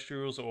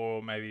extraterrestrials,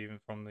 or maybe even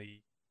from the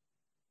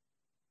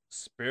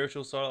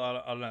spiritual side?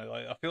 I don't know.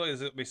 Like, I feel like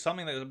there'd be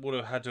something that would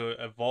have had to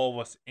evolve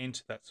us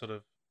into that sort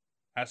of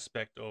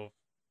aspect of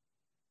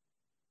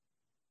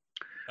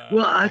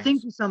Well, I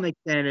think things. to some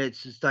extent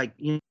it's just like,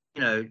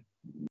 know,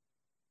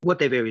 what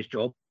their various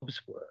jobs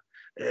were.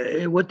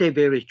 What their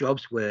various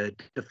jobs were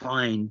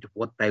defined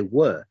what they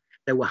were.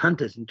 They were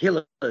hunters and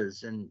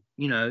killers and,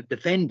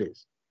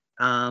 defenders,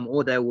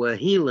 or they were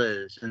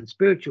healers and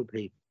spiritual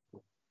people.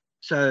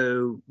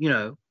 So,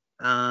 you're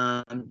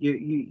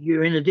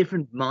in a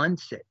different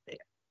mindset there.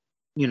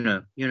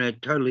 You're in a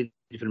totally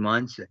different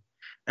mindset.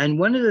 And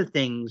one of the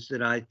things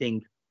that I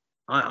think,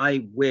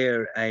 I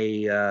wear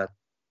a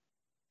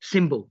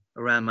symbol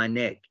around my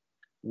neck,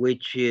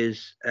 which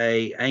is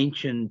a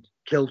ancient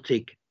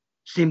Celtic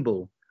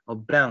symbol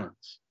of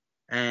balance,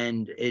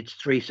 and it's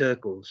three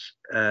circles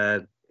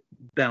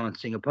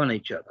balancing upon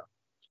each other.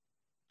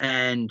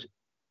 And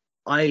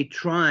I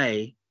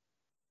try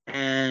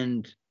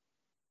and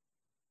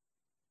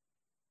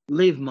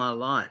live my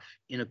life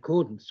in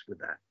accordance with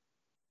that.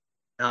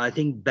 I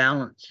think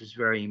balance is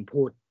very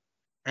important.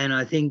 And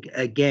I think,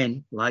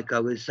 again, like I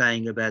was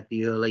saying about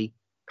the early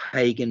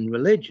pagan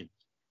religions,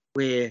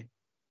 where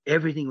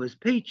everything was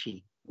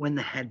peachy when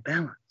they had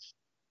balance.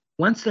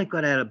 Once they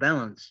got out of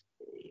balance,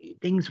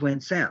 things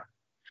went south.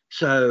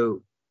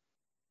 So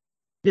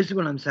this is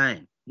what I'm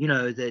saying,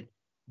 that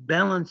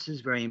balance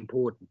is very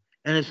important.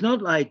 And it's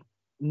not like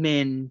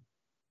men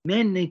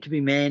need to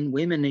be men,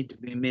 women need to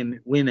be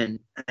women,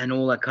 and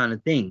all that kind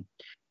of thing.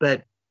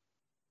 But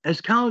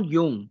as Carl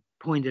Jung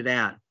pointed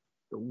out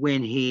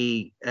when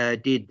he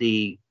did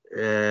the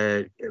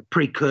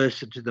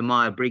precursor to the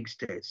Myers-Briggs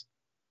test,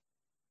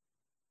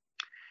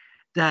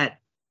 that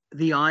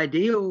the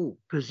ideal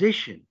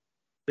position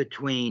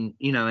between,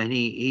 and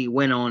he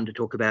went on to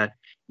talk about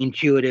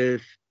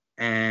intuitive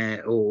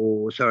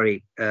introverts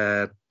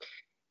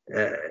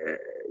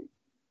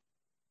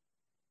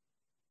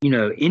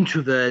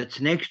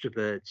and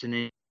extroverts,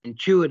 and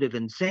intuitive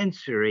and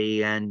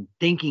sensory, and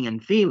thinking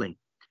and feeling.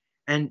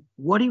 And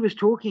what he was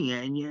talking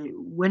at, and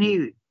when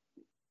he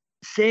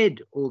said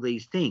all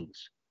these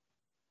things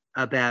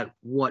about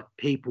what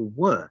people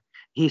were,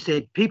 he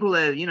said people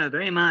are,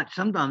 very much,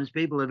 sometimes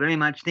people are very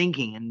much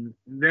thinking and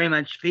very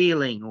much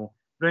feeling, or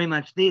very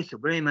much this or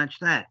very much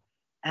that.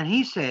 And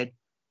he said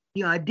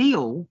the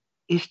ideal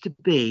is to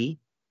be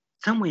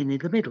somewhere near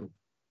the middle.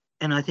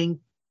 And I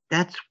think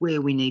that's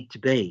where we need to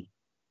be.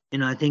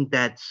 And I think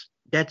that's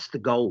the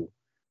goal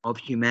of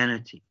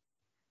humanity,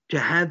 to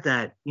have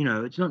that.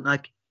 It's not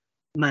like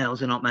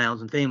males are not males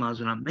and females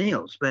are not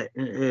males, but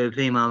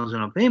females are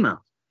not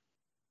females.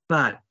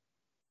 But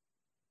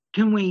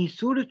can we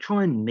sort of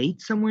try and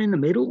meet somewhere in the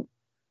middle?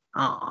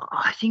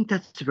 I think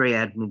that's a very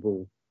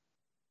admirable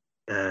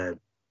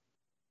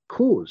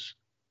cause.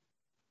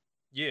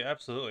 Yeah,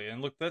 absolutely.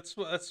 And look, that's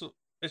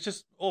it's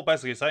just all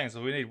basically saying is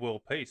that we need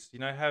world peace. You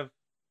know,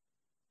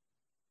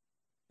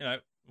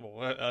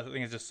 well, I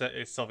think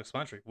it's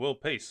self-explanatory.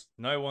 World peace.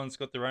 No one's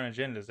got their own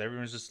agendas.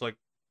 Everyone's just like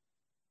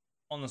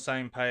on the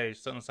same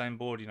page, on the same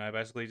board.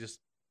 Basically just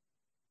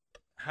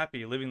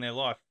happy, living their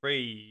life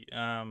free.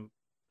 No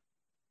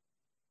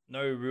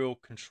real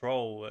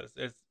control. It's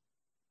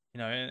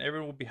and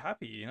everyone will be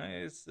happy.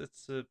 It's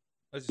a,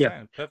 as you're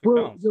saying, perfect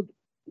Well,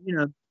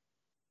 balance.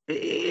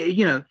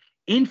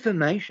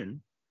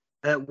 Information.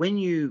 When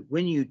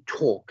you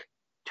talk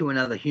to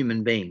another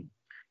human being,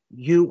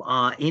 you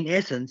are in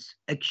essence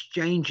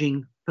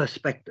exchanging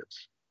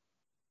perspectives.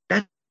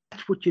 That's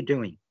what you're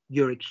doing.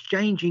 You're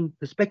exchanging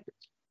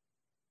perspectives.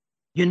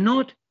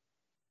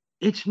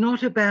 It's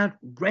not about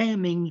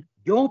ramming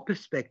your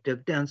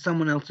perspective down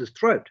someone else's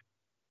throat.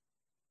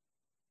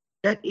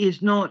 That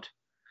is not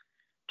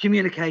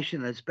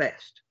communication at its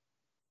best.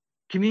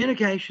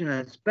 Communication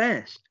at its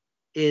best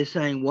is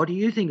saying, what do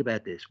you think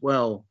about this?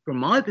 Well, from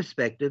my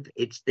perspective,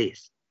 it's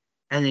this.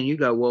 And then you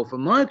go, well,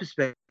 from my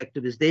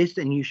perspective is this,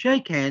 and you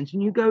shake hands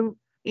and you go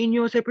in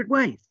your separate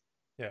ways.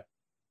 Yeah.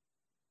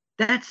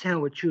 That's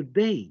how it should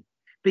be,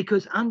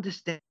 because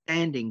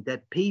understanding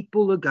that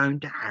people are going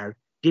to have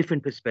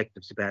different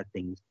perspectives about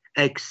things,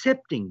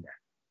 accepting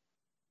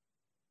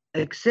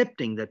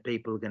that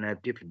people are going to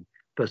have different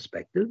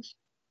perspectives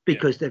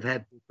because they've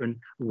had different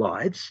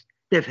lives,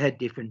 they've had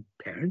different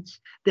parents,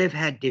 they've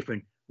had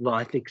different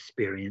life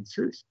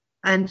experiences,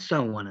 and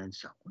so on and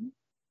so on.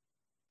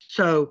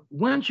 So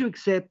once you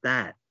accept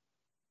that,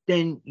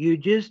 then you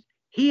just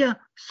hear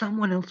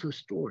someone else's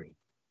story.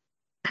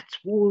 That's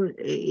what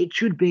it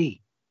should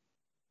be.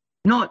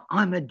 Not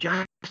I'm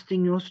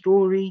adjusting your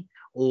story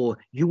or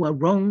you are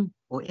wrong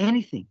or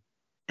anything.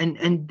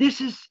 And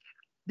this is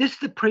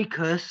the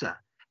precursor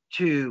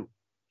to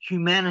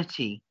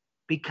humanity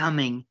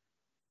becoming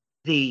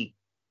the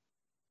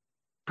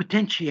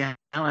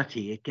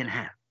potentiality it can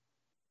have.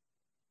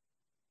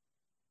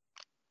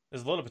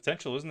 There's a lot of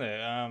potential, isn't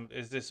there?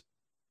 Is this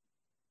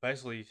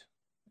basically,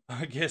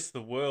 I guess,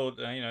 the world,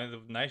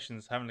 the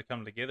nations having to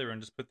come together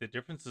and just put their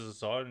differences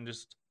aside and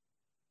just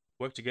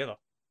work together?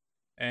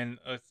 And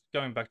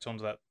going back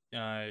onto that,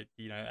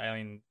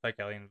 fake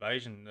alien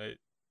invasion,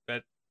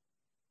 that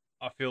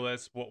I feel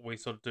that's what we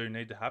sort of do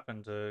need to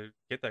happen to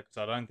get that, because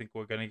I don't think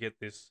we're going to get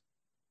this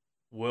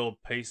world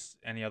peace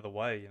any other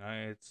way.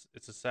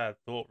 It's a sad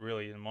thought,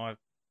 really, in my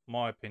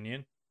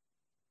opinion.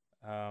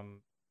 I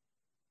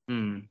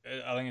think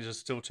there's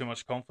just still too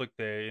much conflict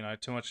there.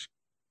 Too much.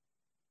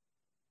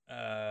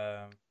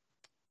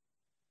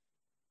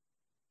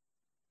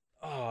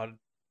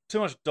 Too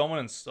much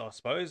dominance, I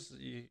suppose.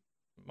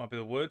 Might be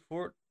the word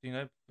for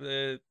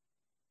it.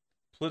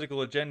 Political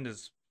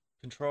agendas,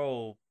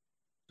 control,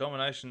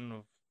 domination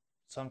of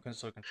some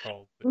sort of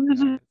control. But,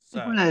 it's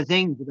one of the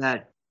things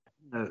that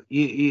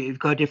you've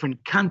got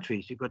different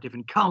countries, you've got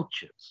different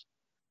cultures,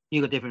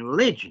 you've got different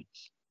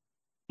religions.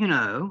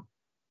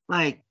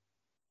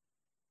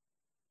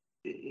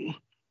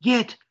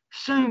 Yet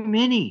so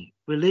many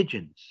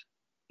religions,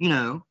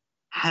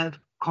 have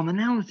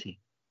commonality.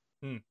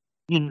 And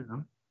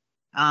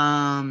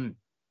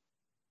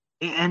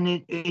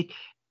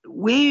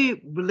where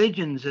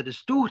religions are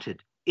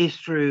distorted is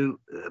through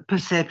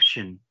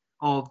perception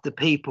of the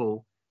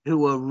people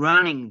who are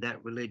running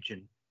that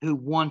religion, who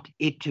want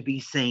it to be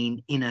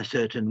seen in a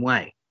certain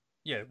way.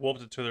 Yeah,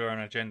 warped it to their own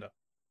agenda.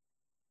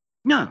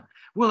 No.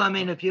 Well, I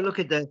mean, if you look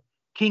at the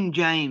King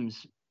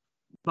James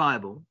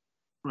Bible,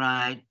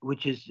 right,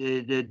 which is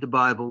the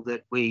Bible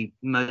that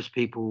most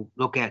people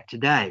look at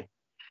today,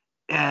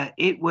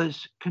 it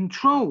was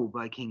controlled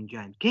by King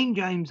James. King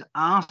James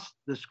asked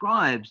the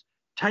scribes,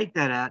 take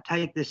that out,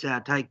 take this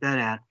out, take that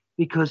out,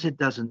 because it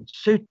doesn't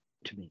suit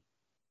me.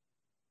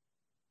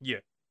 Yeah.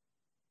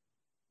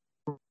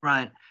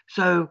 Right.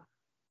 So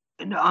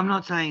I'm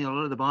not saying a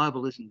lot of the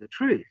Bible isn't the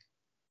truth,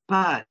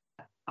 but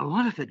a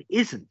lot of it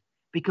isn't,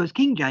 because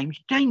King James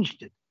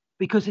changed it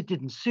because it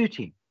didn't suit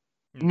him.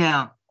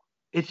 Now,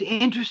 it's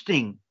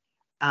interesting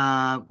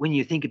when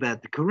you think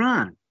about the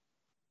Quran,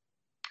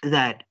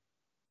 that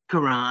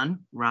Quran,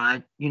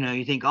 right,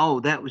 you think, oh,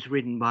 that was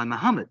written by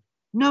Muhammad.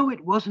 No,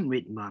 it wasn't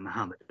written by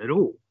Muhammad at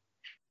all.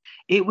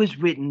 It was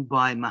written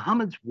by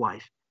Muhammad's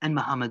wife and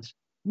Muhammad's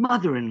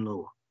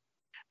mother-in-law.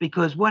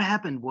 Because what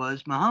happened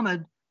was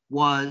Muhammad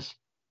was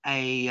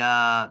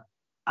a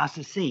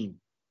assassin,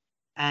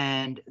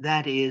 and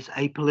that is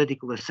a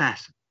political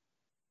assassin.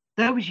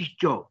 That was his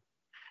job.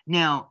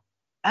 Now,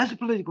 as a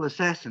political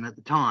assassin at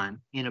the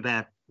time, in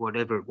about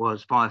whatever it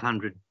was,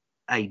 500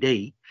 AD,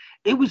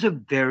 it was a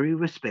very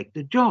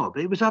respected job.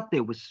 It was up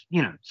there with,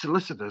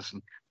 solicitors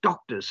and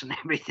doctors and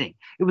everything.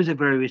 It was a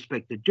very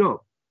respected job.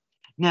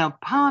 Now,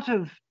 part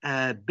of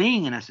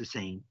being an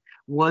assassin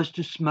was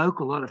to smoke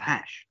a lot of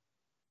hash.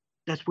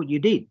 That's what you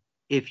did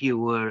if you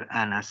were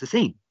an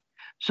assassin.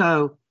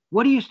 So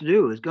what he used to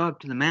do is go up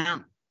to the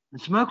mountain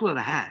and smoke a lot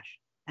of hash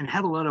and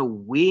have a lot of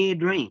weird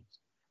dreams.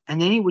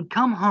 And then he would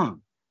come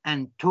home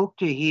and talk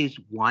to his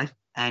wife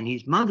and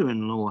his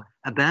mother-in-law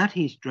about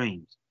his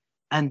dreams.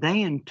 And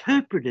they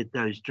interpreted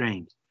those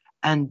dreams.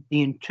 And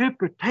the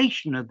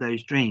interpretation of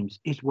those dreams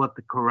is what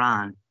the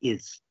Quran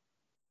is.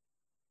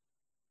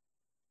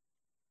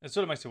 It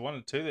sort of makes you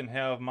wonder too, then,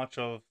 how much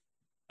of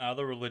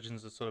other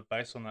religions are sort of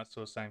based on that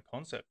sort of same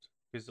concept.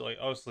 Because, like,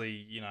 obviously,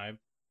 you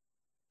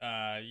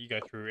go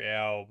through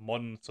our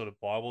modern sort of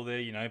Bible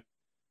there,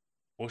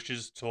 Bush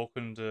is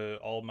talking to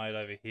old mate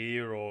over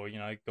here, or,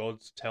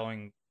 God's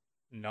telling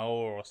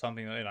Noah or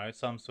something,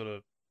 some sort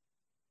of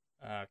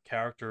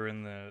character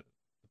in the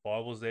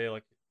Bibles there.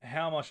 Like,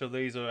 how much of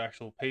these are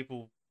actual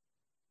people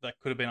that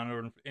could have been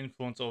under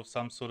influence of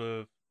some sort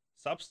of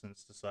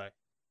substance, to say?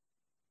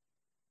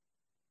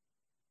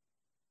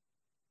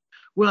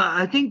 Well,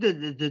 I think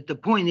that the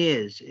point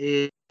is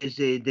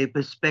the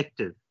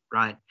perspective,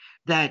 right?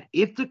 That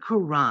if the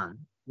Quran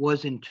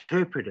was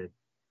interpreted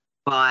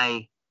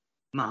by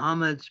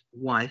Muhammad's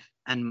wife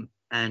and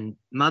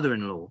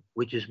mother-in-law,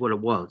 which is what it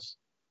was,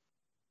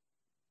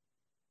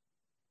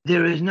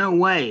 there is no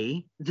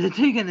way that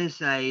they're going to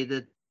say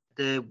that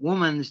the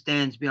woman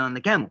stands behind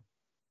the camel,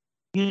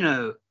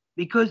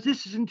 because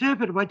this is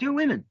interpreted by two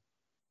women.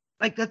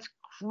 Like, that's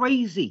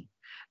crazy.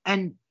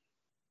 And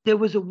there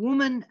was a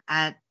woman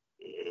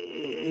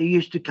who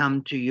used to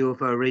come to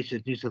UFO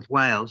Research New South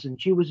Wales,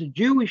 and she was a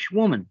Jewish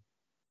woman.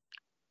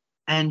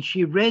 And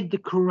she read the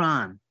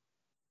Quran,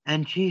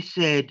 and she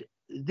said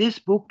this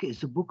book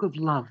is a book of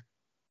love.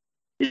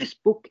 This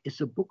book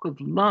is a book of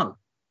love.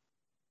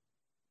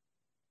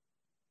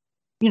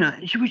 You know,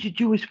 she was a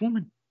Jewish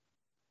woman.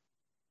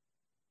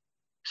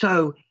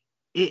 So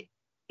it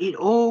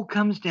all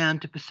comes down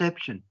to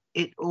perception.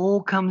 It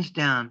all comes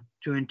down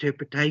to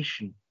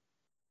interpretation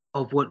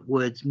of what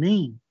words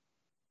mean.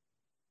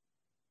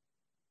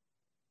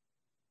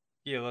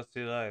 Yeah, let's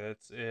do that.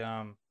 That's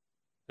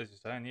as you're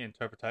saying, the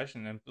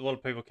interpretation, and a lot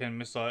of people can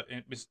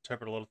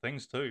misinterpret a lot of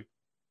things too.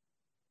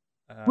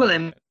 Well,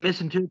 they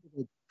misinterpret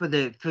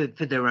it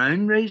for their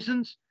own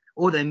reasons,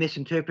 or they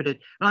misinterpret it.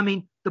 I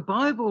mean, the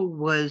Bible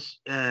was,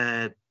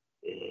 I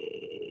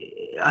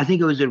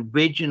think it was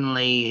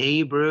originally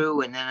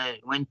Hebrew, and then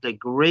it went to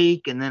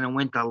Greek, and then it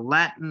went to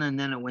Latin, and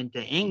then it went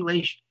to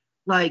English.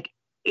 Like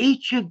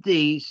each of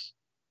these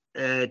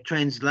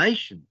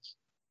translations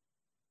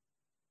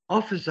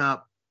offers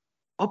up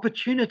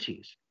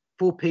opportunities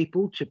for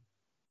people to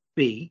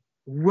be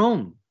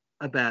wrong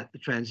about the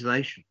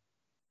translation.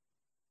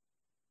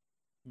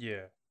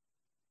 Yeah.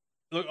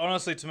 Look,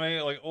 honestly, to me,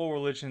 like all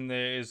religion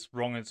there is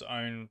wrong its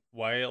own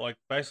way. Like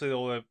basically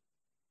all the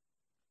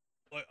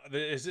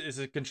is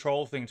a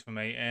control thing for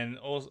me, and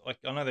also like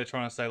I know they're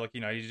trying to say like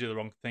you do the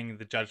wrong thing,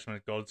 the judgment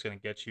of God's going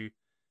to get you,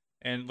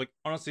 and like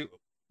honestly,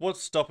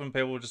 what's stopping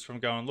people just from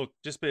going, look,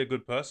 just be a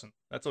good person.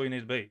 That's all you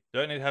need to be. You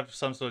don't need to have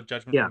some sort of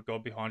judgment from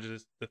God behind you.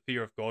 The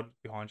fear of God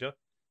behind you.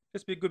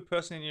 Just be a good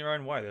person in your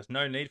own way. There's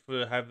no need for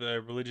to have a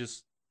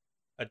religious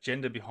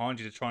agenda behind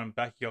you to try and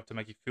back you up to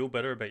make you feel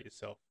better about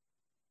yourself.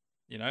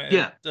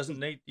 It doesn't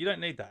need. You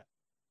don't need that.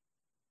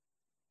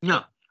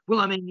 No. Well,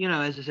 I mean,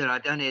 as I said, I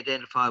don't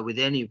identify with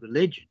any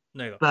religion.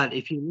 Neither. But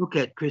if you look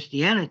at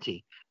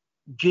Christianity,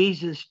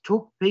 Jesus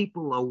took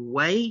people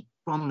away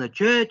from the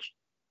church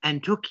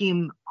and took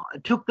them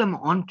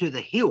onto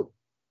the hill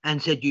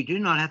and said, you do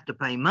not have to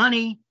pay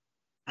money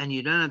and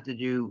you don't have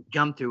to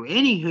jump through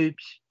any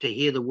hoops to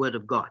hear the word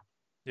of God.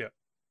 Yeah.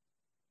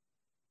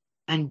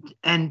 And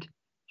I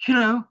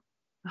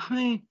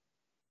mean,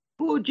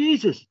 poor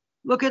Jesus.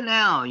 Look at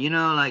now,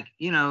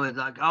 it's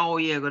like, oh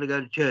yeah, I've got to go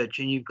to church,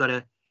 and you've got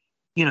to,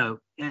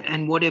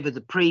 and whatever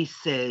the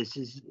priest says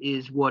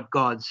is what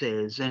God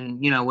says, and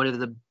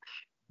whatever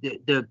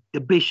the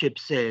bishop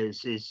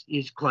says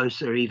is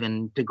closer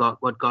even to God,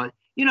 what God,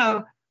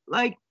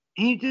 like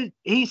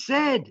he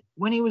said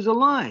when he was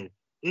alive.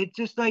 It's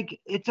just like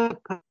it's a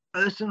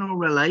personal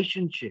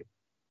relationship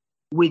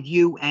with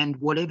you and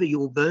whatever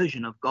your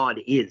version of God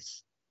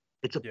is.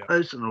 It's a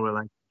personal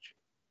relationship.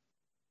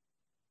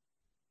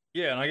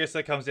 Yeah, and I guess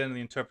that comes down to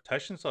the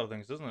interpretation side of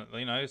things, doesn't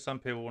it? Some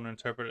people want to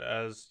interpret it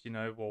as,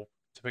 well,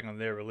 depending on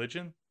their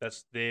religion,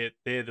 that's they're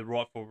the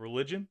rightful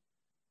religion.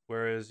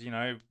 Whereas,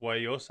 way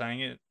you're saying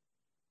it,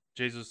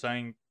 Jesus is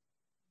saying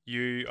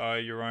you are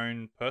your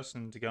own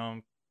person to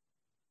go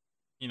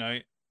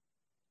and,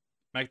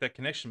 make that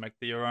connection, make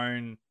your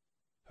own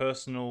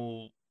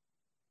personal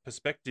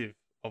perspective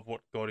of what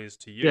God is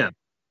to you. Yeah.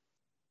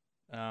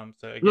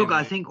 So again, look,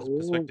 I think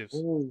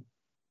all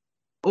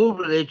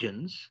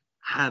religions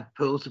have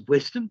pearls of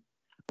wisdom,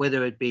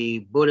 whether it be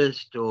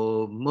Buddhist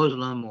or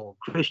Muslim or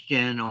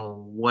Christian or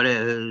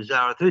whatever,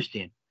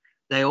 Zarathustrian.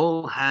 They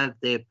all have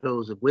their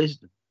pearls of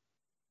wisdom.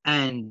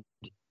 And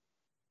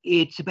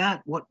it's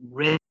about what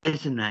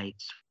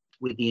resonates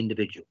with the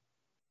individual.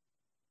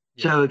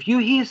 Yeah. So if you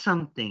hear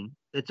something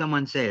that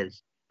someone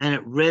says and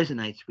it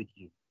resonates with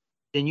you,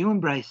 then you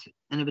embrace it.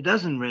 And if it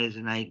doesn't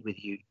resonate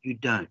with you, you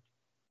don't.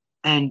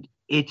 And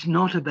it's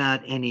not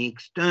about any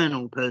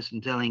external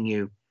person telling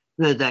you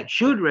that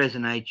should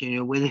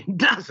resonate with it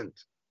doesn't.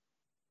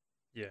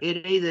 Yeah.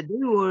 It either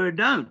do or it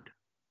don't.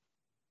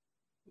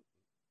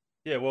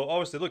 Yeah, well,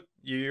 obviously, look,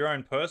 you're your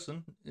own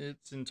person.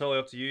 It's entirely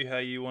up to you how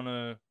you want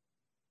to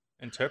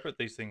interpret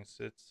these things.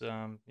 It's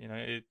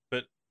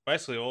but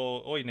basically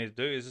all you need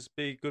to do is just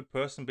be a good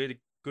person, be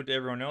good to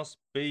everyone else,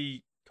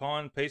 be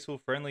kind, peaceful,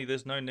 friendly.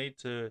 There's no need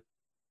to,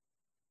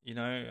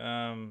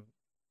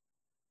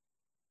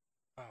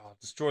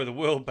 destroy the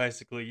world.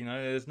 Basically,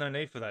 there's no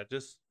need for that.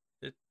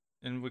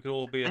 And we could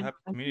all be a happy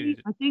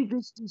community.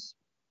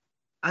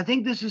 I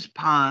think this is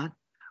part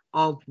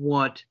of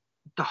what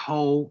the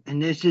whole, and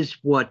this is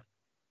what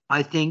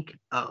I think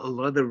a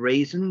lot of the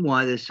reason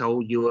why this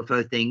whole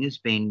UFO thing has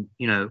been,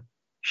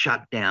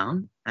 shut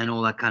down and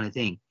all that kind of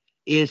thing,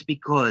 is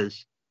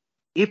because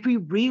if we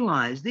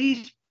realize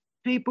these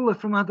people are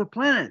from other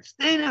planets,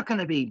 they're not going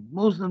to be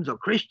Muslims or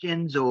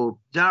Christians or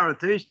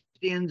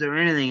Zarathustrians or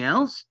anything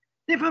else.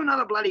 They're from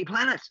another bloody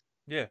planet.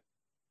 Yeah.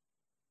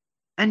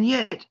 And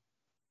yet,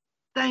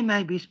 they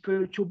may be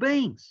spiritual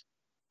beings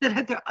that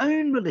have their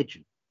own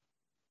religion.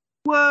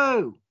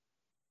 Whoa!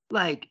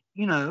 Like,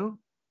 you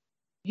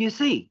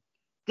see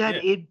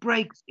that it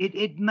breaks,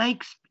 it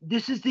makes,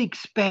 this is the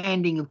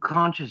expanding of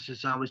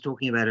consciousness I was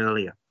talking about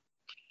earlier.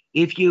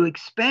 If you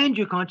expand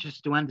your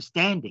consciousness to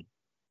understanding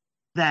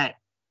that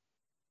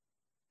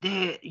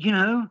there,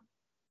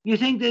 you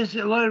think there's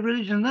a lot of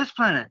religion on this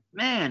planet.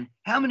 Man,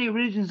 how many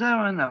religions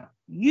are in the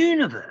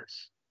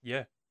universe?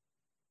 Yeah.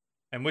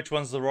 And which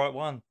one's the right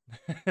one?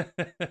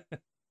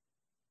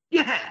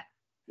 Yeah.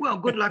 Well,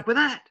 good luck with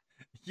that.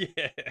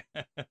 Yeah.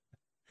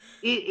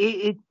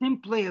 It's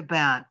simply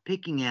about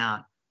picking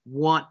out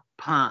what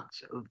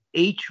parts of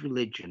each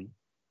religion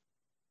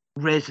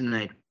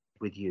resonate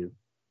with you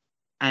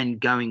and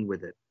going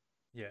with it,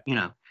 Yeah. you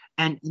know.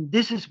 And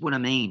this is what I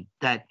mean,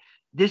 that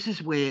this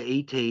is where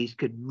ETs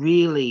could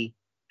really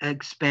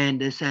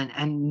expand us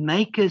and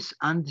make us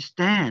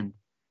understand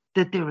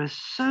that there are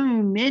so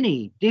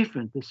many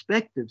different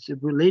perspectives of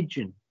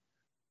religion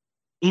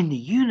in the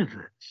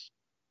universe.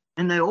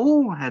 And they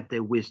all have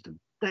their wisdom.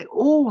 They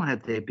all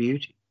have their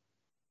beauty.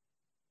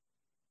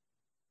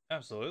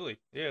 Absolutely.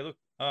 Yeah, look,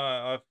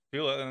 I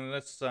feel it, and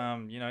that's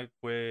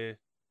where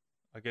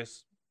I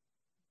guess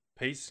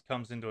peace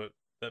comes into it.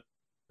 That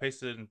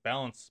peace and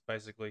balance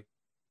basically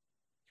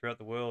throughout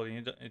the world.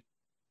 And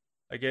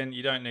again,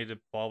 you don't need a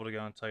Bible to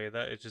go and tell you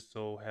that. It's just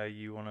all how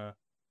you want to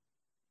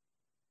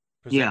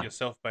present Yeah.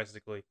 yourself,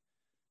 basically.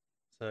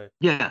 So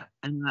Yeah.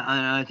 And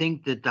I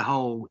think that the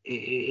whole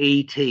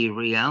ET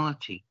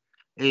reality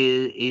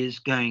is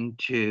going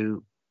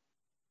to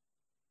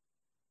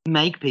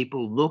make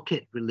people look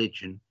at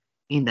religion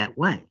in that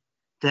way.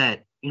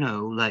 That,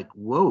 like,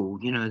 whoa,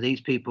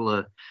 these people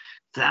are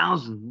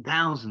thousands and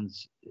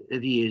thousands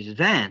of years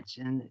advanced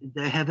and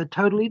they have a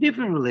totally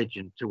different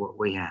religion to what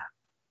we have.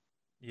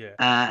 yeah,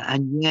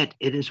 And yet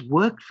it has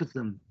worked for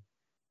them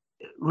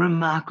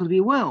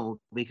remarkably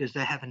well because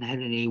they haven't had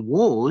any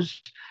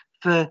wars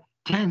for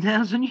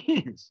 10,000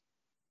 years.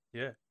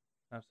 yeah,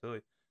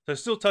 absolutely. So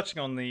still touching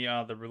on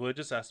the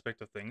religious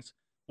aspect of things,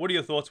 what are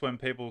your thoughts when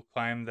people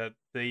claim that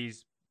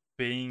these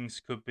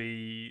beings could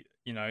be,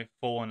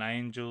 fallen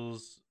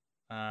angels,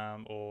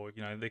 or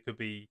they could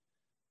be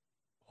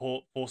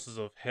forces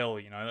of hell,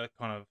 that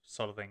kind of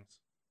sort of things,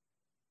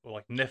 or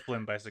like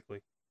Nephilim,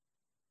 basically.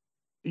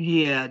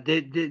 Yeah,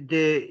 there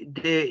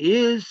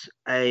is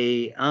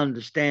a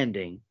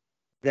understanding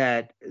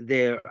that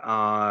there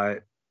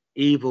are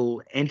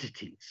evil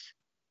entities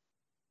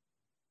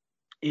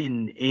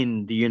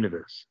in the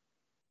universe,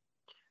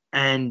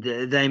 and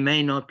they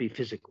may not be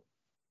physical.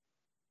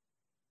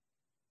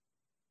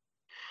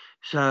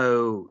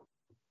 So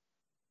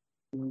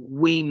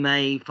we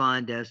may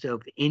find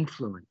ourselves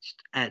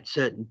influenced at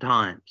certain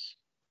times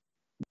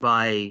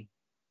by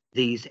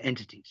these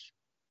entities,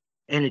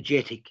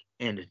 energetic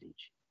entities,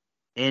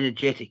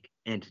 energetic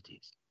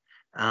entities.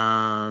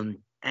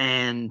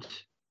 And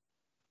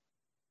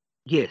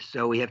yes,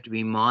 so we have to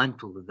be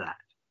mindful of that,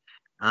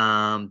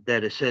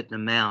 that a certain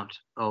amount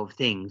of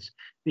things,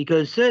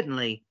 because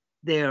certainly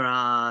there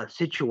are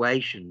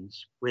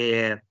situations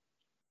where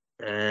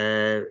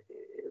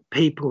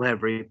people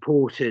have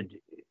reported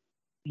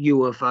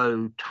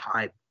UFO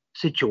type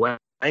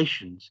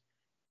situations,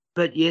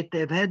 but yet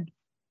they've had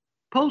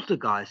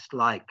poltergeist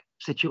like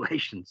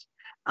situations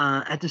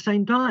at the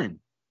same time.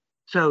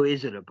 So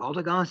is it a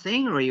poltergeist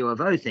thing or a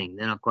UFO thing?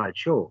 They're not quite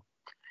sure.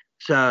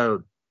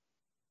 So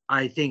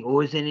I think,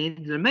 or is it an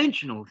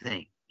interdimensional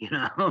thing?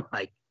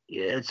 Like,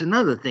 yeah, it's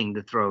another thing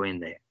to throw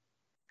in there.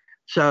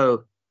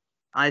 So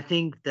I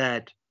think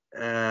that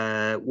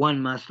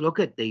one must look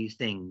at these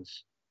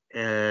things.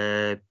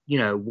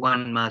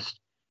 One must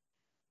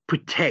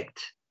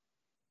protect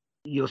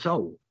your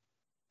soul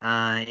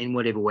in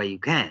whatever way you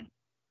can,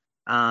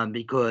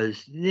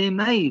 because there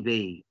may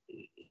be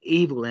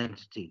evil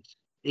entities,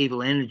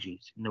 evil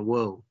energies in the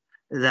world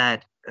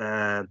that,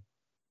 because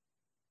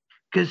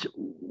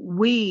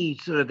we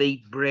sort of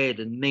eat bread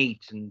and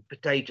meat and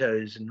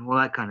potatoes and all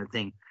that kind of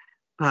thing,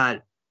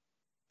 but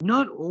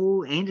not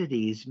all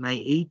entities may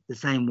eat the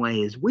same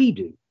way as we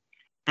do.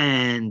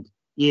 And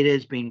it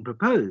has been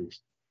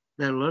proposed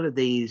that a lot of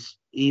these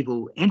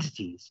evil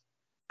entities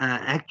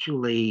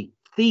actually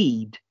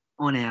feed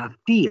on our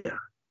fear,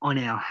 on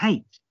our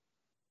hate,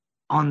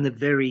 on the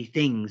very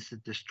things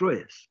that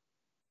destroy us.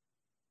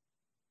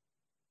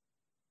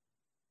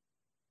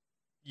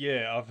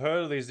 Yeah, I've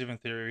heard of these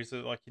different theories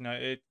that, like,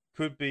 it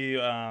could be,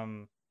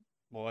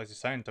 well, as you're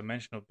saying,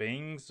 dimensional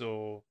beings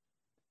or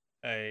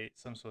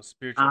some sort of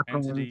spiritual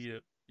Archons.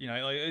 entity.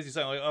 Like as you're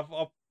saying, like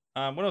when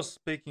I was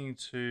speaking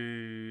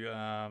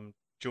to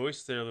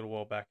Joyce there a little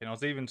while back, and I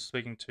was even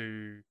speaking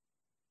to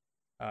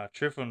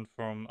Trifon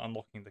from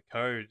Unlocking the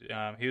Code.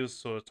 He was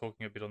sort of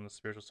talking a bit on the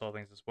spiritual side of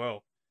things as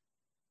well,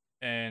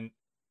 and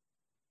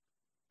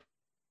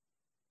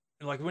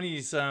like when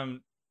he's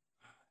when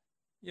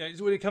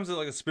it comes to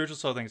like the spiritual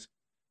side of things,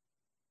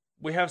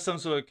 we have some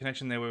sort of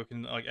connection there where we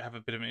can like have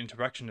a bit of an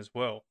interaction as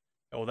well,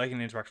 or they can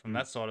interact from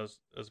that side as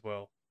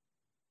well.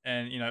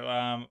 And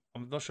I'm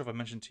not sure if I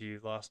mentioned to you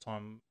last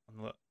time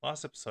on the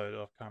last episode.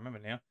 I can't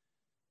remember now.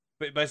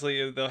 But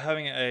basically, they were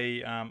having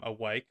a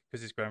wake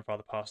because his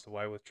grandfather passed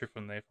away with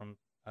Trifon there from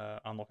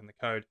Unlocking the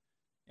Code,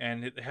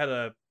 and they had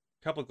a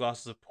couple of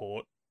glasses of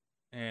port,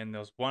 and there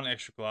was one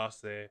extra glass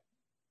there,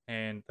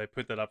 and they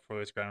put that up for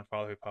his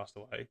grandfather who passed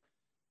away,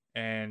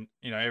 and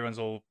everyone's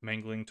all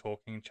mingling,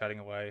 talking, chatting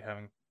away,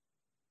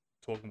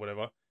 talking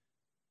whatever,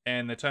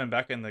 and they turned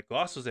back and the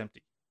glass was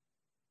empty.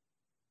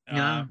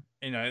 No.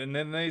 And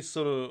then they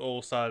sort of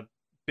all started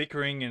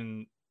bickering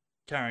and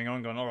carrying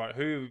on, going, all right,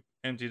 who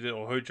emptied it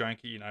or who drank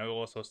it, you know,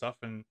 all that sort of stuff.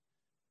 And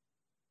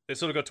it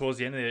sort of got towards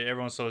the end of it,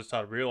 everyone sort of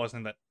started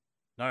realizing that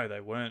no,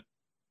 they weren't.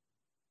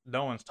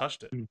 No one's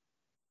touched it. Mm.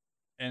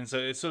 And so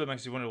it sort of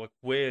makes you wonder, like,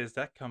 where does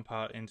that come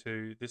part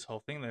into this whole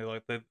thing?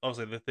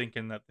 Obviously they're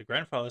thinking that the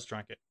grandfathers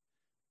drank it.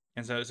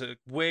 And so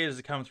where does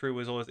it come through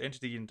with all those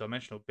entity and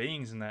dimensional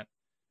beings in that,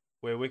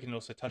 where we can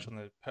also touch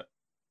on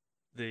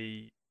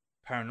the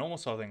paranormal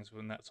side of things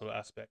in that sort of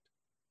aspect,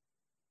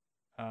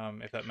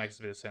 if that makes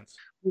a bit of sense.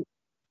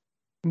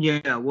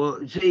 Yeah, well,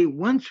 see,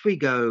 once we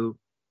go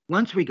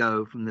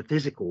from the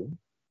physical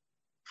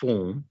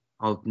form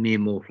of mere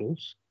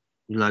mortals,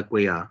 like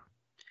we are,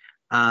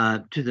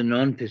 to the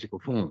non-physical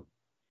form,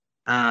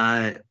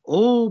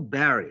 all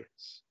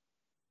barriers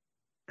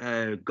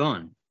are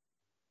gone.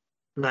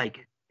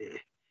 Like,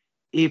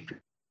 if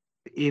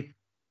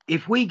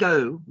we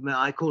go,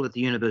 I call it the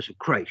universal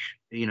creche,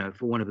 you know,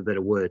 for want of a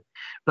better word,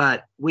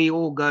 but we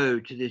all go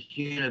to this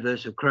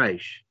universal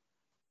creche,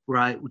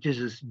 right, which is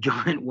this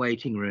giant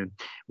waiting room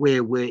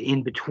where we're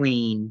in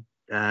between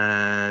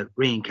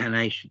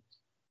reincarnations,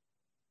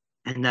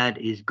 and that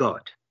is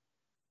God.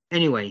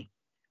 Anyway,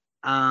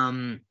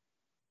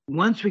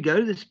 once we go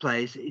to this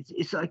place,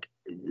 it's like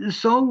the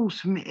souls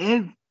from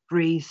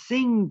every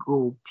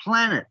single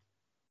planet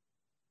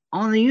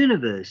on the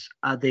universe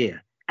are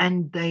there,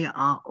 and they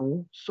are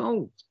all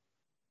souls,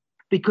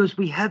 because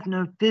we have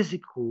no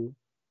physical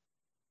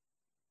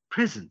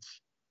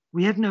presence.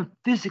 We have no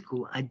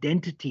physical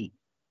identity.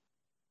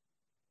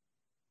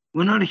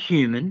 We're not a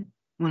human.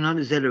 We're not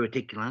a Zeta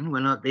Reticulum. We're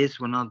not this.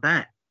 We're not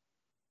that.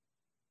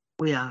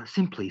 We are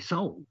simply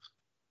souls.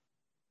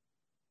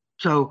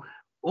 So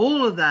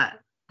all of that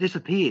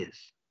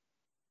disappears.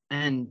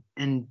 And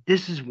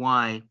this is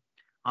why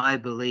I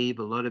believe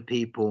a lot of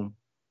people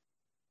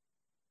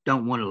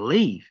don't want to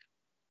leave.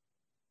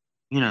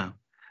 You know,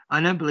 I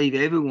don't believe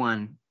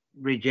everyone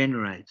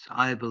regenerates.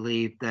 I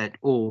believe that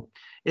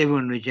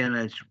everyone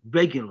regenerates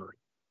regularly.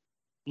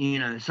 You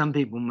know, some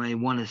people may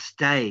want to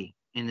stay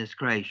in this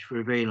creche for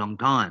a very long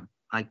time,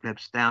 like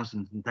perhaps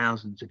thousands and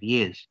thousands of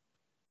years,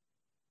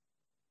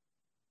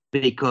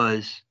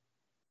 because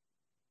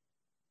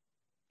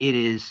it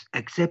is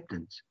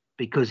acceptance,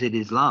 because it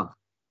is love,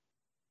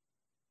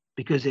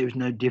 because there is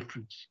no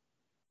difference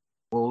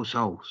for all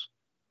souls.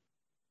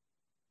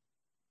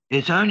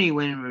 It's only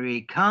when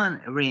we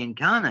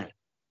reincarnate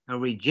or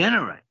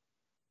regenerate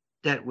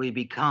that we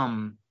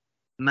become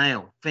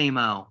male,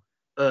 female,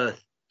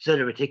 Earth,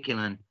 Zeta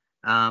Reticulum,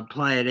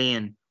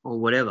 Pleiadian, or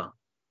whatever.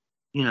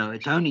 You know,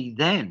 it's only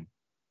then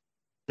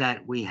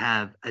that we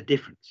have a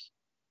difference.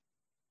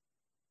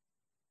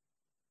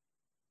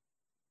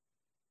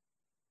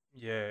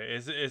 Yeah,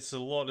 it's a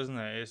lot, isn't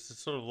it? It's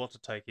sort of a lot to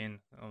take in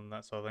on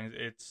that side of things.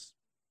 It's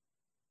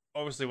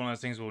obviously one of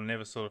those things we'll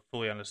never sort of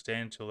fully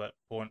understand till that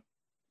point,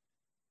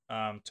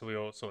 till we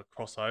all sort of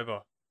cross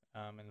over.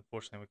 And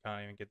unfortunately, we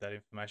can't even get that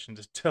information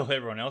to tell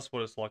everyone else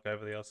what it's like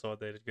over the other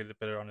side there to get a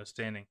better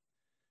understanding.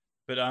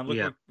 But look,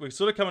 Yeah. we're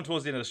sort of coming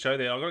towards the end of the show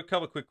there. I've got a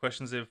couple of quick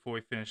questions there before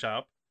we finish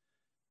up.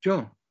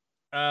 Sure.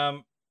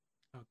 I'll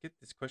get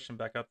this question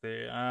back up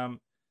there.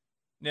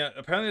 Now,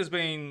 apparently there's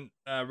been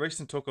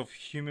recent talk of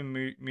human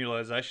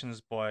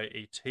mutilations by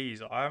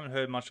ETs. I haven't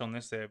heard much on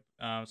this there.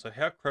 So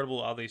how credible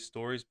are these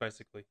stories,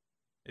 basically,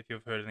 if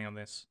you've heard anything on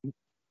this?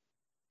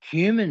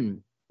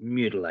 Human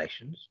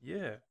mutilations?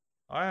 Yeah,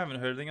 I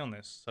haven't heard anything on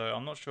this, so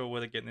I'm not sure where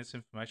they're getting this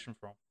information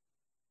from.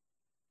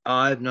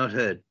 I've not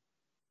heard.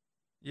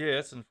 Yeah,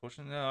 that's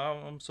unfortunate. No,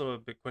 I'm sort of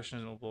a bit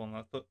questionable on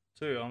that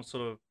too. I'm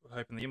sort of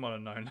hoping that you might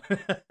have known.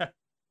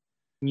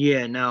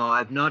 Yeah, no,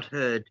 I've not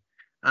heard.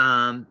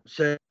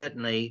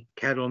 Certainly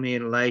cattle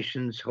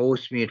mutilations,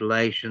 horse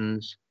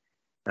mutilations,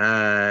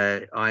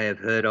 I have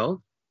heard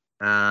of,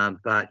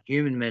 but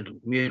human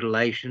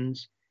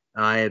mutilations,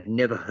 I have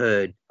never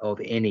heard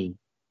of any.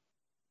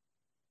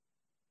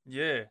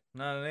 Yeah,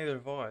 no, neither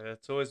have I.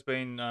 It's always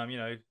been,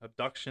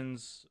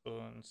 abductions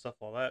and stuff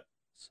like that.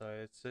 So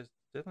it's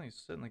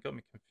certainly got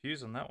me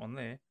confused on that one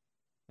there.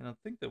 And I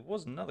think there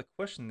was another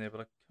question there,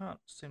 but I can't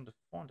seem to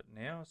find it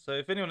now. So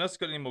if anyone else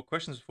got any more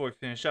questions before we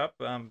finish up,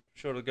 I'm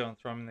sure to go and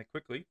throw them in there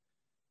quickly.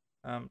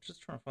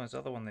 Just trying to find this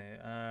other one there.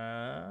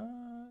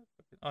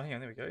 Hang on,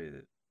 there we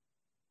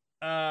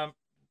go.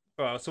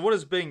 Right, so what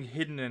is being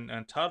hidden in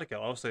Antarctica?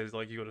 Obviously, it's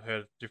like you would have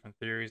heard different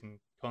theories and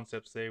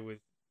concepts there with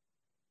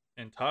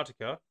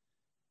Antarctica.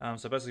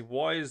 So basically,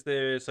 why is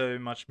there so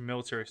much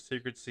military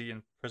secrecy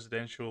and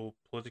presidential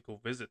political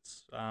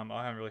visits? I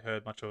haven't really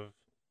heard much of.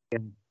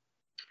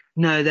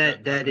 No,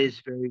 that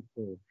is very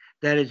true.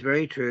 That is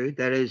very true.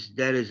 That is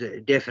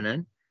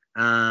definite.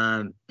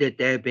 That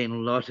there have been a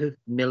lot of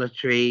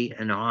military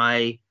and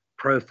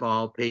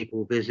high-profile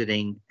people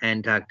visiting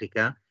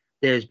Antarctica.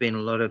 There's been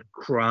a lot of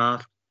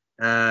craft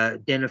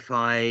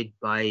identified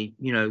by,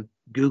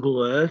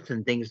 Google Earth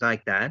and things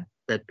like that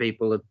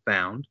people have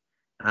found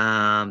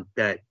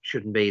that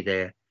shouldn't be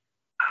there.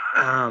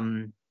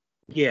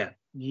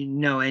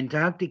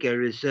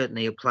 Antarctica is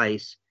certainly a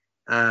place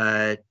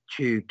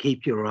to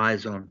keep your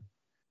eyes on,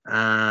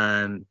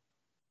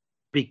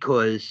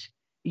 because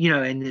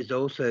And there's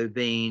also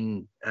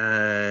been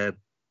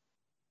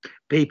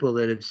people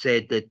that have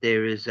said that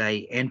there is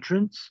a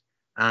entrance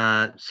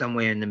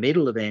somewhere in the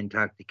middle of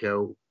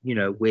Antarctica,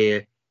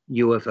 where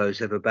UFOs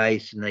have a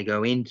base and they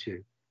go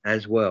into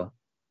as well.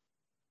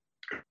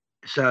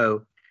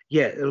 So,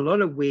 yeah, a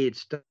lot of weird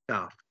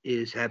stuff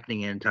is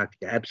happening in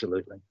Antarctica.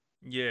 Absolutely.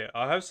 Yeah,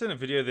 I have seen a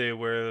video there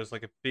where there's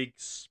like a big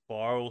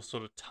spiral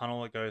sort of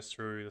tunnel that goes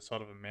through the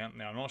side of a mountain.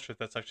 Now, I'm not sure if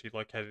that's actually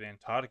located in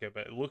Antarctica,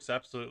 but it looks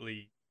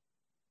absolutely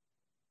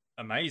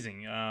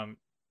amazing, and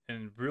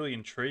really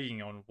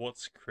intriguing on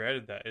what's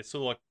created that. It's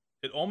sort of like,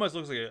 it almost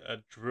looks like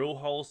a drill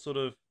hole, sort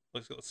of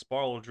like a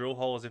spiral drill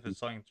hole, as if it's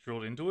something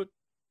drilled into it.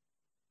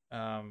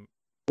 Um,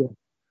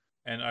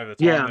 and over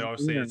time, Yeah, there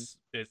obviously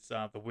it's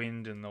the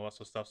wind and all that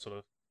sort of stuff sort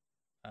of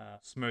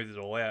smooths it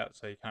all out,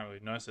 so you can't really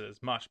notice it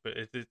as much. But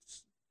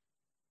it's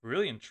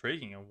really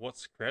intriguing on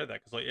what's created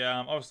that, because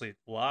obviously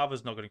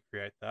lava's not going to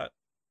create that,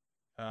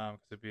 because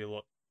it'd be a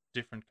lot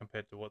different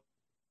compared to what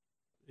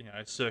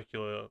a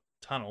circular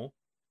tunnel.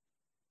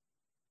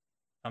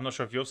 I'm not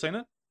sure if you've seen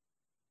it.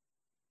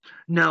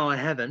 No, I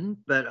haven't,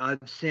 but I've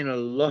seen a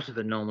lot of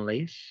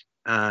anomalies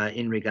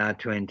in regard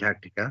to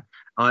Antarctica.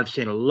 I've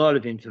seen a lot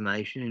of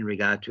information in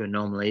regard to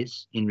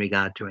anomalies in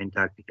regard to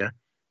Antarctica.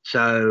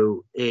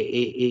 So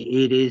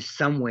it is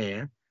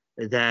somewhere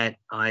that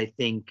I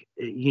think,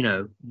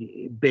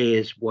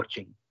 bears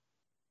watching.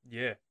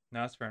 Yeah,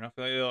 no, that's fair enough.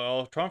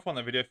 I'll try and find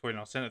that video for you and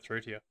I'll send it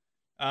through to you.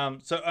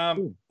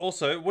 Cool.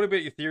 Also, what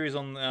about your theories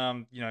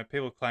on,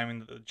 people claiming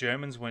that the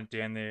Germans went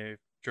down there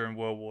during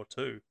World War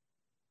II?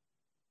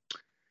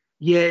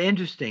 Yeah,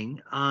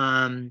 interesting.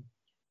 I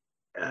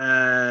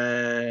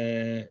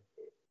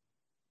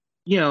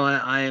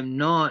am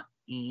not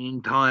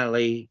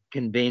entirely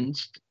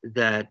convinced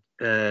that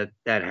that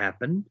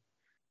happened.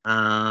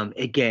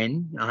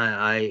 Again,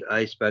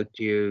 I spoke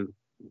to you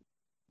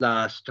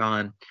last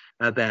time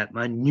about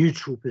my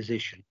neutral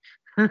position.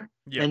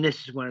 Yeah. And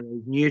this is one of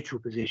those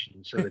neutral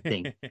positions sort of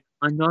thing.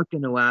 I'm not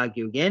going to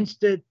argue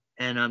against it,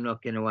 and I'm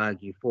not going to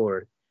argue for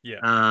it.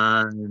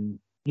 Yeah.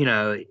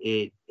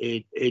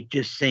 It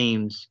just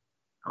seems.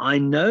 I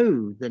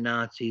know the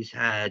Nazi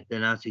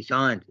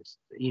scientists,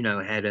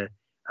 had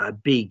a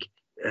big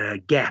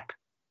gap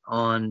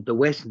on the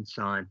Western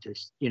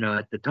scientists,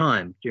 at the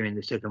time during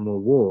the Second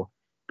World War.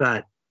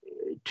 But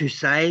to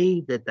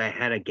say that they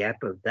had a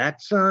gap of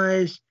that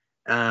size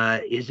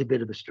is a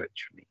bit of a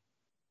stretch for me.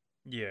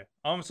 Yeah,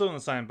 I'm still in the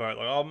same boat.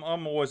 Like,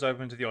 I'm always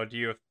open to the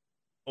idea of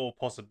all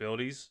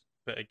possibilities,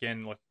 but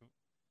again, like,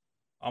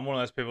 I'm one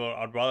of those people.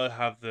 I'd rather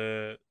have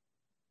the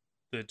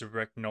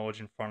direct knowledge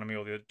in front of me,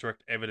 or the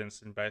direct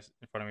evidence in front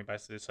of me,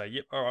 basically to say,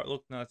 yep, all right,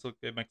 look, no,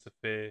 it makes a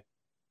fair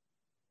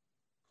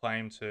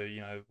claim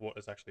to what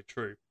is actually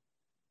true.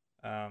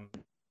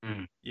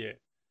 Yeah.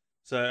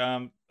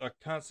 So I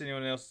can't see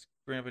anyone else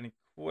bring up any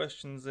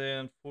questions there.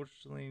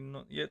 Unfortunately,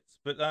 not yet.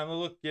 But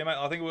look, yeah, mate.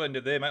 I think we'll end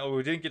it there, mate. Well,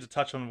 we didn't get to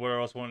touch on where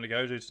I was wanting to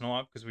go to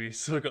tonight because we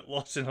sort of got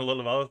lost in a lot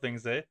of other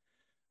things there.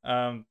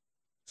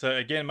 So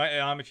again, mate,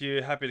 if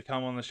you're happy to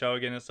come on the show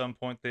again at some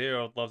point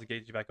there, I'd love to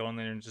get you back on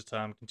there and just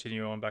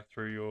continue on back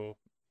through your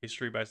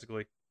history,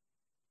 basically.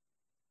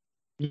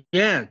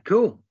 Yeah,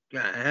 cool.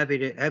 Happy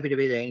to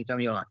be there anytime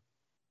you like.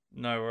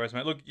 No worries,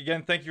 mate. Look,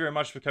 again, thank you very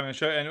much for coming on the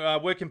show.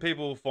 And where can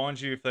people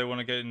find you if they want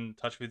to get in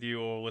touch with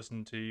you or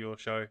listen to your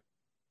show?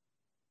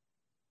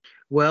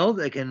 Well,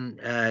 they can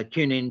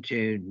tune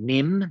into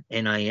NIM,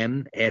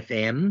 NIM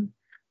FM,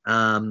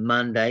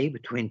 Monday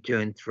between 2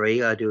 and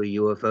 3. I do a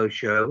UFO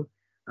show,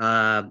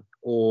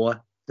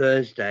 or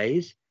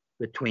Thursdays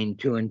between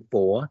 2 and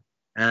 4.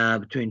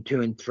 Between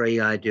 2 and 3,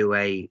 I do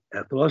a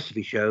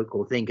philosophy show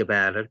called Think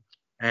About It.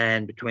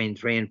 And between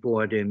 3 and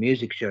 4, I do a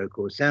music show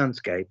called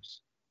Soundscapes.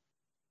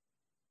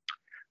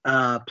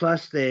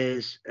 Plus,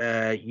 there's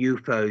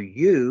UFO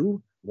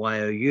YOU,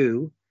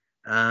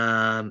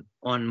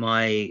 on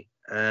my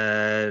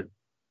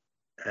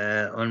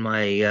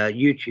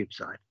YouTube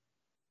site.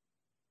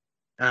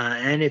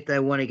 And if they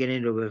want to get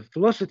into a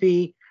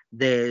philosophy,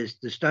 there's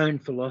the Stone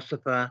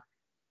Philosopher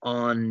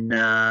on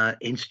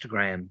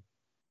Instagram,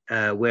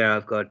 where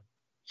I've got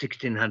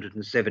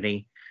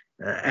 1,670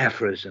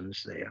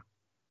 aphorisms there.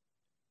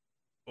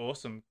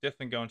 Awesome.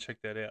 Definitely go and check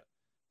that out.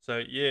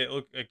 So yeah,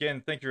 look,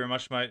 again, thank you very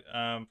much, mate,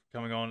 for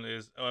coming on. It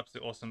is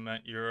absolutely awesome,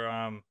 mate. You're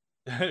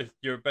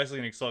you're basically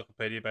an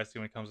encyclopedia, basically,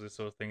 when it comes to this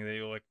sort of thing.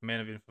 You're like a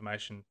man of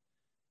information,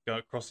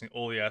 crossing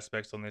all the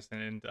aspects on this,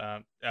 and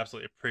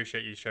absolutely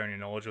appreciate you sharing your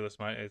knowledge with us,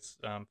 mate. It's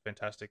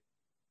fantastic.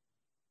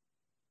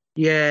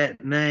 Yeah,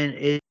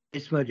 man,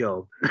 it's my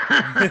job.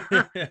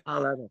 I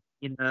love it.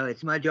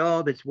 It's my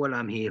job. It's what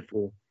I'm here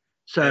for.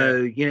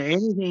 So,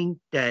 anything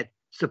that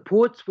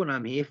supports what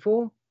I'm here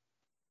for,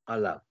 I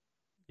love.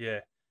 Yeah.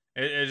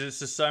 It's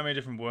just so many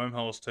different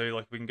wormholes too.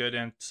 Like, we can go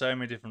down so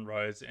many different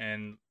roads,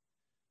 and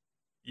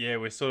yeah,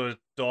 we're sort of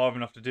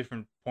diving off to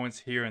different points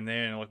here and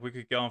there, and like we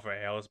could go on for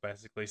hours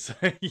basically. So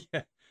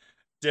yeah,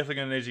 definitely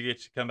gonna need to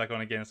get you come back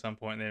on again at some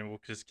point, and then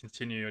we'll just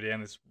continue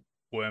down this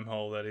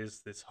wormhole that is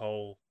this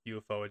whole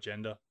UFO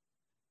agenda.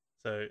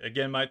 So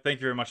again, mate, thank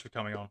you very much for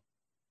coming on.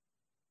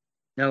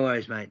 No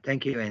worries, mate.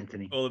 Thank you,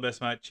 Anthony. All the best,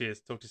 mate.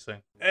 Cheers. Talk to you soon.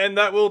 And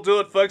that will do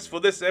it, folks,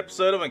 for this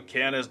episode of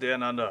Encounters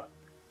Down Under.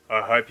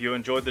 I hope you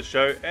enjoyed the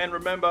show, and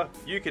remember,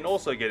 you can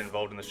also get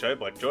involved in the show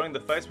by joining the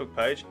Facebook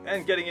page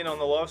and getting in on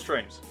the live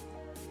streams.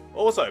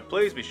 Also,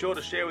 please be sure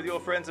to share with your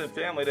friends and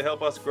family to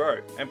help us grow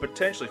and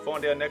potentially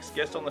find our next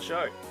guest on the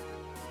show.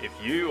 If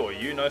you or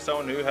you know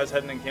someone who has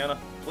had an encounter,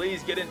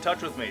 please get in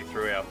touch with me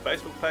through our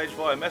Facebook page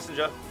via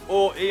Messenger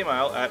or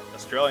email at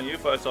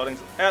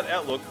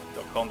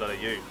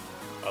australianUFOsightings@outlook.com.au.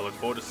 I look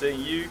forward to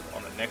seeing you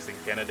on the next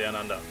Encounter Down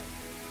Under.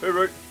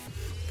 Hooroo!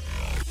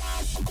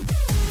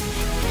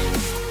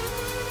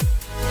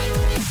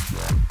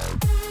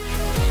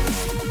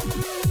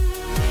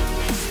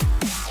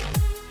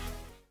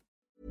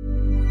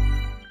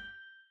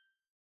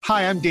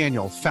 Hi, I'm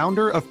Daniel,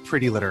 founder of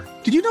Pretty Litter.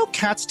 Did you know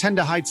cats tend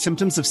to hide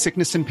symptoms of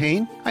sickness and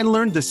pain? I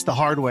learned this the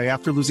hard way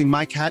after losing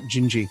my cat,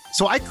 Gingy.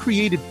 So I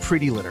created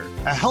Pretty Litter,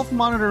 a health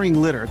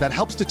monitoring litter that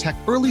helps detect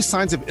early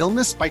signs of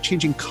illness by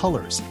changing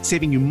colors,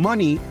 saving you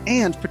money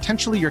and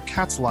potentially your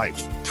cat's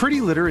life.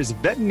 Pretty Litter is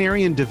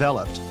veterinarian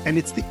developed, and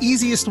it's the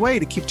easiest way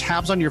to keep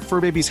tabs on your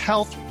fur baby's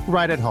health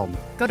right at home.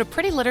 Go to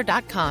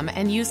prettylitter.com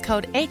and use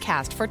code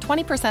ACAST for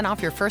 20%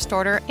 off your first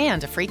order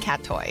and a free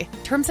cat toy.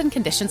 Terms and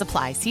conditions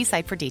apply. See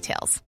site for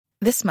details.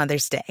 This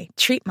Mother's Day,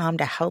 treat mom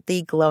to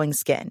healthy, glowing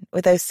skin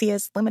with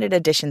Osea's limited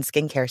edition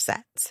skincare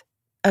sets.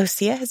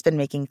 Osea has been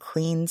making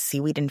clean,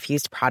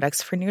 seaweed-infused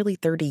products for nearly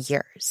 30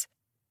 years.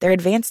 Their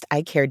advanced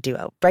eye care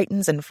duo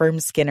brightens and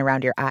firms skin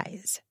around your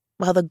eyes,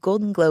 while the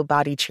Golden Glow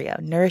Body Trio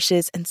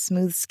nourishes and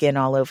smooths skin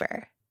all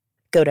over.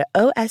 Go to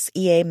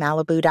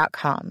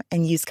OSEAMalibu.com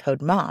and use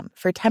code MOM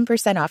for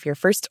 10% off your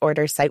first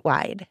order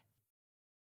site-wide.